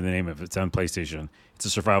can't think of the name of, it's on PlayStation. It's a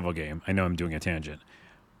survival game. I know I'm doing a tangent,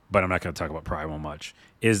 but I'm not going to talk about Primal much.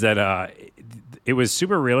 Is that it was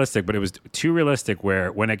super realistic, but it was too realistic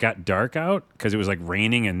where when it got dark out, because it was like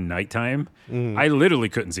raining and nighttime, I literally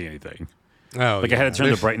couldn't see anything. Oh, I had to turn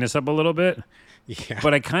the brightness up a little bit. Yeah.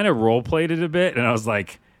 But I kind of role played it a bit, and I was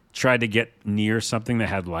like, tried to get near something that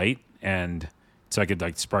had light, and so I could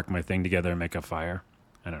like spark my thing together and make a fire.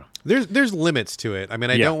 I don't know. There's limits to it. I mean,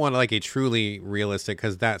 I don't want like a truly realistic,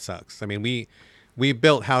 because that sucks. I mean, we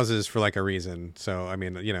built houses for like a reason. So I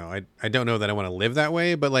mean, I don't know that I want to live that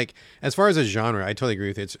way. But like, as far as a genre, I totally agree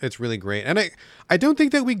with you. It's really great. And I don't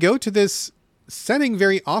think that we go to this setting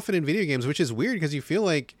very often in video games, which is weird because you feel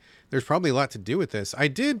like there's probably a lot to do with this. I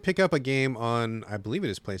did pick up a game on, I believe it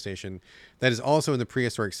is PlayStation, that is also in the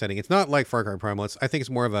prehistoric setting. It's not like Far Cry Primal. I think it's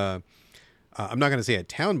more of a, I'm not going to say a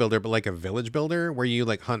town builder, but like a village builder where you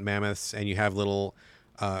like hunt mammoths and you have little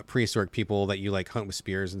prehistoric people that you like hunt with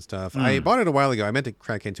spears and stuff. I bought it a while ago. I meant to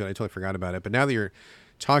crack into it. I totally forgot about it. But now that you're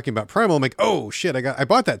talking about Primal, I'm like, oh shit, I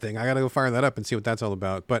bought that thing. I got to go fire that up and see what that's all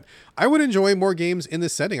about. But I would enjoy more games in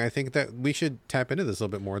this setting. I think that we should tap into this a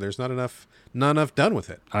little bit more. There's not enough done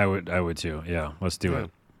with it. I would too. Yeah, let's do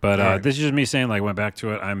it. But this is just me saying, like, went back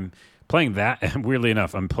to it. I'm playing that, and weirdly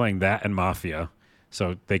enough, I'm playing that and Mafia.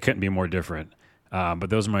 So they couldn't be more different.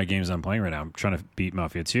 But those are my games I'm playing right now. I'm trying to beat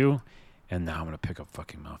Mafia 2, and now I'm going to pick up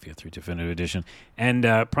fucking Mafia 3 Definitive Edition. And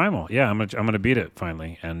Primal, yeah, I'm gonna beat it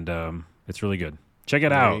finally, and it's really good. Check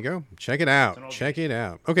it out. There you go. Check it out. Check it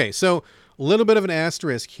out. Okay, so a little bit of an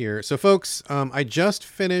asterisk here. So, folks, I just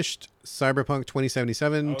finished Cyberpunk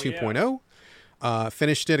 2077 2.0.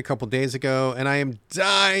 Finished it a couple days ago, and I am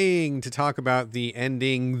dying to talk about the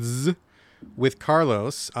endings with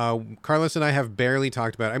Carlos. Carlos and I have barely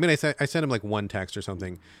talked about it. I mean, I sent him like one text or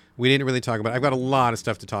something. We didn't really talk about it. I've got a lot of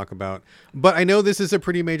stuff to talk about. But I know this is a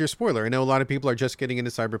pretty major spoiler. I know a lot of people are just getting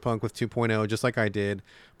into Cyberpunk with 2.0, just like I did.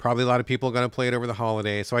 Probably a lot of people are going to play it over the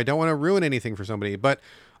holiday. So I don't want to ruin anything for somebody. But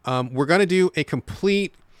we're going to do a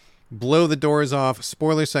complete blow the doors off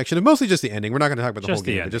spoiler section of mostly just the ending. We're not going to talk about the whole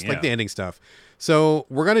game, but just like the ending stuff. So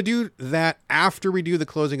we're going to do that after we do the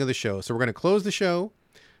closing of the show. So we're going to close the show.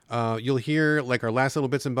 You'll hear like our last little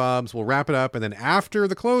bits and bobs. We'll wrap it up. And then after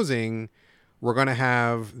the closing, we're going to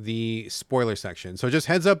have the spoiler section. So just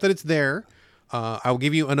heads up that it's there. I'll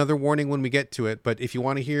give you another warning when we get to it. But if you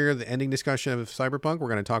want to hear the ending discussion of Cyberpunk, we're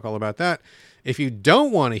going to talk all about that. If you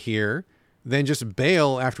don't want to hear, then just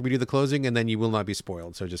bail after we do the closing, and then you will not be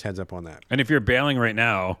spoiled. So just heads up on that. And if you're bailing right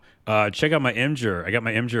now, check out my Imgur. I got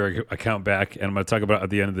my Imgur account back, and I'm going to talk about it at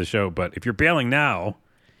the end of the show. But if you're bailing now,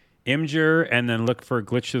 Imgur, and then look for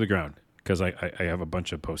Glitch to the Ground, because I have a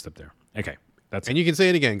bunch of posts up there. Okay. And you can say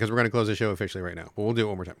it again, because we're going to close the show officially right now. But we'll do it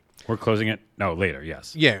one more time. We're closing it? No, later,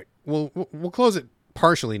 yes. Yeah, we'll close it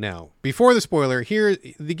partially now. Before the spoiler, here,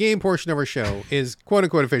 the game portion of our show is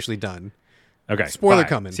quote-unquote officially done. Okay. Spoiler bye.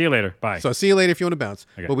 coming. See you later. Bye. So see you later if you want to bounce.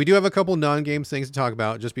 Okay. But we do have a couple non-game things to talk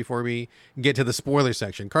about just before we get to the spoiler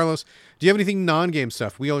section. Carlos, do you have anything non-game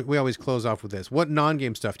stuff? We always close off with this. What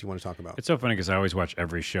non-game stuff do you want to talk about? It's so funny because I always watch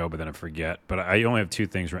every show, but then I forget. But I only have 2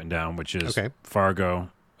 things written down, which is Fargo,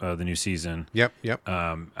 the new season. Yep.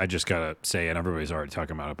 I just gotta say, and everybody's already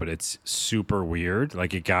talking about it, but it's super weird.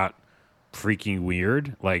 Like, it got freaking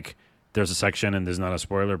weird. Like, there's a section, and there's not a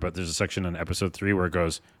spoiler, but there's a section in episode 3 where it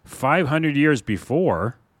goes 500 years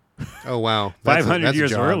before. Oh, wow. 500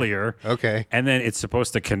 years earlier. Okay. And then it's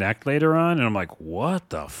supposed to connect later on. And I'm like, what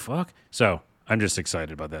the fuck? So I'm just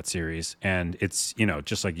excited about that series. And it's,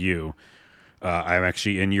 just like you, I'm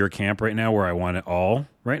actually in your camp right now where I want it all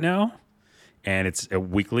right now. And it's a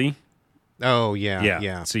weekly. Oh,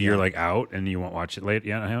 yeah. So you're like out and you won't watch it late.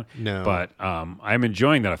 Yeah. No. But I'm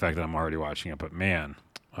enjoying that fact that I'm already watching it. But man.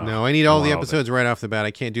 No, I need all the episodes right off the bat.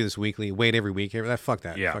 I can't do this weekly. Wait every week. Fuck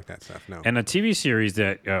that. Yeah. Fuck that stuff. No. And a TV series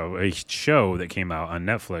a show that came out on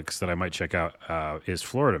Netflix that I might check out is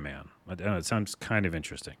Florida Man. It sounds kind of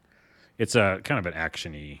interesting. It's a kind of an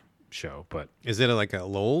action-y show, but is it like a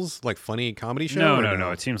LOLs, like funny comedy show?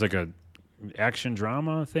 No. It seems like a action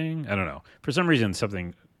drama thing. I don't know. For some reason,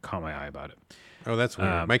 something caught my eye about it. Oh, that's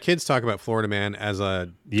weird. My kids talk about Florida Man as a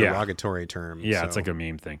derogatory term. Yeah, so. it's like a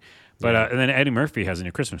meme thing. But and then Eddie Murphy has a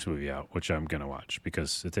new Christmas movie out, which I'm going to watch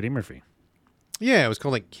because it's Eddie Murphy. Yeah, it was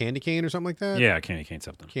called like Candy Cane or something like that. Yeah, Candy Cane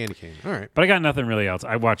something. Candy Cane. All right. But I got nothing really else.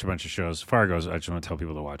 I watch a bunch of shows. Fargo's, I just want to tell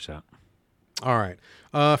people to watch that. All right.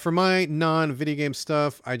 For my non-video game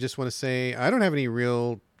stuff, I just want to say I don't have any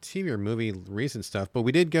real TV or movie recent stuff, but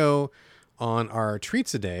we did go on our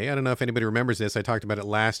Treats a Day. I don't know if anybody remembers this. I talked about it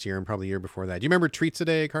last year and probably the year before that. Do you remember Treats a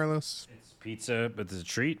Day, Carlos? It's pizza, but it's a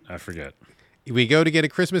treat? I forget. We go to get a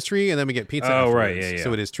Christmas tree and then we get pizza. Oh, afterwards. right. Yeah.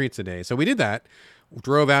 So it is Treats a Day. So we did that.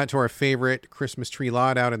 Drove out to our favorite Christmas tree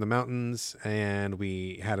lot out in the mountains, and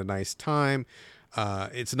we had a nice time.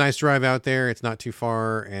 It's a nice drive out there. It's not too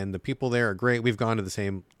far, and the people there are great. We've gone to the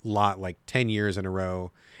same lot like 10 years in a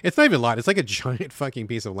row. It's not even a lot. It's like a giant fucking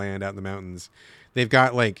piece of land out in the mountains. They've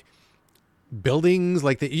got like buildings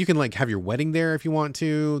like that. You can like have your wedding there if you want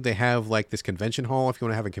to. They have like this convention hall if you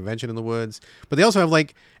want to have a convention in the woods, but they also have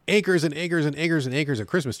like acres and acres and acres and acres of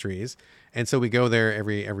Christmas trees. And so we go there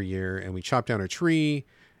every year and we chop down our tree.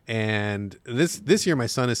 And this year my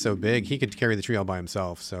son is so big he could carry the tree all by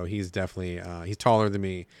himself. So he's definitely he's taller than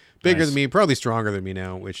me, bigger than me, probably stronger than me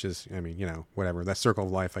now, which is, I mean, whatever, that's circle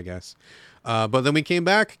of life, I guess. But then we came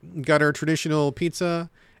back, got our traditional pizza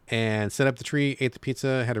and set up the tree, ate the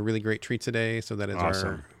pizza, had a really great treat today. So that is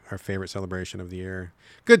awesome. our favorite celebration of the year.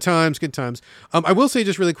 Good times. I will say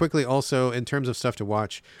just really quickly also in terms of stuff to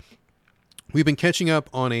watch, we've been catching up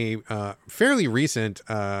on a fairly recent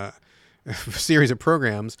series of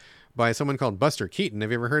programs by someone called Buster Keaton.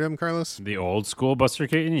 Have you ever heard of him, Carlos? The old school Buster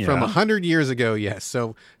Keaton? Yeah. From 100 years ago, yes.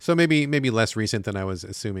 So maybe less recent than I was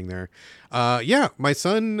assuming there. My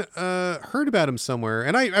son heard about him somewhere,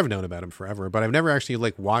 and I've known about him forever, but I've never actually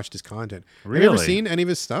like watched his content. Really? Have you ever seen any of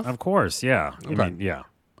his stuff? Of course, yeah. Okay. I mean, yeah.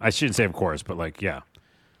 I shouldn't say of course, but like, yeah.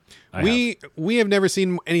 We have never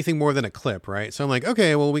seen anything more than a clip, right? So I'm like,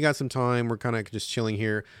 okay, well, we got some time. We're kind of just chilling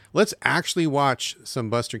here. Let's actually watch some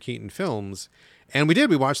Buster Keaton films. And we did.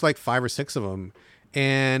 We watched like 5 or 6 of them.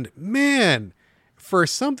 And man, for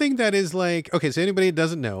something that is like, okay, so anybody that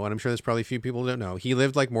doesn't know, and I'm sure there's probably a few people who don't know, he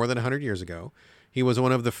lived like more than 100 years ago. He was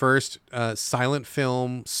one of the first silent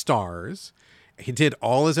film stars. He did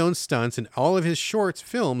all his own stunts, and all of his shorts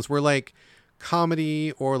films were like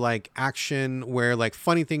comedy or like action where like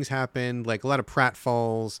funny things happen, like a lot of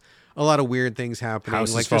pratfalls, a lot of weird things happening,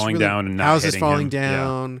 houses like falling down and not houses hitting falling him.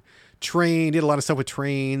 down. Yeah. Train, did a lot of stuff with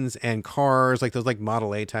trains and cars, like those like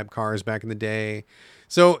Model A type cars back in the day.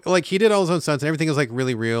 So like he did all his own stunts and everything is like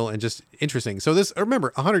really real and just interesting. So this,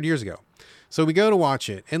 remember, 100 years ago. So we go to watch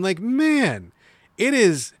it and like, man, it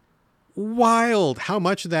is wild how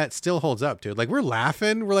much of that still holds up, dude. Like we're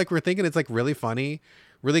laughing. We're thinking it's like really funny,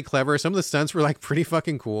 really clever. Some of the stunts were like pretty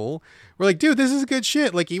fucking cool. We're like, dude, this is good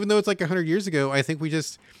shit. Like even though it's like 100 years ago, I think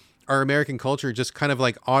our American culture just kind of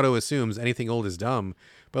like auto assumes anything old is dumb.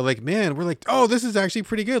 But like, man, we're like, oh, this is actually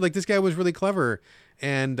pretty good. Like this guy was really clever.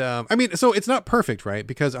 And I mean, so it's not perfect, right?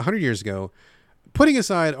 Because 100 years ago, putting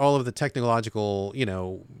aside all of the technological,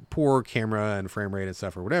 poor camera and frame rate and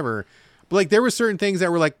stuff or whatever, but like there were certain things that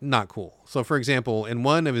were like not cool. So for example, in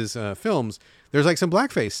one of his films, there's like some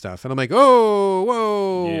blackface stuff. And I'm like, oh,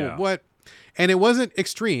 whoa, yeah. What? And it wasn't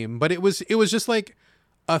extreme, but it was just like,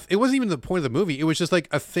 it wasn't even the point of the movie. It was just like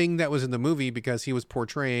a thing that was in the movie because he was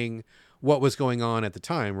portraying what was going on at the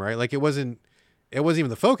time, right? Like it wasn't it wasn't even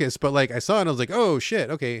the focus, but like I saw it and I was like, oh shit,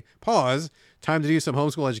 okay, pause, time to do some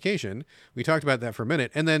homeschool education. We talked about that for a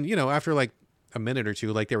minute. And then, after like a minute or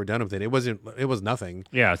two, like they were done with it. It was nothing.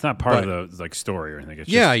 Yeah, it's not part of the like story or anything. It's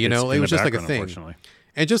yeah, just, it was just like a thing. Unfortunately.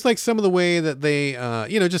 And just like some of the way that they,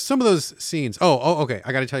 just some of those scenes. Oh, okay.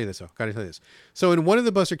 I got to tell you this, though. So in one of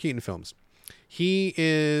the Buster Keaton films, he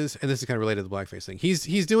is, and this is kind of related to the blackface thing.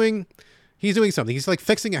 He's doing something. He's like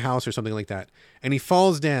fixing a house or something like that. And he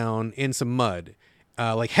falls down in some mud,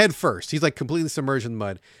 like head first. He's like completely submerged in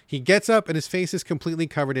mud. He gets up and his face is completely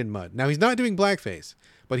covered in mud. Now he's not doing blackface,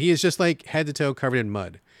 but he is just like head to toe covered in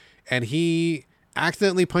mud. And he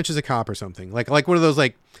accidentally punches a cop or something. Like one of those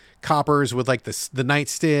like coppers with like the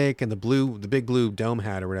nightstick and the big blue dome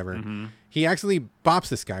hat or whatever. Mm-hmm. He accidentally bops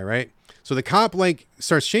this guy, right? So the cop like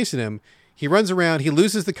starts chasing him. He runs around, he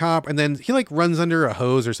loses the cop, and then he like runs under a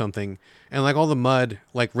hose or something, and like all the mud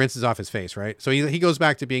like rinses off his face, right? So he goes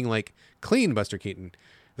back to being like clean Buster Keaton.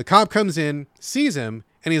 The cop comes in, sees him,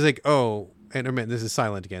 and he's like, oh, and this is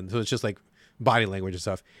silent again, so it's just like body language and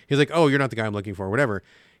stuff. He's like, oh, you're not the guy I'm looking for, whatever.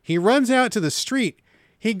 He runs out to the street.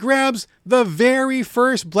 He grabs the very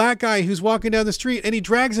first black guy who's walking down the street, and he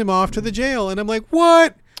drags him off to the jail. And I'm like,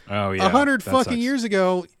 what? Oh yeah, 100 fucking years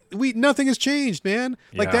ago. Nothing has changed, man.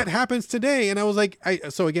 Like that happens today. And I was like,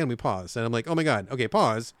 so again, we paused and I'm like, oh my God. Okay.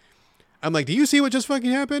 Pause. I'm like, do you see what just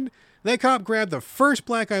fucking happened? That cop grabbed the first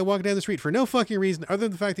black guy walking down the street for no fucking reason other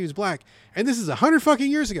than the fact that he was black. And this is 100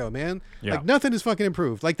 fucking years ago, man. Yeah. Like nothing has fucking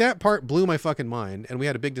improved. Like that part blew my fucking mind. And we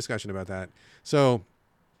had a big discussion about that. So,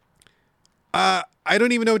 I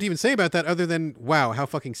don't even know what to even say about that other than, wow, how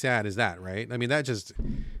fucking sad is that, right? I mean, that just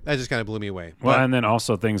kind of blew me away. Well, and then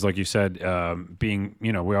also things like you said, being,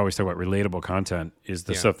 we always talk about relatable content is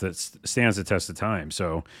the stuff that stands the test of time.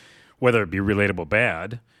 So whether it be relatable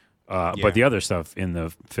bad, but the other stuff in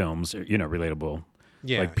the films, relatable.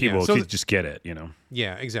 Yeah, like people could just get it,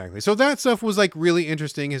 Yeah, exactly. So that stuff was like really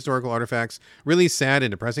interesting historical artifacts, really sad and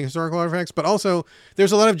depressing historical artifacts, but also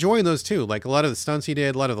there's a lot of joy in those too. Like a lot of the stunts he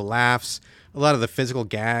did, a lot of the laughs, a lot of the physical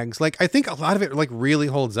gags. Like I think a lot of it like really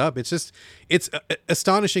holds up. It's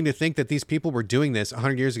astonishing to think that these people were doing this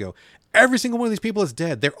 100 years ago. Every single one of these people is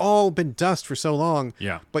dead. They're all been dust for so long.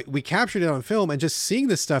 Yeah. But we captured it on film, and just seeing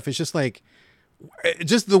this stuff is just like,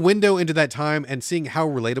 just the window into that time and seeing how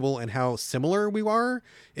relatable and how similar we are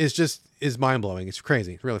is mind-blowing. It's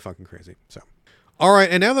crazy. It's really fucking crazy. So, all right.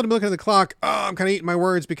 And now that I'm looking at the clock, I'm kind of eating my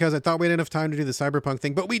words because I thought we had enough time to do the Cyberpunk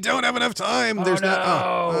thing, but we don't have enough time.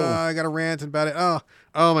 I got to rant about it.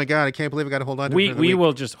 Oh my God. I can't believe I got to hold on to it. We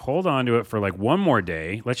will just hold on to it for like one more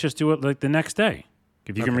day. Let's just do it like the next day.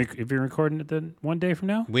 If you can, if you're recording it then one day from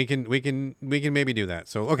now, we can maybe do that.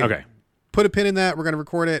 So, okay. Put a pin in that. We're going to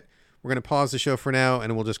record it. We're going to pause the show for now,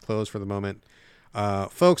 and we'll just close for the moment.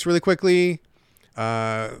 Folks, really quickly,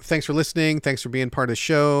 thanks for listening. Thanks for being part of the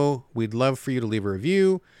show. We'd love for you to leave a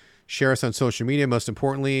review. Share us on social media. Most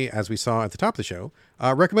importantly, as we saw at the top of the show,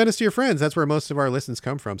 recommend us to your friends. That's where most of our listens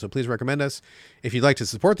come from. So please recommend us. If you'd like to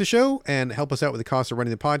support the show and help us out with the cost of running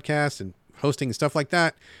the podcast and hosting and stuff like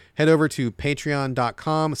that, head over to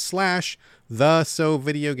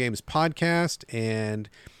patreon.com/the-so-videogames-podcast, and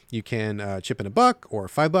you can chip in $1 or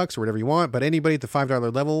 $5 or whatever you want, but anybody at the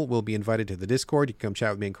 $5 level will be invited to the Discord. You can come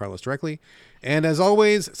chat with me and Carlos directly. And as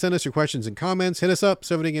always, send us your questions and comments. Hit us up,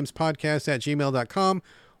 sovideogamespodcast@gmail.com,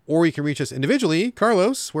 or you can reach us individually.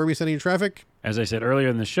 Carlos, where are we sending you traffic? As I said earlier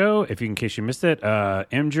in the show, in case you missed it,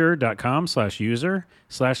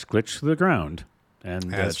 mjur.com/user/glitch to the ground.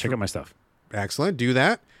 And check out my stuff. Excellent. Do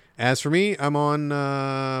that. As for me, I'm on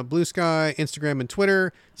Blue Sky, Instagram, and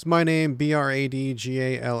Twitter. It's my name,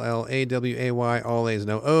 BradGallaway, all A's,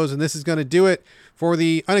 no O's. And this is going to do it for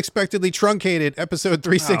the unexpectedly truncated episode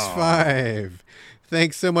 365.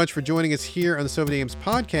 Thanks so much for joining us here on the So Videogames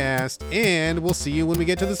podcast, and we'll see you when we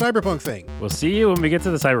get to the Cyberpunk thing.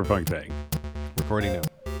 Recording now.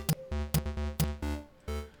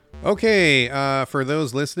 Okay, for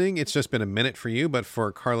those listening, it's just been a minute for you, but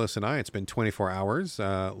for Carlos and I, it's been 24 hours.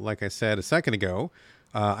 Like I said a second ago,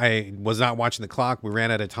 I was not watching the clock. We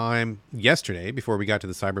ran out of time yesterday before we got to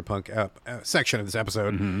the Cyberpunk section of this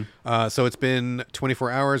episode. Mm-hmm. So it's been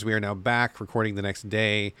 24 hours. We are now back recording the next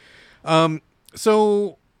day.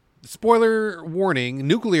 So spoiler warning,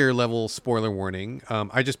 nuclear level spoiler warning.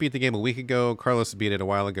 I just beat the game a week ago. Carlos beat it a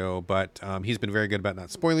while ago, but he's been very good about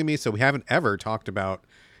not spoiling me. So we haven't ever talked about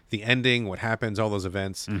the ending, what happens, all those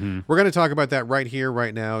events. Mm-hmm. We're going to talk about that right here,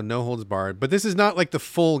 right now, no holds barred. But this is not like the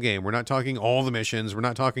full game. We're not talking all the missions. We're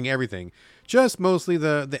not talking everything. Just mostly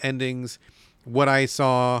the endings, what I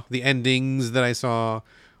saw, the endings that I saw,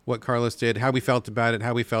 what Carlos did, how we felt about it,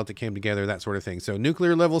 how we felt it came together, that sort of thing. So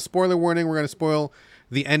nuclear level spoiler warning. We're going to spoil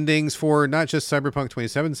the endings for not just Cyberpunk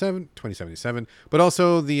 2077, but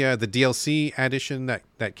also the DLC addition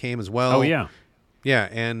that came as well. Oh yeah. Yeah,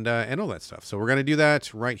 and all that stuff. So we're gonna do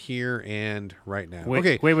that right here and right now.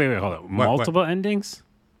 Okay. Wait, hold on. Multiple endings?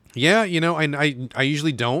 Yeah, I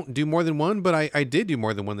usually don't do more than one, but I did do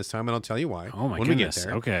more than one this time, and I'll tell you why. Oh my when goodness. we get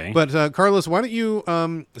there. Okay. But Carlos, why don't you,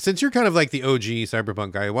 since you're kind of like the OG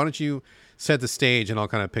Cyberpunk guy, why don't you set the stage, and I'll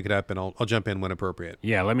kind of pick it up, and I'll jump in when appropriate.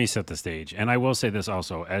 Yeah, let me set the stage. And I will say this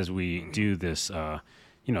also, as we do this,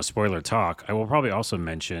 spoiler talk, I will probably also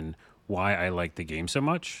mention why I like the game so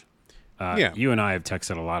much. You and I have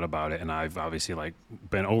texted a lot about it, and I've obviously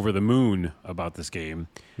been over the moon about this game.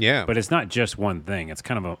 Yeah. But it's not just one thing. It's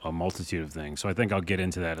kind of a multitude of things. So I think I'll get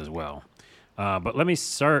into that as well. But let me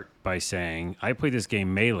start by saying I played this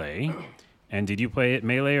game Melee. And did you play it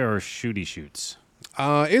Melee or shooty shoots?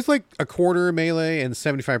 It's like a quarter Melee and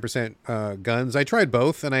 75% guns. I tried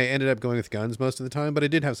both, and I ended up going with guns most of the time, but I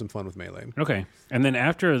did have some fun with Melee. Okay. And then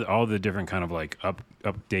after all the different kind of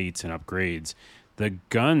updates and upgrades, the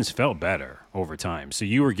guns felt better over time. So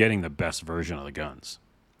you were getting the best version of the guns.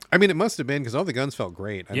 I mean, it must have been because all the guns felt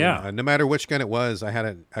great. I Yeah. mean, no matter which gun it was, I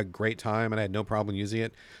had a great time, and I had no problem using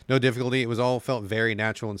it. No difficulty. It was all felt very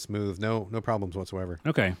natural and smooth. No problems whatsoever.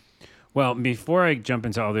 Okay. Well, before I jump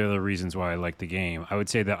into all the other reasons why I like the game, I would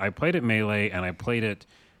say that I played it Melee, and I played it,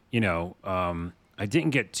 I didn't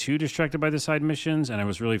get too distracted by the side missions, and I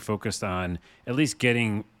was really focused on at least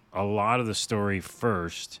getting a lot of the story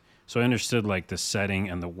first. So I understood the setting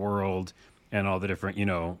and the world and all the different,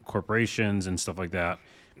 corporations and stuff like that.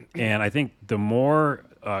 And I think the more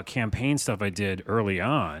campaign stuff I did early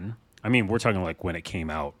on, I mean, we're talking when it came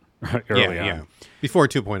out early on. Yeah. Before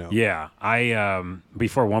 2.0. Yeah. I,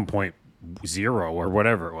 before 1.0 or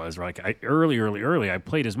whatever it was, early, I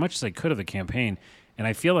played as much as I could of the campaign. And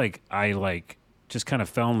I feel like I just kind of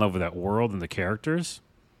fell in love with that world and the characters.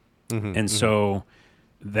 And so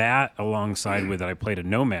that alongside with that, I played a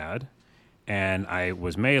Nomad and I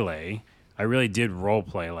was Melee. I really did role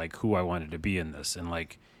play who I wanted to be in this. And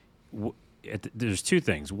there's two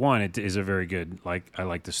things. One, it is a very good, I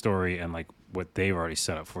like the story and what they've already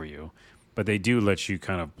set up for you, but they do let you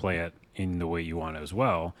kind of play it in the way you want it as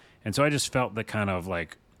well. And so I just felt the kind of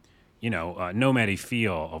nomad-y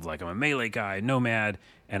feel of I'm a Melee guy, Nomad.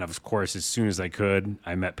 And of course, as soon as I could,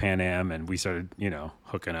 I met Pan Am and we started,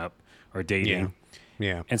 hooking up or dating.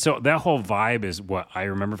 Yeah. And so that whole vibe is what I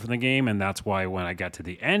remember from the game. And that's why when I got to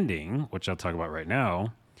the ending, which I'll talk about right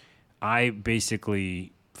now, I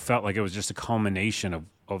basically felt like it was just a culmination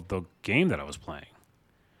of the game that I was playing.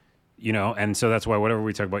 And so that's why whenever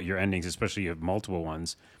we talk about your endings, especially you have multiple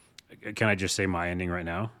ones, can I just say my ending right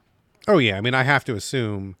now? Oh, yeah. I mean, I have to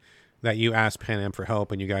assume that you asked Pan Am for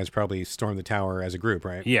help and you guys probably stormed the tower as a group,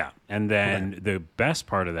 right? Yeah. And then the best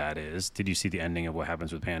part of that is, did you see the ending of what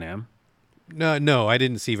happens with Pan Am? No, I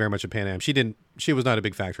didn't see very much of Pan Am. She was not a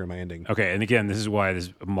big factor in my ending. Okay, and again, this is why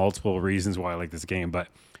there's multiple reasons why I like this game. But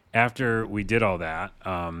after we did all that,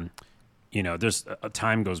 there's a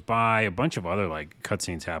time goes by, a bunch of other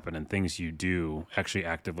cutscenes happen and things you do actually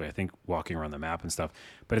actively, I think, walking around the map and stuff.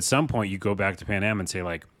 But at some point, you go back to Pan Am and say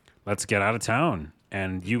let's get out of town,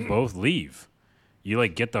 and you both leave. You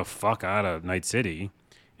get the fuck out of Night City,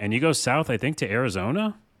 and you go south, I think, to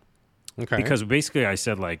Arizona. Okay. Because basically I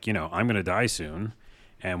said I'm going to die soon,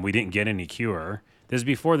 and we didn't get any cure. This is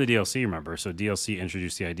before the DLC, remember? So DLC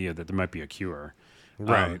introduced the idea that there might be a cure.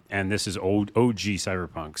 Right. And this is OG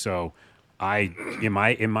Cyberpunk. So in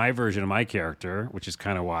my version of my character, which is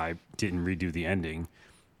kind of why I didn't redo the ending,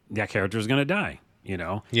 that character was going to die,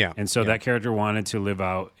 Yeah. And so that character wanted to live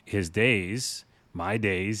out his days,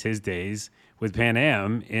 his days with Pan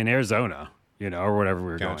Am in Arizona, or wherever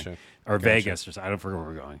we were going. Or Vegas, or I don't forget where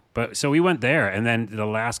we're going. But so we went there, and then the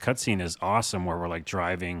last cutscene is awesome, where we're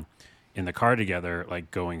driving in the car together,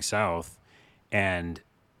 going south, and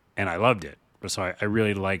I loved it. So I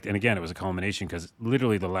really liked, and again, it was a culmination because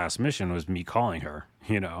literally the last mission was me calling her,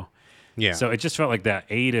 Yeah. So it just felt like that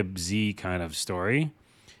A to Z kind of story.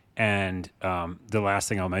 And the last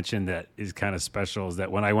thing I'll mention that is kind of special is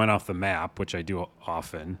that when I went off the map, which I do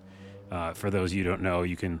often, for those of you who don't know,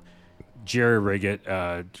 you can jerry-rig it,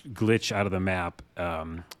 glitch out of the map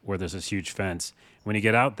where there's this huge fence. When you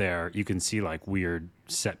get out there, you can see weird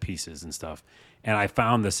set pieces and stuff. And I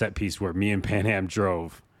found the set piece where me and Pan Am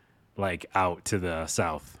drove out to the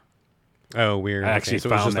south. Oh, weird. I actually so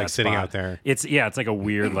found it was that just sitting spot. out there. It's a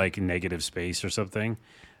weird negative space or something.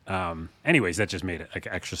 Anyways, that just made it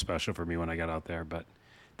extra special for me when I got out there. But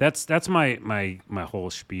that's my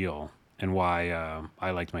whole spiel and why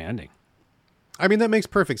I liked my ending. I mean, that makes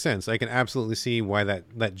perfect sense. I can absolutely see why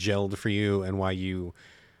that gelled for you and why you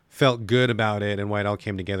felt good about it and why it all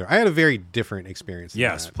came together. I had a very different experience.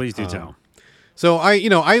 Yes, please do tell. So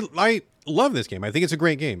I love this game. I think it's a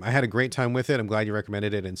great game. I had a great time with it. I'm glad you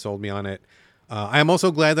recommended it and sold me on it. I am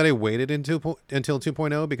also glad that I waited until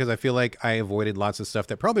 2.0 because I feel like I avoided lots of stuff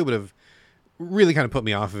that probably would have really kind of put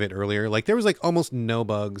me off of it earlier. Like there was like almost no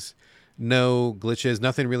bugs, no glitches,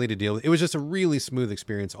 nothing really to deal with. It was just a really smooth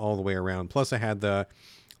experience all the way around. Plus I had the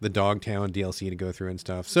Dogtown DLC to go through and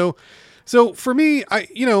stuff. So for me,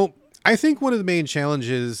 I think one of the main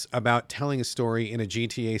challenges about telling a story in a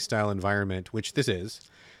GTA style environment, which this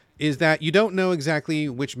is that you don't know exactly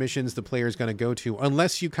which missions the player is going to go to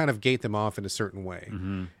unless you kind of gate them off in a certain way.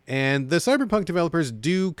 Mm-hmm. And the Cyberpunk developers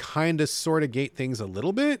do kind of sort of gate things a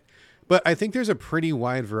little bit, but I think there's a pretty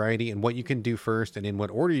wide variety in what you can do first and in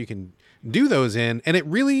what order you can do those in. And it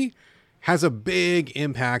really has a big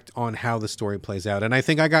impact on how the story plays out. And I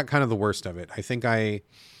think I got kind of the worst of it. I think I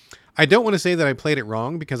don't want to say that I played it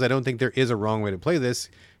wrong because I don't think there is a wrong way to play this,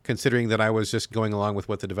 considering that I was just going along with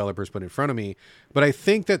what the developers put in front of me. But I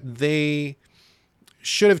think that they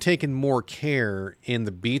should have taken more care in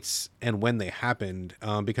the beats and when they happened,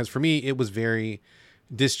 because for me, it was very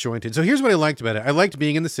disjointed. So here's what I liked about it. I liked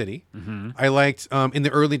being in the city. Mm-hmm. I liked, in the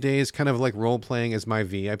early days, kind of like role-playing as my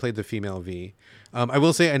V. I played the female V. I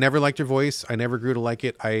will say I never liked her voice. I never grew to like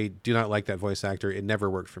it. I do not like that voice actor. It never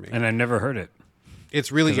worked for me. And I never heard it. It's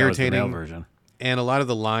really irritating. That was the male version. And a lot of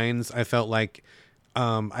the lines I felt like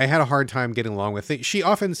I had a hard time getting along with it. She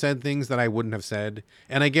often said things that I wouldn't have said.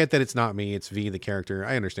 And I get that it's not me, it's V, the character.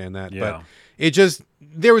 I understand that. Yeah. But it just,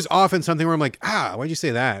 there was often something where I'm like, why'd you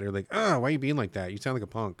say that? Or like, why are you being like that? You sound like a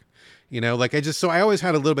punk. Like so I always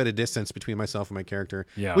had a little bit of distance between myself and my character,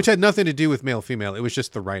 which had nothing to do with male, female. It was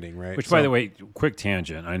just the writing, right? Which, by the way, quick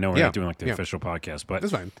tangent. I know we're not doing like the official podcast, but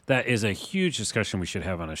that's fine. That is a huge discussion we should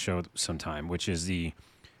have on a show sometime, which is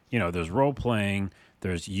there's role playing,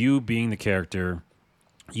 there's you being the character,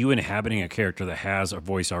 you inhabiting a character that has a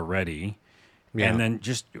voice already, and then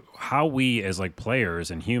just how we as like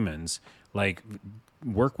players and humans like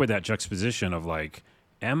work with that juxtaposition of like,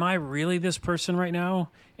 am I really this person right now?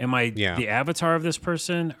 Am I the avatar of this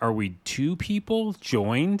person? Are we two people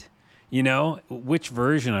joined? Which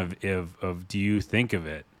version of do you think of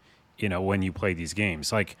it? When you play these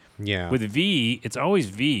games, like with V, it's always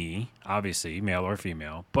V, obviously male or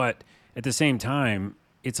female, but at the same time,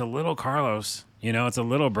 it's a little Carlos, it's a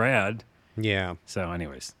little Brad. Yeah. So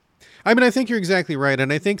anyways, I mean, I think you're exactly right.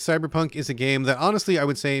 And I think Cyberpunk is a game that honestly, I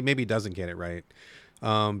would say maybe doesn't get it right.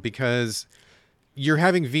 Because you're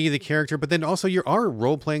having V, the character, but then also you are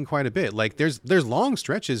role playing quite a bit. Like there's long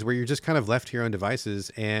stretches where you're just kind of left to your own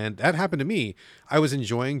devices. And that happened to me. I was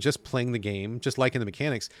enjoying just playing the game, just liking the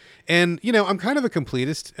mechanics. And, I'm kind of a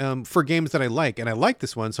completist for games that I like. And I like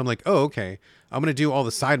this one. So I'm like, oh, okay, I'm going to do all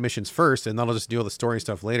the side missions first. And then I'll just do all the story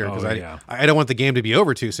stuff later. Because I don't want the game to be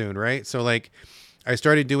over too soon. Right. So like I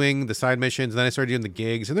started doing the side missions and then I started doing the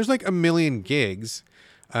gigs. And there's like a million gigs.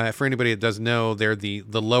 For anybody that doesn't know, they're the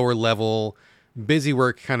lower level busy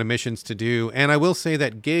work kind of missions to do. And I will say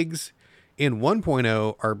that gigs in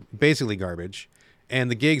 1.0 are basically garbage and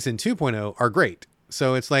the gigs in 2.0 are great.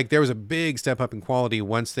 So it's like there was a big step up in quality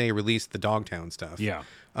once they released the Dogtown stuff. Yeah.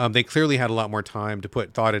 They clearly had a lot more time to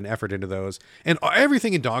put thought and effort into those. And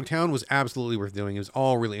everything in Dogtown was absolutely worth doing. It was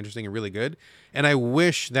all really interesting and really good. And I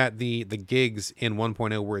wish that the gigs in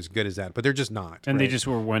 1.0 were as good as that, but they're just not. And they just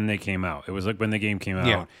were when they came out. It was like when the game came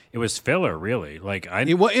out, it was filler, really. Like it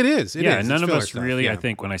is. It is. None of us really, I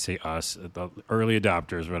think when I say us, the early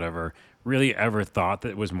adopters, whatever, really ever thought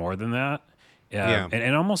that it was more than that. And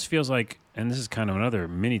it almost feels like, and this is kind of another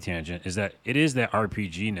mini tangent, is that it is that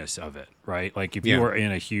RPG-ness of it, right? Like if you were in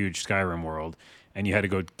a huge Skyrim world and you had to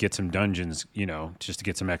go get some dungeons, just to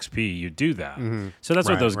get some XP, you'd do that. Mm-hmm. So that's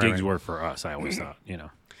what those gigs were for us, I always thought,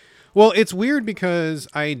 Well, it's weird because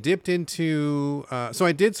I dipped into... so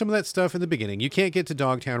I did some of that stuff in the beginning. You can't get to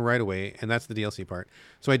Dogtown right away, and that's the DLC part.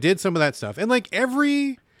 So I did some of that stuff. And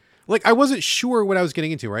I wasn't sure what I was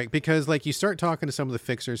getting into, right? Because you start talking to some of the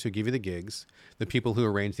fixers who give you the gigs, the people who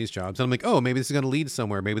arrange these jobs. And I'm like, oh, maybe this is going to lead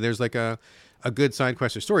somewhere. Maybe there's a good side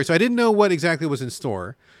quest or story. So I didn't know what exactly was in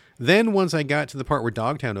store. Then once I got to the part where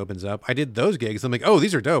Dogtown opens up, I did those gigs. I'm like, oh,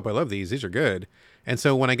 these are dope. I love these. These are good. And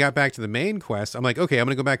so when I got back to the main quest, I'm like, okay, I'm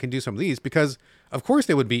going to go back and do some of these because of course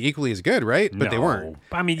they would be equally as good, right? But they weren't.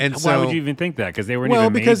 I mean, why would you even think that? Because they weren't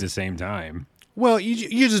even made at the same time. Well,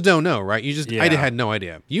 you just don't know, right? I had no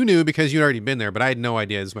idea. You knew because you'd already been there, but I had no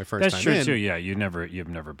idea. This is my first time in. That's true too. Yeah, you've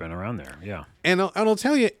never been around there. Yeah. And I'll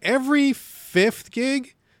tell you, every fifth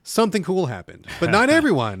gig, something cool happened, but not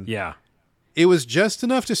everyone. Yeah. It was just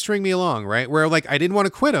enough to string me along, right? Where I didn't want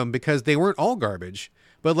to quit them because they weren't all garbage,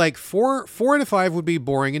 But like four out of five would be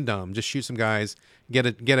boring and dumb. Just shoot some guys, get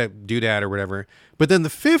a doodad or whatever. But then the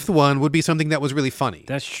fifth one would be something that was really funny.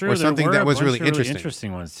 That's true. Or something that was really interesting.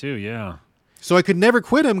 interesting. Ones too. Yeah. So I could never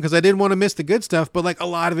quit them because I didn't want to miss the good stuff, but like a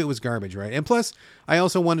lot of it was garbage, right? And plus, I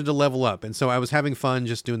also wanted to level up, and so I was having fun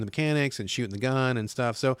just doing the mechanics and shooting the gun and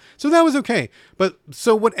stuff. So that was okay. But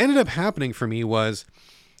so what ended up happening for me was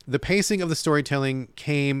the pacing of the storytelling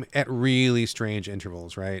came at really strange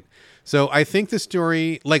intervals, right? So I think the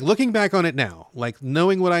story, like looking back on it now, like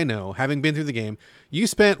knowing what I know, having been through the game, you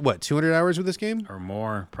spent what, 200 hours with this game? Or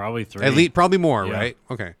more, probably 3. At least, probably more, Yeah. right?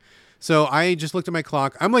 Okay. So I just looked at my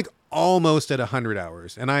clock. I'm like almost at 100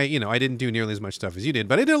 hours. And I didn't do nearly as much stuff as you did,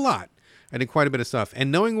 but I did a lot. I did quite a bit of stuff.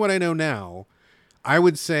 And knowing what I know now, I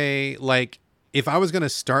would say like if I was going to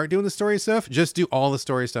start doing the story stuff, just do all the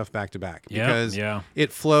story stuff back to back because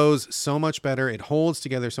it flows so much better. It holds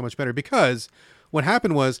together so much better because what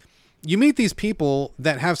happened was you meet these people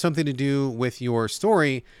that have something to do with your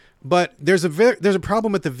story, but there's a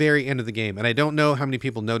problem at the very end of the game. And I don't know how many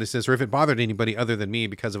people noticed this or if it bothered anybody other than me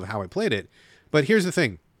because of how I played it. But here's the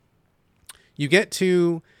thing. You get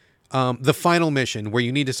to the final mission where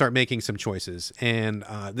you need to start making some choices. And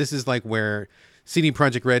this is like where CD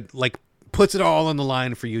Projekt Red like puts it all on the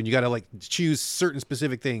line for you. And you got to like choose certain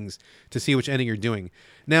specific things to see which ending you're doing.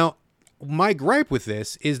 Now, my gripe with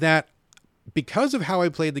this is that because of how I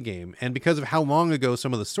played the game and because of how long ago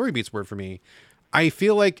some of the story beats were for me, I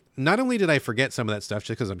feel like not only did I forget some of that stuff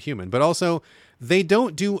just because I'm human, but also they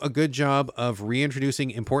don't do a good job of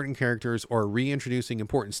reintroducing important characters or reintroducing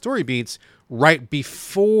important story beats right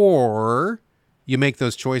before you make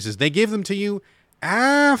those choices. They give them to you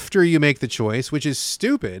after you make the choice, which is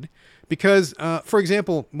stupid because, for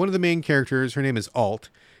example, one of the main characters, her name is Alt,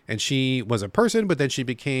 and she was a person, but then she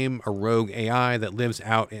became a rogue AI that lives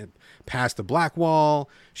out past the Black Wall.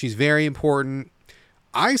 She's very important.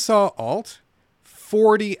 I saw Alt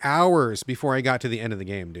 40 hours before I got to the end of the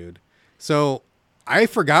game, dude. So I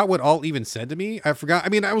forgot what Alt even said to me. I forgot. I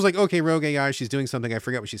mean, I was like, okay, rogue AI, she's doing something. I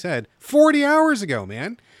forgot what she said 40 hours ago,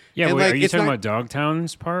 man. Yeah, and wait, like, are you talking about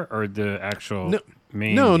Dogtown's part or the actual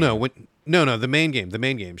main No, game? No, the main game. The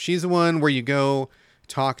main game. She's the one where you go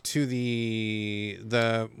talk to the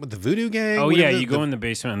voodoo gang. Oh yeah, you go in the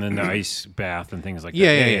basement and then the ice bath and things like that.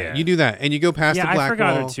 Yeah. You do that, and you go past the Black Wall. I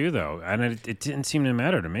forgot it too, though, and it didn't seem to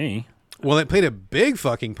matter to me. Well, it played a big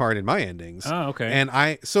fucking part in my endings. Oh, okay.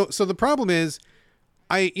 And so the problem is,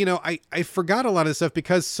 I forgot a lot of this stuff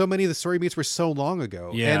because so many of the story beats were so long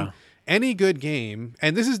ago. Yeah. And any good game,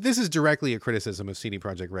 and this is directly a criticism of CD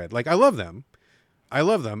Projekt Red. Like I love them,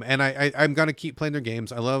 and I'm gonna keep playing their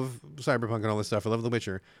games. I love Cyberpunk and all this stuff. I love The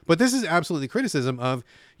Witcher, but this is absolutely criticism of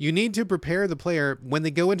you need to prepare the player when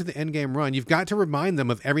they go into the endgame run. You've got to remind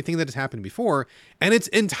them of everything that has happened before, and it's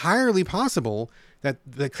entirely possible that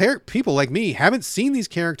the people like me haven't seen these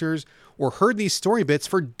characters or heard these story bits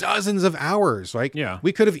for dozens of hours. Like,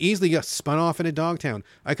 we could have easily got spun off into Dogtown.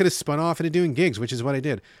 I could have spun off into doing gigs, which is what I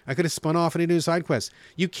did. I could have spun off into doing side quests.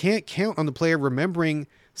 You can't count on the player remembering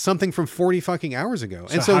something from 40 fucking hours ago.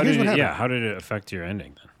 And so here's what happened. Yeah, how did it affect your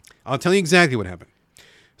ending then? I'll tell you exactly what happened.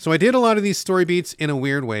 So I did a lot of these story beats in a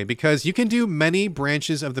weird way because you can do many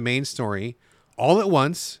branches of the main story all at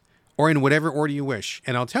once or in whatever order you wish.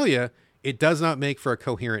 And I'll tell you, it does not make for a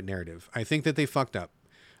coherent narrative. I think that they fucked up.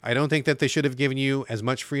 I don't think that they should have given you as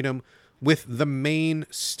much freedom with the main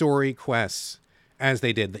story quests as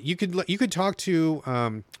they did. You could talk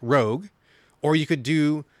to Rogue, or you could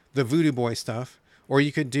do the Voodoo Boy stuff, or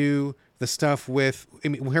you could do the stuff with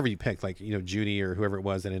whoever you picked, like Judy or whoever it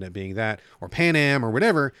was that ended up being that, or Pan Am or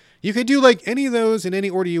whatever. You could do like any of those in any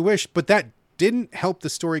order you wish, but that didn't help the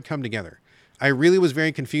story come together. I really was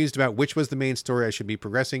very confused about which was the main story I should be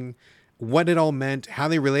progressing, what it all meant, how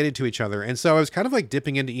they related to each other. And so I was kind of like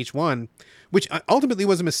dipping into each one, which ultimately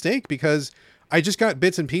was a mistake because I just got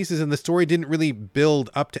bits and pieces and the story didn't really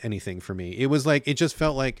build up to anything for me. It was like, it just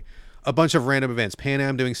felt like a bunch of random events. Pan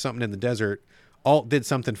Am doing something in the desert. Alt did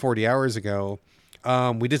something 40 hours ago.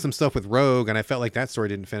 We did some stuff with Rogue and I felt like that story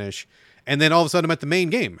didn't finish. And then all of a sudden I'm at the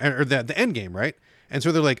main game or the end game, right? And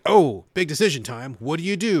so they're like, oh, big decision time. What do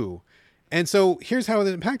you do? And so here's how it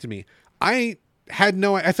impacted me. I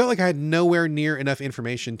felt like I had nowhere near enough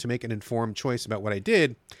information to make an informed choice about what I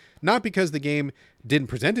did, not because the game didn't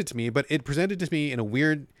present it to me, but it presented it to me in a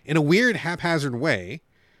weird haphazard way.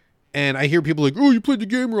 And I hear people like, oh, you played the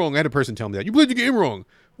game wrong. I had a person tell me that. You played the game wrong.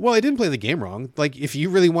 Well, I didn't play the game wrong. Like, if you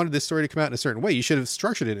really wanted this story to come out in a certain way, you should have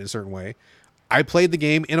structured it in a certain way. I played the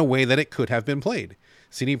game in a way that it could have been played.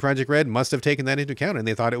 CD Projekt Red must have taken that into account and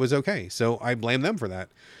they thought it was okay. So I blame them for that.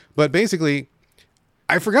 But basically,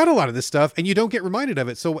 I forgot a lot of this stuff, and you don't get reminded of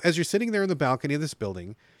it. So as you're sitting there in the balcony of this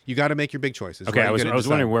building, you got to make your big choices. Okay, right? I was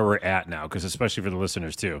wondering where we're at now, because especially for the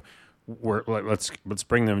listeners too, let's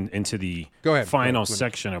bring them into the final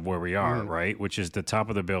section of where we are, right? Which is the top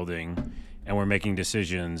of the building, and we're making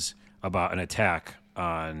decisions about an attack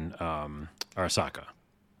on Arasaka,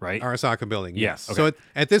 right? Arasaka building. Yes. Okay. So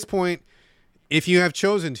at this point, if you have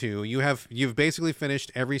chosen to, you've basically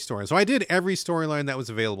finished every story. So I did every storyline that was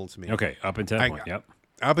available to me. Okay, up until that point. Yep.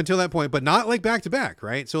 Up until that point, but not like back to back,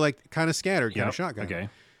 right? So like kind of scattered, kind of shotgun. Okay.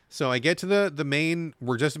 So I get to the main.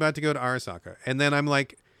 We're just about to go to Arasaka, and then I'm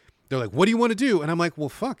like, they're like, "What do you want to do?" And I'm like, "Well,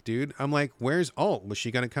 fuck, dude." I'm like, "Where's Alt? Was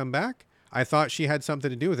she gonna come back? I thought she had something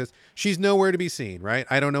to do with this. She's nowhere to be seen, right?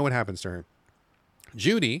 I don't know what happens to her."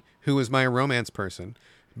 Judy, who is my romance person,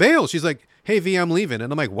 bails. She's like, "Hey, V, I'm leaving,"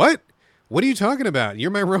 and I'm like, "What? What are you talking about?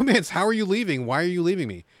 You're my romance. How are you leaving? Why are you leaving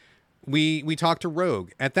me?" We talked to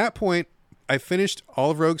Rogue. At that point, I finished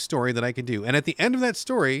all of Rogue's story that I could do. And at the end of that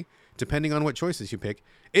story, depending on what choices you pick,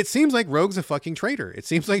 it seems like Rogue's a fucking traitor. It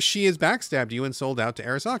seems like she has backstabbed you and sold out to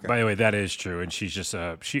Arasaka. By the way, that is true. And she's just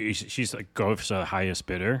she's like goes for the highest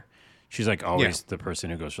bidder. She's like always the person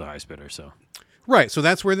who goes for the highest bidder. So right. So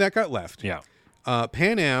that's where that got left. Yeah.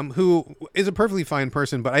 Pan Am, who is a perfectly fine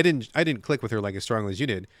person, but I didn't click with her like as strongly as you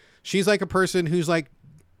did. She's like a person who's like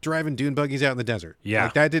driving dune buggies out in the desert. Yeah.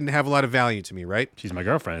 Like that didn't have a lot of value to me, right? She's my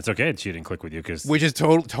girlfriend. It's okay she didn't click with you because which is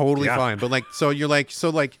totally fine. But like so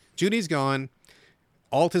Judy's gone,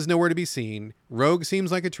 Alt is nowhere to be seen, Rogue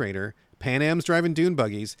seems like a traitor, Pan Am's driving dune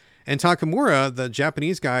buggies, and Takamura, the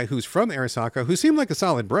Japanese guy who's from Arasaka, who seemed like a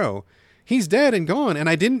solid bro, he's dead and gone, and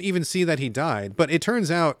I didn't even see that he died. But it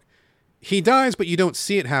turns out he dies, but you don't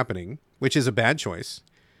see it happening, which is a bad choice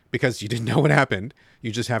because you didn't know what happened.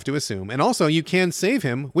 You just have to assume. And also, you can save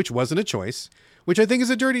him, which wasn't a choice, which I think is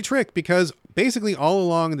a dirty trick because basically all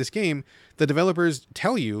along in this game, the developers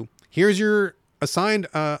tell you, here's your assigned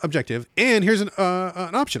objective, and here's an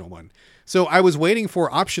optional one. So I was waiting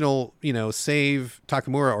for optional, save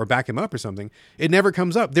Takamura or back him up or something. It never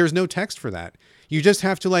comes up. There's no text for that. You just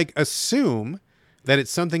have to like assume that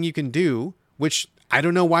it's something you can do, which I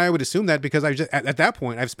don't know why I would assume that because at that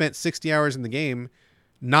point, I've spent 60 hours in the game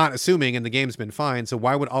not assuming, and the game's been fine. So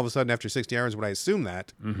why would all of a sudden after 60 hours would I assume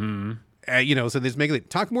that? Mm-hmm. So this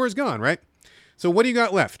Takamura's gone, right? So what do you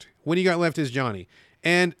got left? What do you got left is Johnny.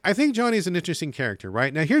 And I think Johnny's an interesting character,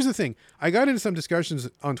 right? Now, here's the thing. I got into some discussions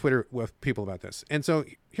on Twitter with people about this. And so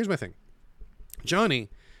here's my thing. Johnny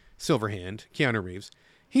Silverhand, Keanu Reeves,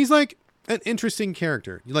 he's like an interesting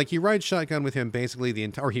character. Like you ride shotgun with him basically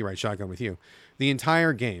he rides shotgun with you the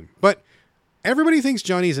entire game. But everybody thinks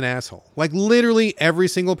Johnny's an asshole. Like literally every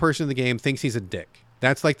single person in the game thinks he's a dick.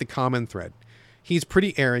 That's like the common thread. He's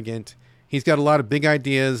pretty arrogant. He's got a lot of big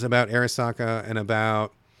ideas about Arasaka and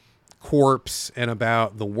about Corpse and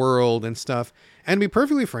about the world and stuff. And to be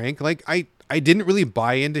perfectly frank, like I didn't really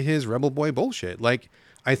buy into his rebel boy bullshit. Like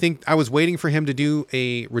I think I was waiting for him to do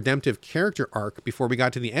a redemptive character arc before we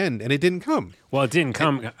got to the end, and it didn't come. Well, it didn't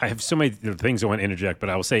come. I have so many things I want to interject, but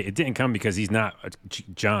I will say it didn't come because he's not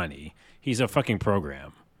Johnny. He's a fucking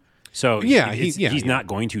program. So he's not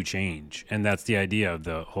going to change. And that's the idea of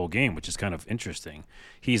the whole game, which is kind of interesting.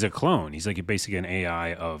 He's a clone. He's like basically an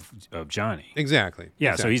AI of Johnny. Exactly.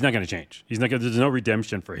 Yeah, exactly. So he's not going to change. There's no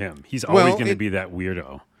redemption for him. He's always going to be that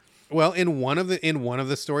weirdo. Well, in one of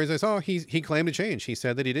the stories I saw, he claimed to change. He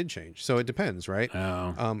said that he did change. So it depends, right?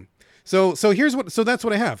 Oh. So that's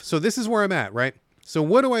what I have. So this is where I'm at, right? So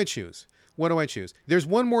what do I choose? There's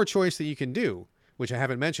one more choice that you can do, which I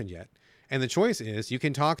haven't mentioned yet. And the choice is you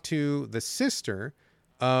can talk to the sister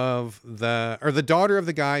of the daughter of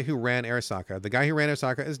the guy who ran Arasaka. The guy who ran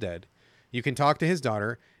Arasaka is dead. You can talk to his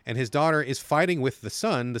daughter, and his daughter is fighting with the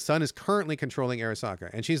son. The son is currently controlling Arasaka.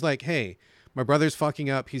 And she's like, hey, my brother's fucking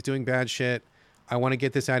up. He's doing bad shit. I want to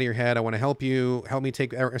get this out of your head. I want to help you. Help me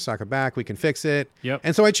take Arasaka back. We can fix it. Yep.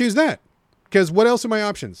 And so I choose that. Because what else are my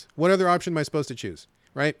options? What other option am I supposed to choose?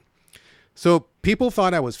 Right? So people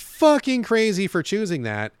thought I was fucking crazy for choosing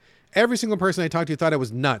that. Every single person I talked to thought I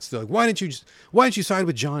was nuts. They're like, why didn't you side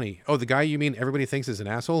with Johnny? Oh, the guy you mean everybody thinks is an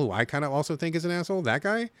asshole, who I kind of also think is an asshole? That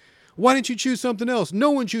guy? Why didn't you choose something else?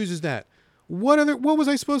 No one chooses that. What was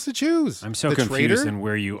I supposed to choose? I'm so confused in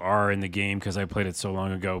where you are in the game because I played it so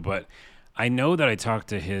long ago, but I know that I talked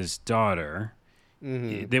to his daughter.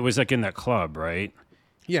 Mm-hmm. It was like in that club, right?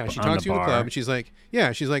 Yeah, she talks to you in the club, and she's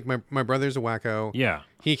like, my brother's a wacko. Yeah.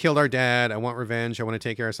 He killed our dad. I want revenge. I want to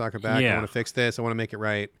take Arasaka back. I want to fix this. I want to make it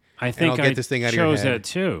right. I think I'll get this thing out of your head. chose that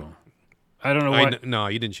too. I don't know what. No,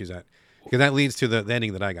 you didn't choose that. Because that leads to the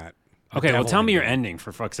ending that I got. Okay, well, tell me your ending,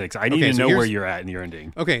 for fuck's sakes. I need to know where you're at in your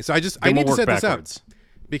ending. Okay, so I need to set this up.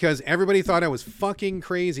 because everybody thought I was fucking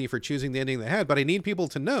crazy for choosing the ending they had. But I need people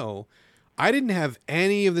to know I didn't have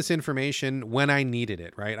any of this information when I needed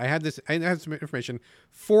it, right? I had some information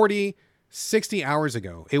 40, 60 hours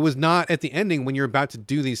ago. It was not at the ending when you're about to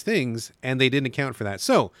do these things, and they didn't account for that.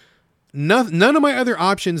 So none of my other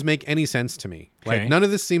options make any sense to me. Okay. Like, none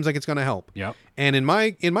of this seems like it's going to help. Yep. And in my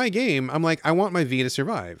game, I'm like, I want my V to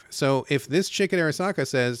survive. So if this chick at Arasaka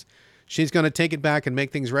says she's going to take it back and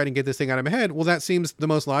make things right and get this thing out of my head, well, that seems the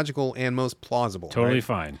most logical and most plausible. Totally right?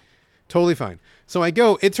 fine. Totally fine. So I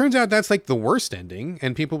go, it turns out that's like the worst ending,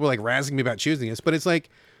 and people were like razzing me about choosing this, but it's like,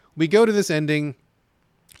 we go to this ending,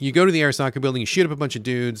 you go to the Arasaka building, you shoot up a bunch of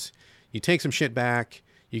dudes, you take some shit back,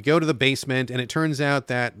 you go to the basement, and it turns out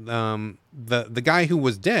that the guy who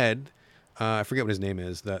was dead, I forget what his name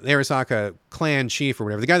is, the Arasaka clan chief or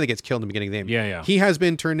whatever, the guy that gets killed in the beginning of the game. Yeah. He has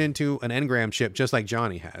been turned into an engram chip just like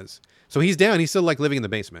Johnny has. So he's down, he's still like living in the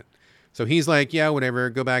basement. So he's like, yeah, whatever,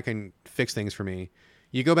 go back and fix things for me.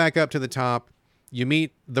 You go back up to the top, you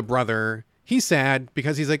meet the brother. He's sad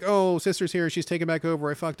because he's like, oh, sister's here, she's taken back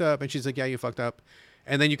over, I fucked up. And she's like, yeah, you fucked up.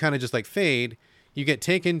 And then you kind of just like fade. You get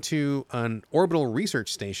taken to an orbital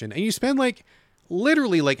research station, and you spend like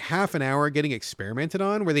literally like half an hour getting experimented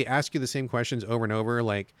on, where they ask you the same questions over and over,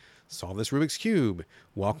 like solve this Rubik's Cube,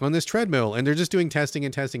 walk on this treadmill. And they're just doing testing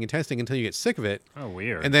and testing and testing until you get sick of it. Oh,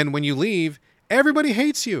 weird. And then when you leave, everybody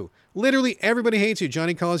hates you. Literally everybody hates you.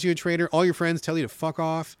 Johnny calls you a traitor. All your friends tell you to fuck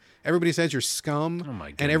off. Everybody says you're scum. Oh my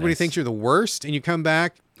goodness. And everybody thinks you're the worst. And you come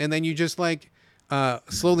back, and then you just like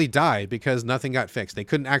slowly die because nothing got fixed. They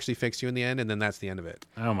couldn't actually fix you in the end, and then that's the end of it.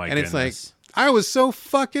 Oh my and goodness. It's like, I was so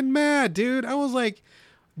fucking mad, dude. I was like,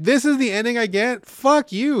 this is the ending I get?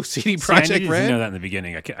 Fuck you, CD Projekt Red. I needed to know that in the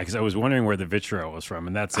beginning because I was wondering where the vitriol was from,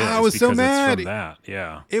 and that's it. I was so mad. It's from that.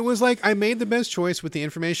 Yeah. It was like I made the best choice with the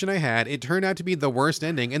information I had. It turned out to be the worst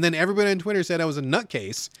ending, and then everybody on Twitter said I was a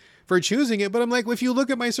nutcase for choosing it. But I'm like, well, if you look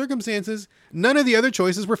at my circumstances, none of the other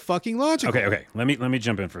choices were fucking logical. Okay. Let me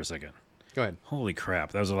jump in for a second. Go ahead. Holy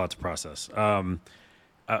crap, that was a lot to process.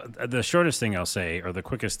 The shortest thing I'll say, or the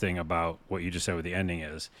quickest thing about what you just said with the ending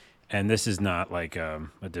is, and this is not like a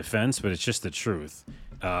defense, but it's just the truth.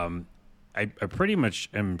 I pretty much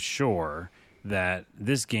am sure that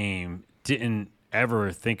this game didn't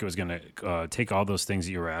ever think it was going to take all those things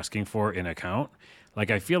that you were asking for in account. Like,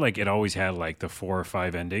 I feel like it always had like the 4 or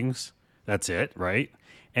 5 endings. That's it, right?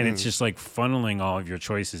 And it's just like funneling all of your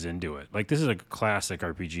choices into it. Like, this is a classic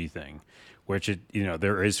RPG thing, which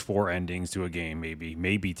there is 4 endings to a game,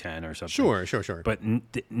 maybe 10 or something. Sure. But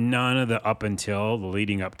none of the up until the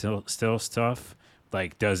leading up to still stuff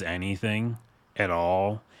like does anything at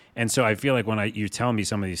all. And so I feel like when you tell me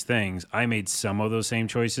some of these things, I made some of those same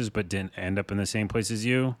choices, but didn't end up in the same place as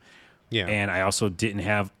you. Yeah. And I also didn't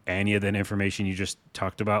have any of that information you just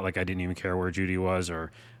talked about. Like, I didn't even care where Judy was,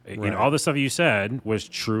 or all the stuff you said was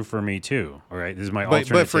true for me too. All right, this is my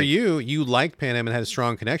alternate. But for you liked Pan Am and had a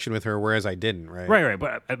strong connection with her, whereas I didn't, right? Right.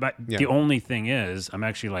 But the only thing is, I'm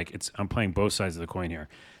actually like, I'm playing both sides of the coin here.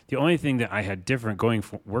 The only thing that I had different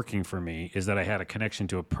working for me is that I had a connection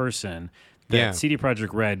to a person that CD Projekt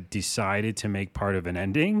Red decided to make part of an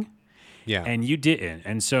ending. Yeah. And you didn't.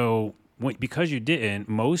 And so because you didn't,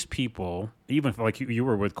 most people, even like you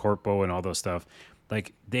were with Corpo and all those stuff,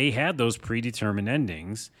 like they had those predetermined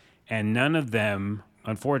endings, and none of them,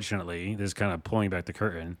 unfortunately, this is kind of pulling back the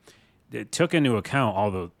curtain, it took into account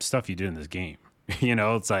all the stuff you did in this game.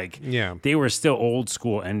 It's like they were still old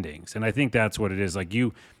school endings. And I think that's what it is. Like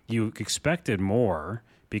you expected more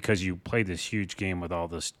because you played this huge game with all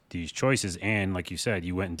these choices. And like you said,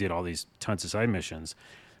 you went and did all these tons of side missions,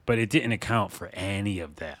 but it didn't account for any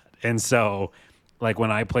of that. And so like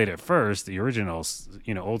when I played it first, the original,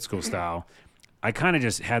 old school style, I kind of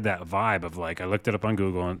just had that vibe of like, I looked it up on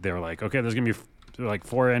Google and they were like, okay, there's going to be like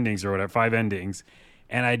 4 endings or whatever, 5 endings.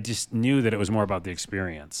 And I just knew that it was more about the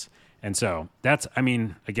experience. And so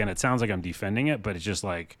again, it sounds like I'm defending it, but it's just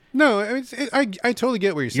like... No, I totally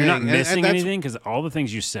get what you're saying. You're not missing anything because all the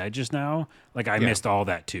things you said just now, like I missed all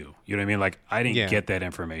that too. You know what I mean? Like I didn't get that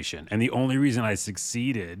information. And the only reason I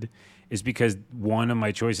succeeded is because one of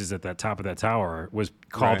my choices at that top of that tower was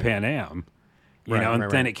call Pan Am.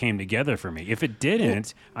 Then it came together for me. If it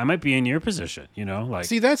didn't, I might be in your position, like...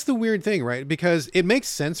 See, that's the weird thing, right? Because it makes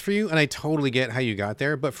sense for you, and I totally get how you got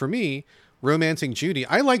there. But for me, romancing Judy,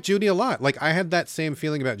 I like Judy a lot. Like, I had that same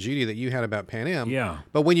feeling about Judy that you had about Pan Am. Yeah.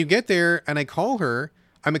 But when you get there and I call her,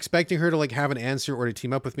 I'm expecting her to, like, have an answer or to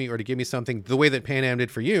team up with me or to give me something the way that Pan Am did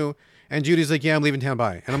for you. And Judy's like, yeah, I'm leaving town,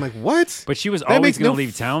 bye. And I'm like, what? But she was always going to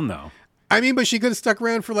leave town, though. I mean, but she could have stuck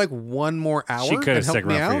around for like 1 more hour. She could have stuck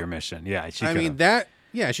around for your mission. Yeah, she could have.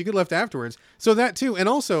 She could have left afterwards. So that too. And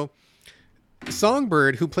also,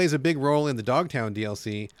 Songbird, who plays a big role in the Dogtown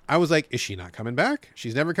DLC, I was like, is she not coming back?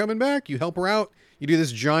 She's never coming back. You help her out. You do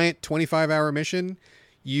this giant 25-hour mission.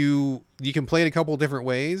 You can play it a couple different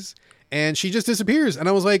ways. And she just disappears. And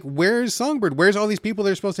I was like, where's Songbird? Where's all these people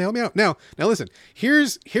that are supposed to help me out? Now listen,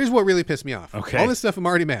 here's what really pissed me off. Okay. All this stuff, I'm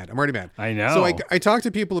already mad. I know. So I talked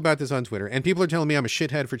to people about this on Twitter, and people are telling me I'm a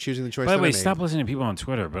shithead for choosing the choice By the that I way, made. stop listening to people on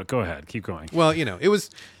Twitter, but go ahead. Keep going. Well,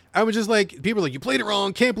 I was just like, people are like, you played it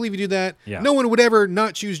wrong. Can't believe you did that. Yeah. No one would ever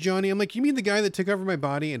not choose Johnny. I'm like, you mean the guy that took over my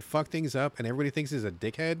body and fucked things up and everybody thinks he's a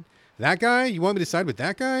dickhead? That guy? You want me to side with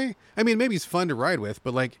that guy? I mean, maybe he's fun to ride with,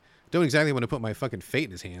 but like, don't exactly want to put my fucking fate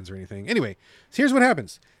in his hands or anything. Anyway, so here's what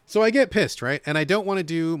happens. So I get pissed, right? And I don't want to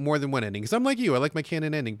do more than one ending because I'm like you. I like my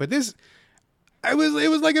canon ending. But this, it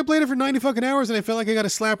was like I played it for 90 fucking hours and I felt like I got a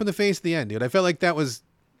slap in the face at the end, dude. I felt like that was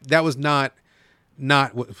not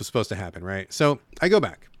what was supposed to happen, right? So I go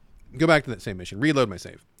back to that same mission, reload my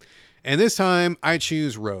save. And this time I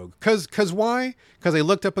choose Rogue. Cause why? Because I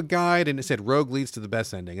looked up a guide and it said Rogue leads to the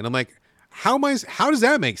best ending. And I'm like, how does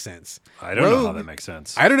that make sense? I don't know how that makes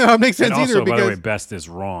sense. I don't know how it makes sense and also, either. By Because the way, best is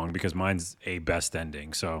wrong because mine's a best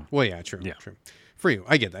ending. So well, yeah, true. Yeah. True. For you,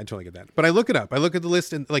 I get that. I totally get that. But I look it up. I look at the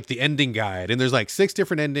list and like the ending guide, and there's like 6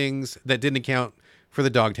 different endings that didn't account for the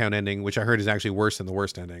Dogtown ending, which I heard is actually worse than the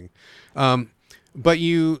worst ending. But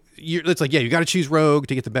it's like, yeah, you got to choose Rogue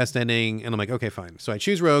to get the best ending. And I'm like, okay, fine. So I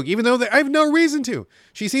choose Rogue, even though I have no reason to.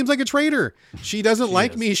 She seems like a traitor. She doesn't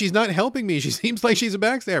like me. She's not helping me. She seems like she's a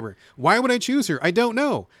backstabber. Why would I choose her? I don't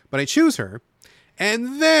know. But I choose her.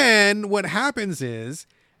 And then what happens is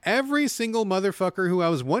every single motherfucker who I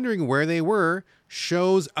was wondering where they were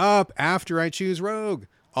shows up after I choose Rogue.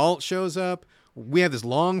 Alt shows up. We have this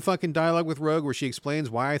long fucking dialogue with Rogue where she explains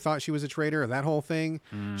why I thought she was a traitor, that whole thing.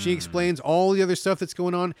 She explains all the other stuff that's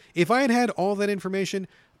going on. If I had had all that information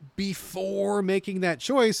before making that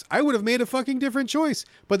choice, I would have made a fucking different choice.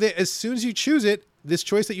 But as soon as you choose it, this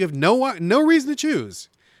choice that you have no reason to choose,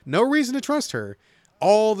 no reason to trust her,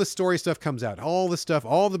 all the story stuff comes out. All the stuff,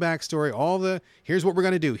 all the backstory, here's what we're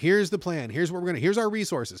going to do. Here's the plan. Here's our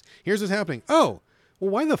resources. Here's what's happening. Oh, well,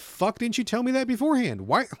 why the fuck didn't you tell me that beforehand?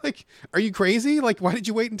 Why, like, are you crazy? Like, why did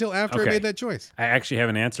you wait until after I made that choice? I actually have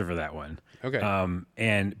an answer for that one. Okay.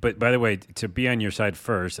 But by the way, to be on your side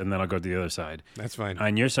first, and then I'll go to the other side. That's fine.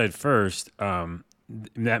 On your side first,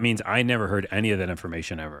 that means I never heard any of that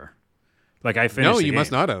information ever. Like I finished. No, you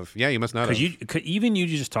must not have. Yeah, you must not have. Because even you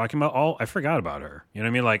just talking about I forgot about her. You know what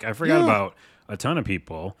I mean? Like I forgot about a ton of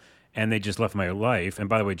people. And they just left my life. And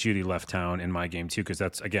by the way, Judy left town in my game too, because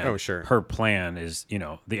that's again, her plan is, the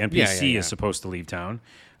NPC is supposed to leave town,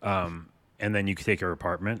 and then you can take her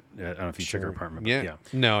apartment. I don't know if you took her apartment. Yeah.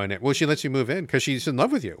 No, well, she lets you move in because she's in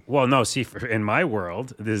love with you. Well, no. See, in my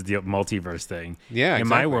world, this is the multiverse thing. Yeah. In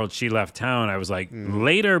my world, she left town. I was like,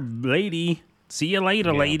 later, lady. See you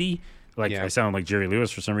later, lady. Like I sound like Jerry Lewis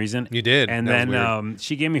for some reason. You did. And then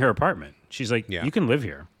she gave me her apartment. She's like, you can live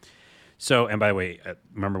here. So, and by the way,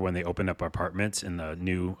 remember when they opened up apartments in the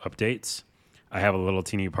new updates? I have a little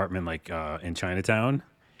teeny apartment like in Chinatown,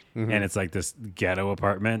 and it's like this ghetto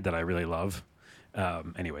apartment that I really love.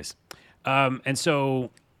 And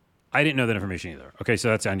so I didn't know that information either. Okay, so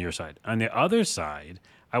that's on your side. On the other side,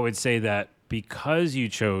 I would say that because you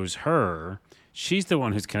chose her, she's the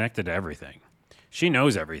one who's connected to everything. She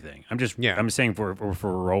knows everything. I'm saying for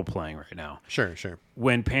role playing right now. Sure.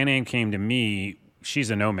 When Pan Am came to me,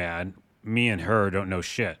 she's a nomad. Me and her don't know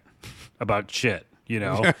shit about shit,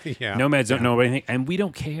 Nomads don't know anything, and we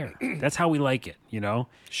don't care. That's how we like it,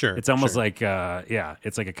 Sure. It's almost like,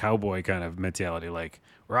 it's like a cowboy kind of mentality. Like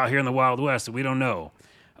we're out here in the Wild West, and we don't know.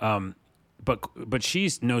 But she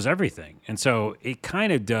knows everything, and so it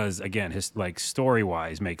kind of does again, like story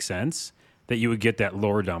wise, make sense that you would get that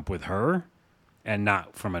lore dump with her, and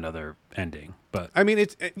not from another ending. But I mean,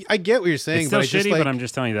 I get what you're saying, it's still but shitty. But I'm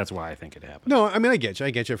just telling you that's why I think it happened. No, I mean, I get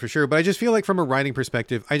you for sure. But I just feel like from a writing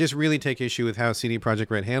perspective, I just really take issue with how CD Projekt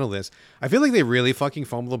Red handled this. I feel like they really fucking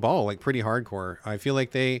fumbled the ball, like pretty hardcore. I feel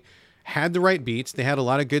like they had the right beats. They had a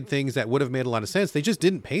lot of good things that would have made a lot of sense. They just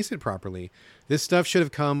didn't pace it properly. This stuff should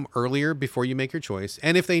have come earlier before you make your choice.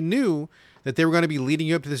 And if they knew that they were going to be leading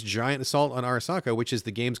you up to this giant assault on Arasaka, which is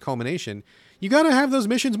the game's culmination, you got to have those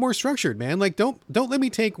missions more structured, man. Like, don't let me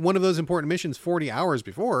take one of those important missions 40 hours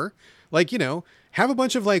before. Like, have a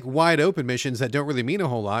bunch of like wide open missions that don't really mean a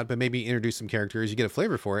whole lot, but maybe introduce some characters, you get a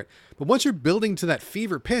flavor for it. But once you're building to that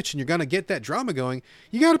fever pitch and you're going to get that drama going,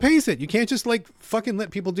 you got to pace it. You can't just like fucking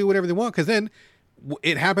let people do whatever they want, because then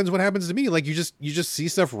it happens what happens to me. Like you just see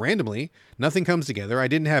stuff randomly. Nothing comes together. I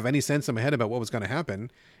didn't have any sense in my head about what was going to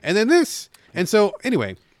happen. And then this. And so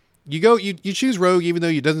anyway, you choose Rogue, even though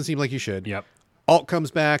it doesn't seem like you should. Yep. Alt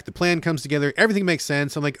comes back, the plan comes together, everything makes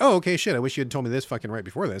sense. I'm like, oh, okay, shit, I wish you had told me this fucking right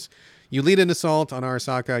before this. You lead an assault on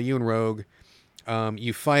Arasaka, you and Rogue.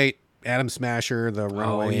 You fight Adam Smasher, the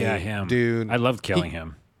runaway him. dude. I loved killing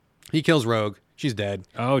him. He kills Rogue. She's dead.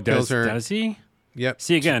 Oh, does he? Yep.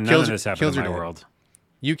 See, again, none of this happened in my world.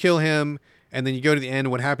 You kill him, and then you go to the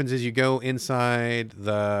end. What happens is you go inside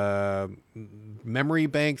the memory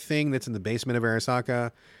bank thing that's in the basement of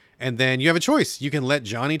Arasaka, and then you have a choice. You can let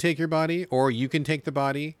Johnny take your body, or you can take the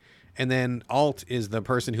body, and then Alt is the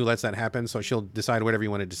person who lets that happen, so she'll decide whatever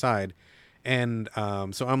you want to decide. And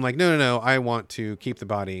so I'm like, no, I want to keep the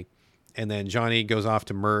body. And then Johnny goes off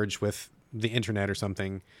to merge with the internet or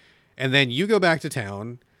something. And then you go back to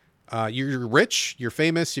town. You're rich, you're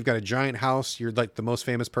famous, you've got a giant house, you're like the most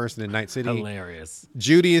famous person in Night City. Hilarious.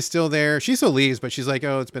 Judy is still there. She still leaves, but she's like,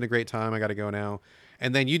 oh, it's been a great time. I got to go now.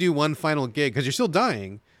 And then you do one final gig because you're still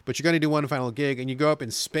dying, but you're going to do one final gig, and you go up in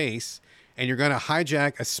space, and you're going to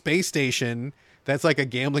hijack a space station that's like a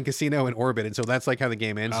gambling casino in orbit. And so that's like how the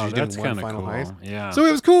game ends. Oh, You're that's doing one kind of final cool. heist. Yeah. So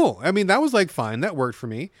it was cool. I mean, that was like fine. That worked for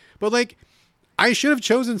me. But like, I should have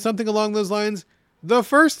chosen something along those lines the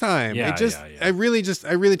first time. Yeah, it just, yeah. I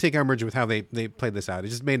really take umbrage with how they played this out. It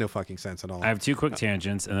just made no fucking sense at all. I have two quick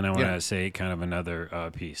tangents, and then I want to say kind of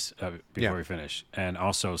another piece before we finish. And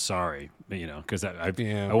also, sorry, because I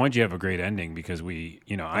wanted you to have a great ending because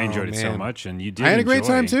I enjoyed it so much, and you did. I had a great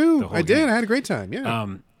time too. I did. Game. I had a great time. Yeah.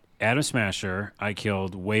 Adam Smasher, I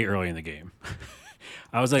killed way early in the game.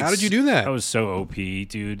 I was like, how did you do that? I was so OP,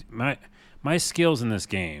 dude. My skills in this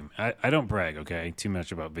game, I don't brag, okay, too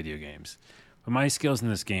much about video games. But my skills in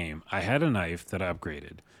this game, I had a knife that I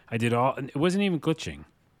upgraded. I did all, it wasn't even glitching.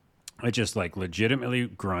 I just like legitimately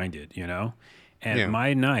grinded, And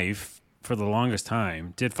my knife, for the longest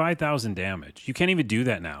time, did 5,000 damage. You can't even do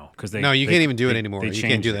that now because you can't even do it anymore. You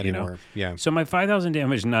can't do that anymore. Yeah. So my 5,000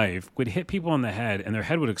 damage knife would hit people in the head, and their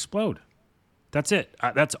head would explode. That's it.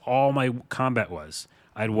 That's all my combat was.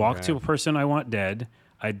 I'd walk to a person I want dead.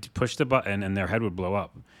 I'd push the button, and their head would blow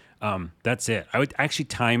up. That's it. I would actually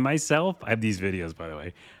time myself. I have these videos, by the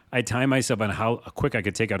way. I time myself on how quick I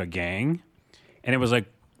could take out a gang, and it was like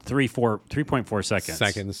 3.4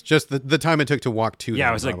 seconds. Just the time it took to walk to them. Yeah,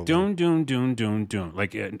 I was probably. like, doon.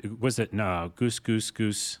 Like, was it, no, goose.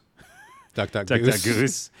 Duck,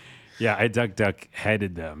 goose. Yeah, I duck,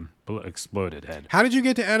 headed them. Exploded head. How did you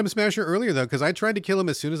get to Adam Smasher earlier, though? Because I tried to kill him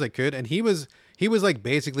as soon as I could, and he was like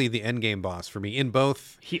basically the endgame boss for me in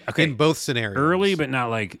both scenarios. Early, but not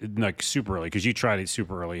like super early, because you tried it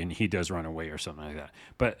super early, and he does run away or something like that.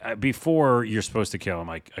 But before you're supposed to kill him,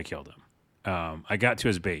 I killed him. I got to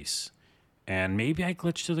his base, and maybe I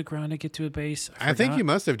glitched to the ground to get to a base. I think you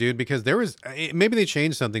must have, dude, because there was maybe they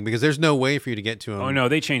changed something because there's no way for you to get to him. Oh no,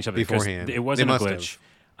 they changed something beforehand. It wasn't a glitch. Have.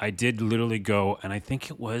 I did literally go, and I think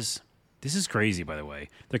it was. This is crazy, by the way.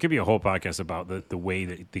 There could be a whole podcast about the way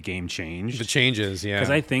that the game changed. The changes, yeah. Because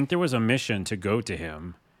I think there was a mission to go to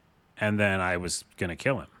him, and then I was gonna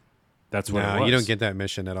kill him. That's what it was. You don't get that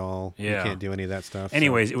mission at all. Yeah. You can't do any of that stuff.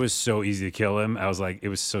 Anyways, it was so easy to kill him. I was like, it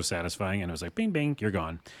was so satisfying, and it was like, bing, bing, you're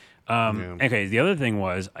gone. Okay, the other thing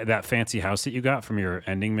was that fancy house that you got from your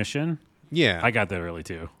ending mission. Yeah. I got that early,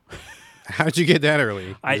 too. How did you get that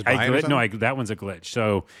early? That one's a glitch.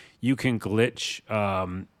 So you can glitch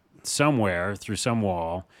somewhere through some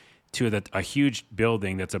wall to a huge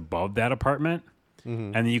building that's above that apartment. Mm-hmm.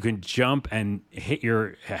 And then you can jump and hit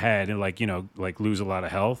your head and lose a lot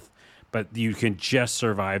of health. But you can just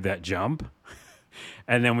survive that jump,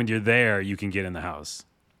 and then when you're there, you can get in the house.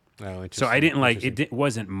 Oh, so I didn't it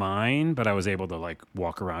wasn't mine, but I was able to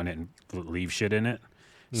walk around it and leave shit in it.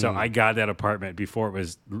 So I got that apartment before it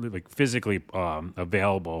was physically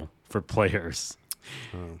available for players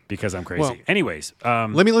because I'm crazy. Well, anyways,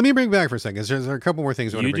 let me bring back for a second. There's a couple more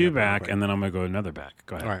things. You do back, and then I'm gonna go another back.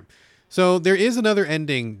 Go ahead. All right. So there is another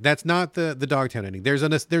ending that's not the Dogtown ending. There's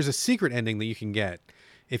a secret ending that you can get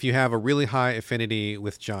if you have a really high affinity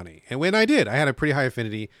with Johnny. And when I had a pretty high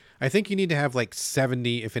affinity. I think you need to have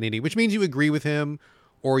 70 affinity, which means you agree with him,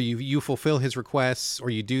 or you fulfill his requests, or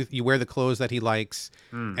you wear the clothes that he likes,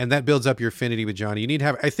 and that builds up your affinity with Johnny. You need to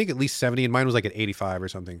have, I think, at least 70, and mine was at 85 or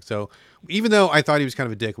something. So even though I thought he was kind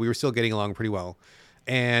of a dick, we were still getting along pretty well.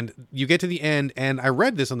 And you get to the end, and I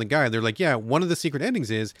read this on the guide. They're like, yeah, one of the secret endings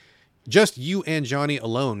is just you and Johnny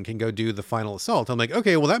alone can go do the final assault. I'm like,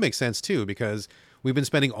 okay, well, that makes sense too, because we've been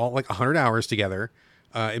spending all 100 hours together.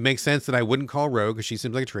 It makes sense that I wouldn't call Rogue because she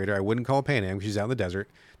seems like a traitor. I wouldn't call Pan Am because she's out in the desert.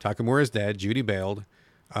 Takamura is dead. Judy bailed.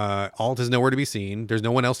 Alt is nowhere to be seen. There's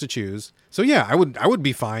no one else to choose. So yeah, I would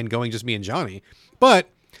be fine going just me and Johnny. But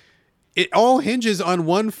it all hinges on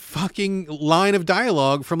one fucking line of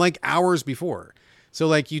dialogue from hours before. So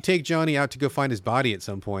like you take Johnny out to go find his body at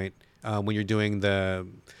some point when you're doing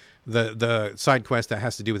the side quest that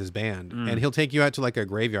has to do with his band, and he'll take you out to like a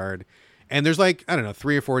graveyard, and there's like, I don't know,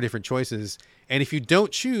 3 or 4 different choices, and if you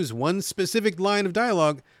don't choose one specific line of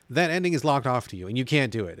dialogue, that ending is locked off to you and you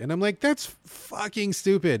can't do it. And I'm like, that's fucking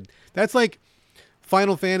stupid. That's like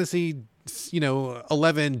Final Fantasy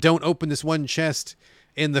 11, don't open this one chest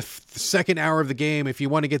in the second hour of the game if you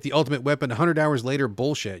want to get the ultimate weapon 100 hours later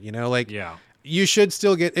bullshit, Yeah. You should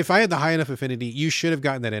still get, if I had the high enough affinity, you should have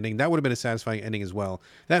gotten that ending. That would have been a satisfying ending as well.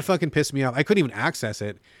 That fucking pissed me off. I couldn't even access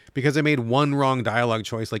it because I made one wrong dialogue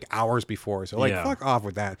choice like hours before. So like, fuck off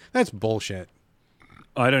with that. That's bullshit.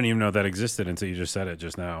 I don't even know that existed until you just said it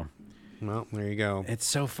just now. Well, there you go. It's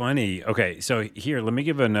so funny. Okay, so here, let me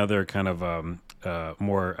give another kind of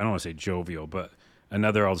more, I don't want to say jovial, but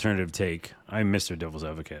another alternative take. I'm Mr. Devil's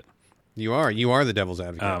Advocate. You are the devil's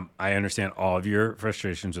advocate. I understand all of your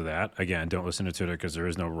frustrations with that. Again, don't listen to Twitter because there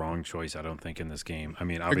is no wrong choice, I don't think, in this game. I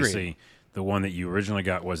mean, obviously, Agreed. The one that you originally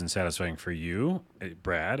got wasn't satisfying for you,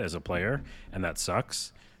 Brad, as a player, and that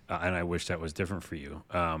sucks. And I wish that was different for you.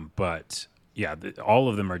 But yeah, all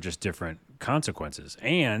of them are just different consequences.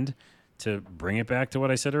 And to bring it back to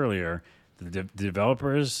what I said earlier, the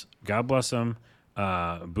developers, God bless them,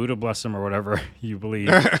 Buddha bless them, or whatever you believe.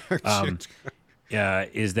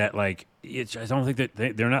 Is that like, I don't think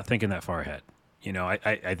that they're not thinking that far ahead.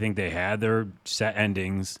 I think they had their set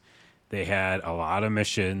endings. They had a lot of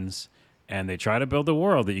missions, and they try to build a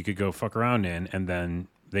world that you could go fuck around in, and then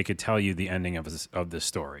they could tell you the ending of this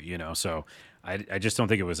story, So I just don't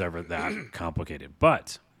think it was ever that complicated.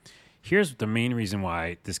 But here's the main reason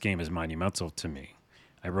why this game is monumental to me.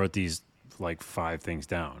 I wrote these like 5 things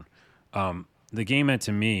down. The game meant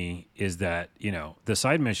to me is that, the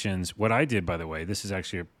side missions, what I did, by the way, this is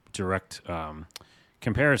actually a direct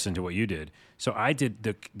comparison to what you did. So I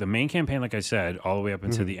did the main campaign, like I said, all the way up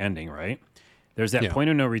into the ending, right? There's that point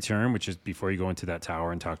of no return, which is before you go into that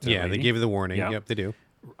tower and talk to the lady. They give you the warning. Yep, they do.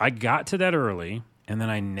 I got to that early, and then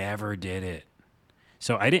I never did it.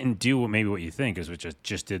 So I didn't do what you think is, which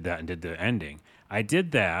just did that and did the ending. I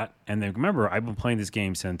did that, and then remember, I've been playing this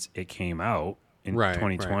game since it came out. In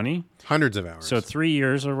 2020. Right. Hundreds of hours. So 3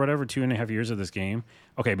 years or whatever, 2.5 years of this game.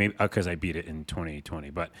 Okay, maybe because I beat it in 2020.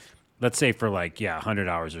 But let's say for 100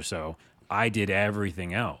 hours or so, I did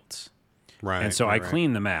everything else. Right. And so I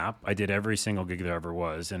cleaned the map. I did every single gig there ever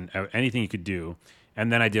was and anything you could do.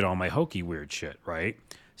 And then I did all my hokey weird shit, right?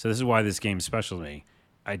 So this is why this game's special to me.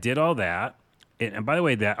 I did all that. And by the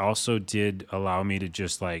way, that also did allow me to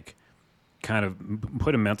just kind of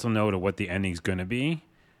put a mental note of what the ending's going to be.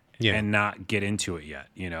 Yeah. And not get into it yet,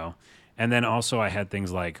 And then also I had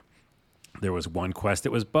things like there was one quest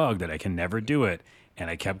that was bugged that I can never do it.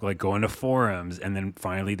 And I kept going to forums, and then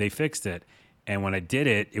finally they fixed it. And when I did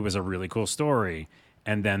it, it was a really cool story.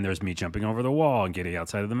 And then there's me jumping over the wall and getting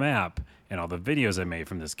outside of the map and all the videos I made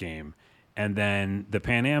from this game. And then the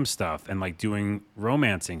Pan Am stuff and doing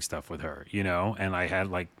romancing stuff with her, And I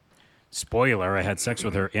had spoiler, I had sex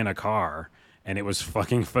with her in a car, and it was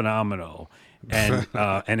fucking phenomenal. And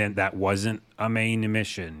and then that wasn't a main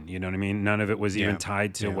mission, you know what I mean? None of it was even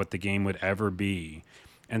tied to what the game would ever be.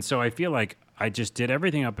 And so I feel like I just did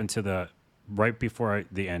everything up into right before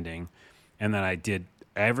the ending, and then I did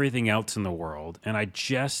everything else in the world, and I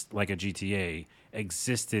just, like a GTA,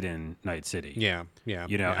 existed in Night City. Yeah.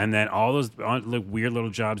 And then all those weird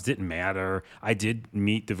little jobs didn't matter. I did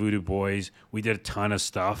meet the Voodoo Boys. We did a ton of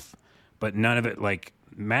stuff, but none of it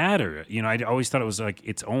matter. I always thought it was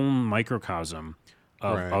its own microcosm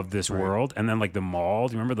of this world. And then the mall,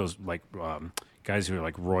 do you remember those guys who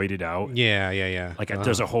are roided out? Yeah.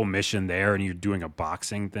 There's a whole mission there, and you're doing a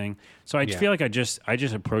boxing thing. So I feel like I just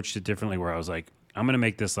approached it differently, where I was like, I'm gonna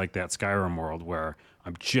make this like that Skyrim world where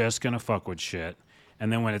I'm just gonna fuck with shit,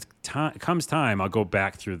 and then when it comes time, I'll go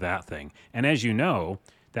back through that thing. And as you know,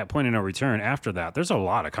 that point of no return after that, there's a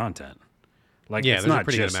lot of content. It's not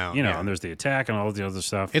just, amount, and there's the attack and all the other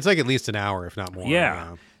stuff. It's at least an hour, if not more.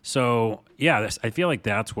 Yeah. So, I feel like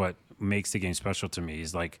that's what makes the game special to me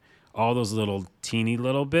is all those little teeny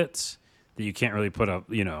little bits that you can't really put a,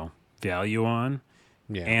 value on.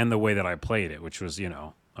 Yeah. And the way that I played it, which was, I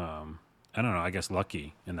don't know, I guess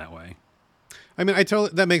lucky in that way. I mean,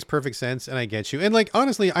 that makes perfect sense, and I get you. And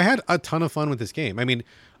honestly, I had a ton of fun with this game. I mean,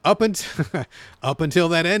 up until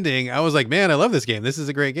that ending, I was like, man, I love this game. This is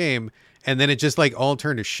a great game. And then it just all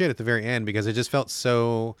turned to shit at the very end because it just felt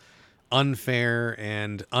so unfair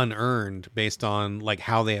and unearned based on like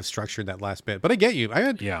how they have structured that last bit. But I get you. I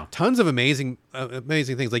had tons of amazing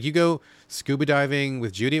things. Like you go scuba diving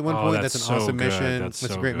with Judy at one point. That's an so awesome good. mission. That's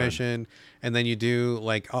That's so a great good. mission. And then you do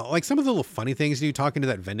like some of the little funny things you do. Talking to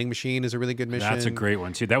that vending machine is a really good mission. That's a great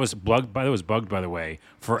one too. That was bugged by the way.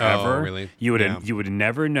 Forever. Oh, really? You would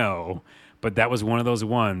never know, but that was one of those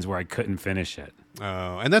ones where I couldn't finish it.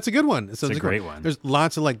 Oh, and that's a good one. It's a great one. There's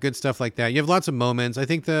lots of like good stuff like that. You have lots of moments. I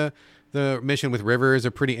think the mission with River is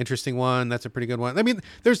a pretty interesting one. That's a pretty good one. I mean,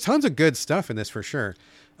 there's tons of good stuff in this for sure.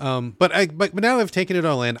 But now that I've taken it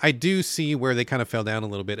all in, I do see where they kind of fell down a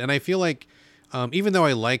little bit. And I feel like even though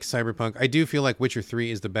I like Cyberpunk, I do feel like Witcher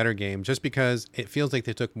 3 is the better game just because it feels like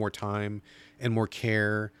they took more time and more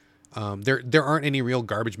care. There aren't any real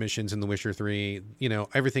garbage missions in The Witcher 3. You know,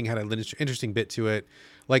 everything had an interesting bit to it.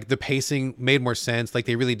 Like the pacing made more sense. Like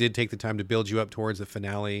they really did take the time to build you up towards the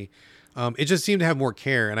finale. It just seemed to have more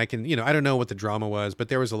care. And I don't know what the drama was, but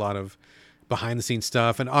there was a lot of behind the scenes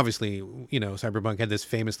stuff. And obviously, Cyberpunk had this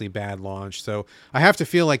famously bad launch. So I have to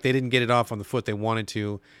feel like they didn't get it off on the foot they wanted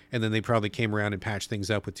to. And then they probably came around and patched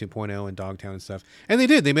things up with 2.0 and Dogtown and stuff. And they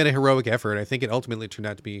did. They made a heroic effort. I think it ultimately turned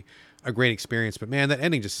out to be a great experience. But man, that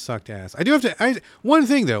ending just sucked ass. I do have to. One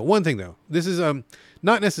thing though. This is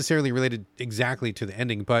not necessarily related exactly to the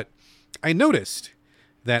ending, but I noticed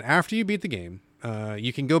that after you beat the game,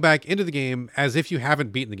 you can go back into the game as if you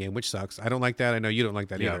haven't beaten the game, which sucks. I don't like that. I know you don't like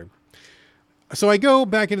that either. So I go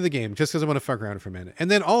back into the game just because I want to fuck around for a minute. And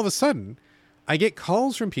then all of a sudden, I get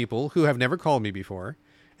calls from people who have never called me before.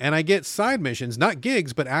 And I get side missions, not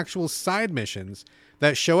gigs, but actual side missions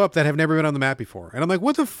that show up that have never been on the map before. And I'm like,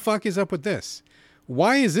 what the fuck is up with this?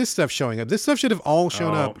 Why is this stuff showing up? This stuff should have all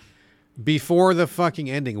shown up before the fucking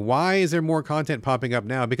ending. Why is there more content popping up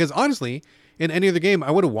now? Because honestly, in any other game,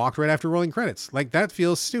 I would have walked right after rolling credits. Like, that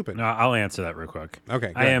feels stupid. No, I'll answer that real quick.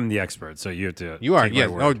 Okay. I am the expert, so you have to. You are, take my yes.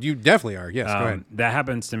 word. Oh, you definitely are. Yes, go ahead. That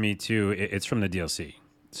happens to me too. It's from the DLC.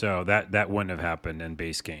 So that wouldn't have happened in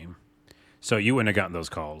base game. So you wouldn't have gotten those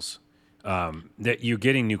calls. That you're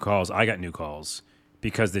getting new calls. I got new calls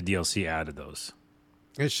because the DLC added those.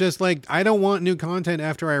 It's just like, I don't want new content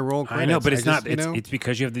after I roll credits. I know, but it's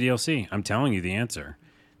because you have the DLC. I'm telling you the answer.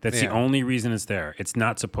 That's the only reason it's there. It's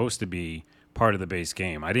not supposed to be part of the base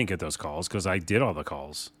game. I didn't get those calls because I did all the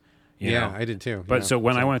calls. You know? I did too. But so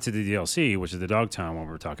when I went to the DLC, which is the Dogtown one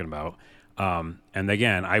we were talking about, and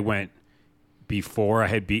again, I went before I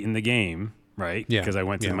had beaten the game, right? Yeah. Because I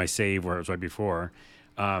went to my save where it was right before.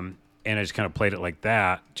 And I just kind of played it like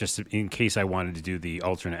that, just in case I wanted to do the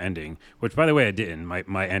alternate ending, which, by the way, I didn't.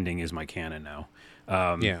 My ending is my canon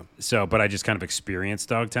now. So, but I just kind of experienced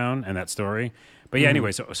Dogtown and that story. But yeah,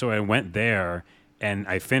 anyway, so I went there and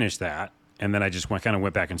I finished that. And then I just went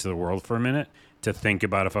back into the world for a minute to think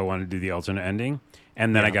about if I wanted to do the alternate ending.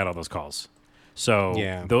 And then I got all those calls. So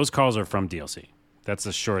those calls are from DLC. That's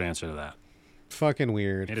the short answer to that. Fucking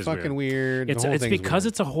weird. It is fucking weird. It's because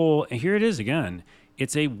it's a whole. Here it is again.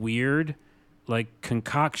 It's a weird, like,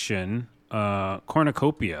 concoction,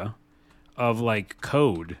 cornucopia of like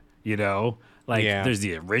code. Like there's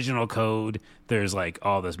the original code. There's like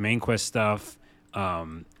all this main quest stuff.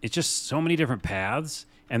 It's just so many different paths,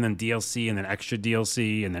 and then DLC, and then extra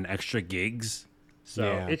DLC, and then extra gigs.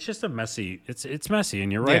 So it's just a messy. It's messy,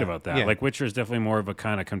 and you're right about that. Like Witcher is definitely more of a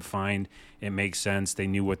kind of confined. It makes sense. They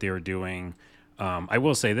knew what they were doing. I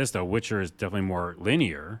will say this though, Witcher is definitely more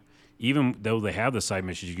linear. Even though they have the side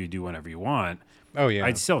missions you can do whenever you want. Oh yeah.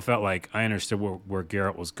 I still felt like I understood where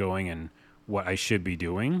Garrett was going and what I should be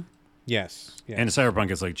doing. Yes. And Cyberpunk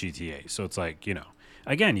is like GTA, so it's like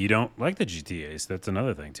again, you don't like the GTAs. That's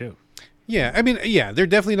another thing too. Yeah, I mean, they're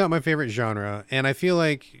definitely not my favorite genre, and I feel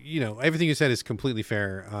like everything you said is completely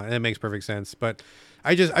fair, and it makes perfect sense. But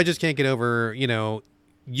I just can't get over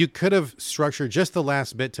you could have structured just the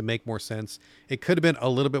last bit to make more sense. It could have been a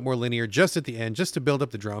little bit more linear just at the end, just to build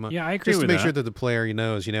up the drama. Yeah, I agree just with to make that. sure that the player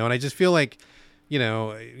knows, and I just feel like,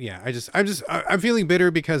 I'm feeling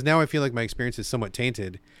bitter because now I feel like my experience is somewhat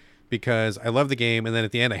tainted because I love the game, and then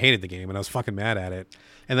at the end I hated the game and I was fucking mad at it.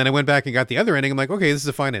 And then I went back and got the other ending. I'm like, okay, this is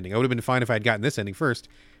a fine ending. I would have been fine if I had gotten this ending first.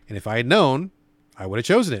 And if I had known, I would have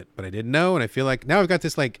chosen it, but I didn't know. And I feel like now I've got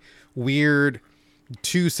this like weird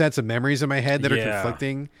two sets of memories in my head that are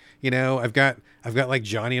conflicting. I've got like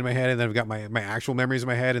Johnny in my head, and then I've got my actual memories in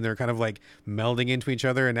my head, and they're kind of like melding into each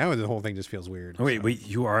other. And now the whole thing just feels weird. Oh, wait,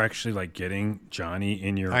 you are actually like getting Johnny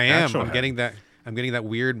in your I am. actual I'm head. getting that. I'm getting that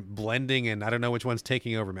weird blending, and I don't know which one's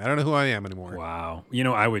taking over me. I don't know who I am anymore. Wow.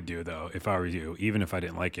 I would do though, if I were you, even if I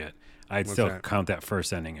didn't like it, I'd still count that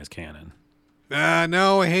first ending as canon.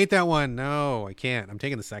 No, I hate that one. No, I can't. I'm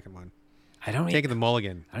taking the second one. taking the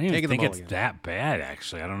mulligan. I don't even taking think the it's mulligan. that bad,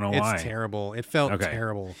 actually. I don't know why. It's terrible. It felt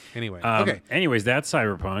terrible. Anyway, Anyways, that's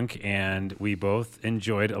Cyberpunk, and we both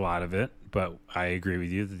enjoyed a lot of it, but I agree with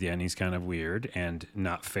you that the ending's kind of weird and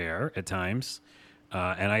not fair at times.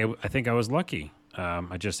 And I think I was lucky.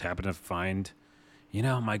 I just happened to find,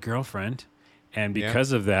 my girlfriend. And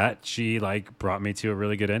because of that, she brought me to a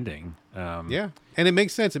really good ending. Yeah, and it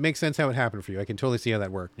makes sense. It makes sense how it happened for you. I can totally see how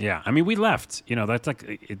that worked. Yeah, I mean, we left. That's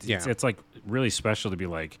it's really special to be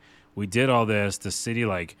we did all this. The city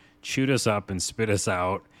chewed us up and spit us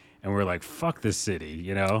out, and we're like, fuck this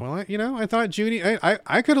city. Well, I thought Judy.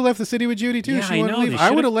 I could have left the city with Judy too. Yeah, She wanted to leave.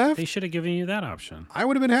 I would have left. They should have given you that option. I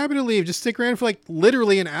would have been happy to leave. Just stick around for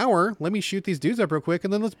literally an hour. Let me shoot these dudes up real quick,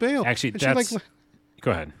 and then let's bail. Actually,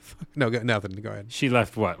 go ahead. No, nothing. Go ahead. She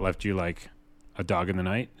left what? Left you like a dog in the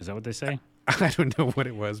night? Is that what they say? I don't know what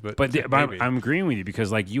it was, but I'm agreeing with you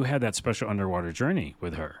because you had that special underwater journey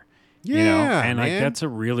with her. Yeah, and man. that's a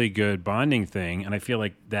really good bonding thing, and I feel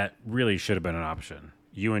like that really should have been an option.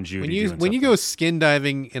 You and Judy. When you go skin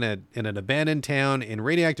diving in an abandoned town in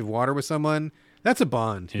radioactive water with someone, that's a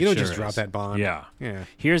bond. You don't just drop that bond. Yeah. Yeah.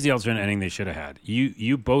 Here's the alternate ending they should have had.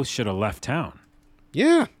 You both should have left town.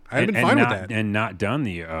 Yeah, I'd been fine with that. And not done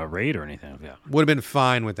the raid or anything like that. Would have been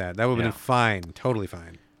fine with that. That would have been fine. Totally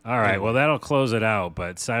fine. All right, well, that'll close it out.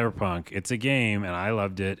 But Cyberpunk, it's a game, and I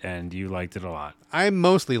loved it, and you liked it a lot. I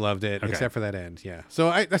mostly loved it, except for that end, yeah. So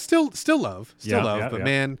I still love, but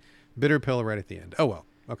man, bitter pill right at the end. Oh, well.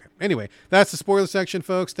 Okay. Anyway, that's the spoiler section,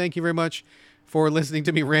 folks. Thank you very much for listening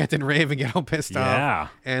to me rant and rave and get all pissed off.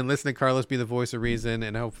 And listen to Carlos be the voice of reason,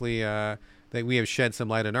 and hopefully that we have shed some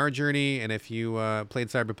light on our journey. And if you played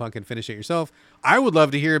Cyberpunk and finished it yourself, I would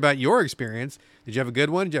love to hear about your experience. Did you have a good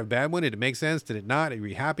one? Did you have a bad one? Did it make sense? Did it not? Are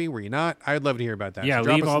you happy? Were you not? I'd love to hear about that. Yeah,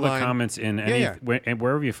 so leave all the comments in and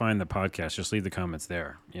wherever you find the podcast. Just leave the comments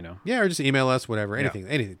there. Yeah, or just email us, whatever,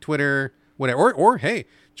 anything, Twitter, whatever, or hey,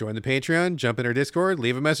 join the Patreon, jump in our Discord,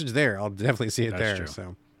 leave a message there. I'll definitely see it there. True.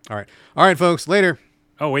 So, all right, folks, later.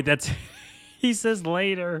 Oh wait, he says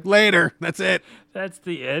later. Later. That's it. That's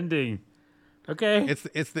the ending. Okay.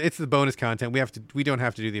 It's the bonus content. We don't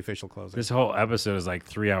have to do the official closing. This whole episode is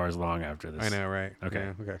 3 hours long after this. I know, right? Okay.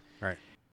 Yeah, okay. All right.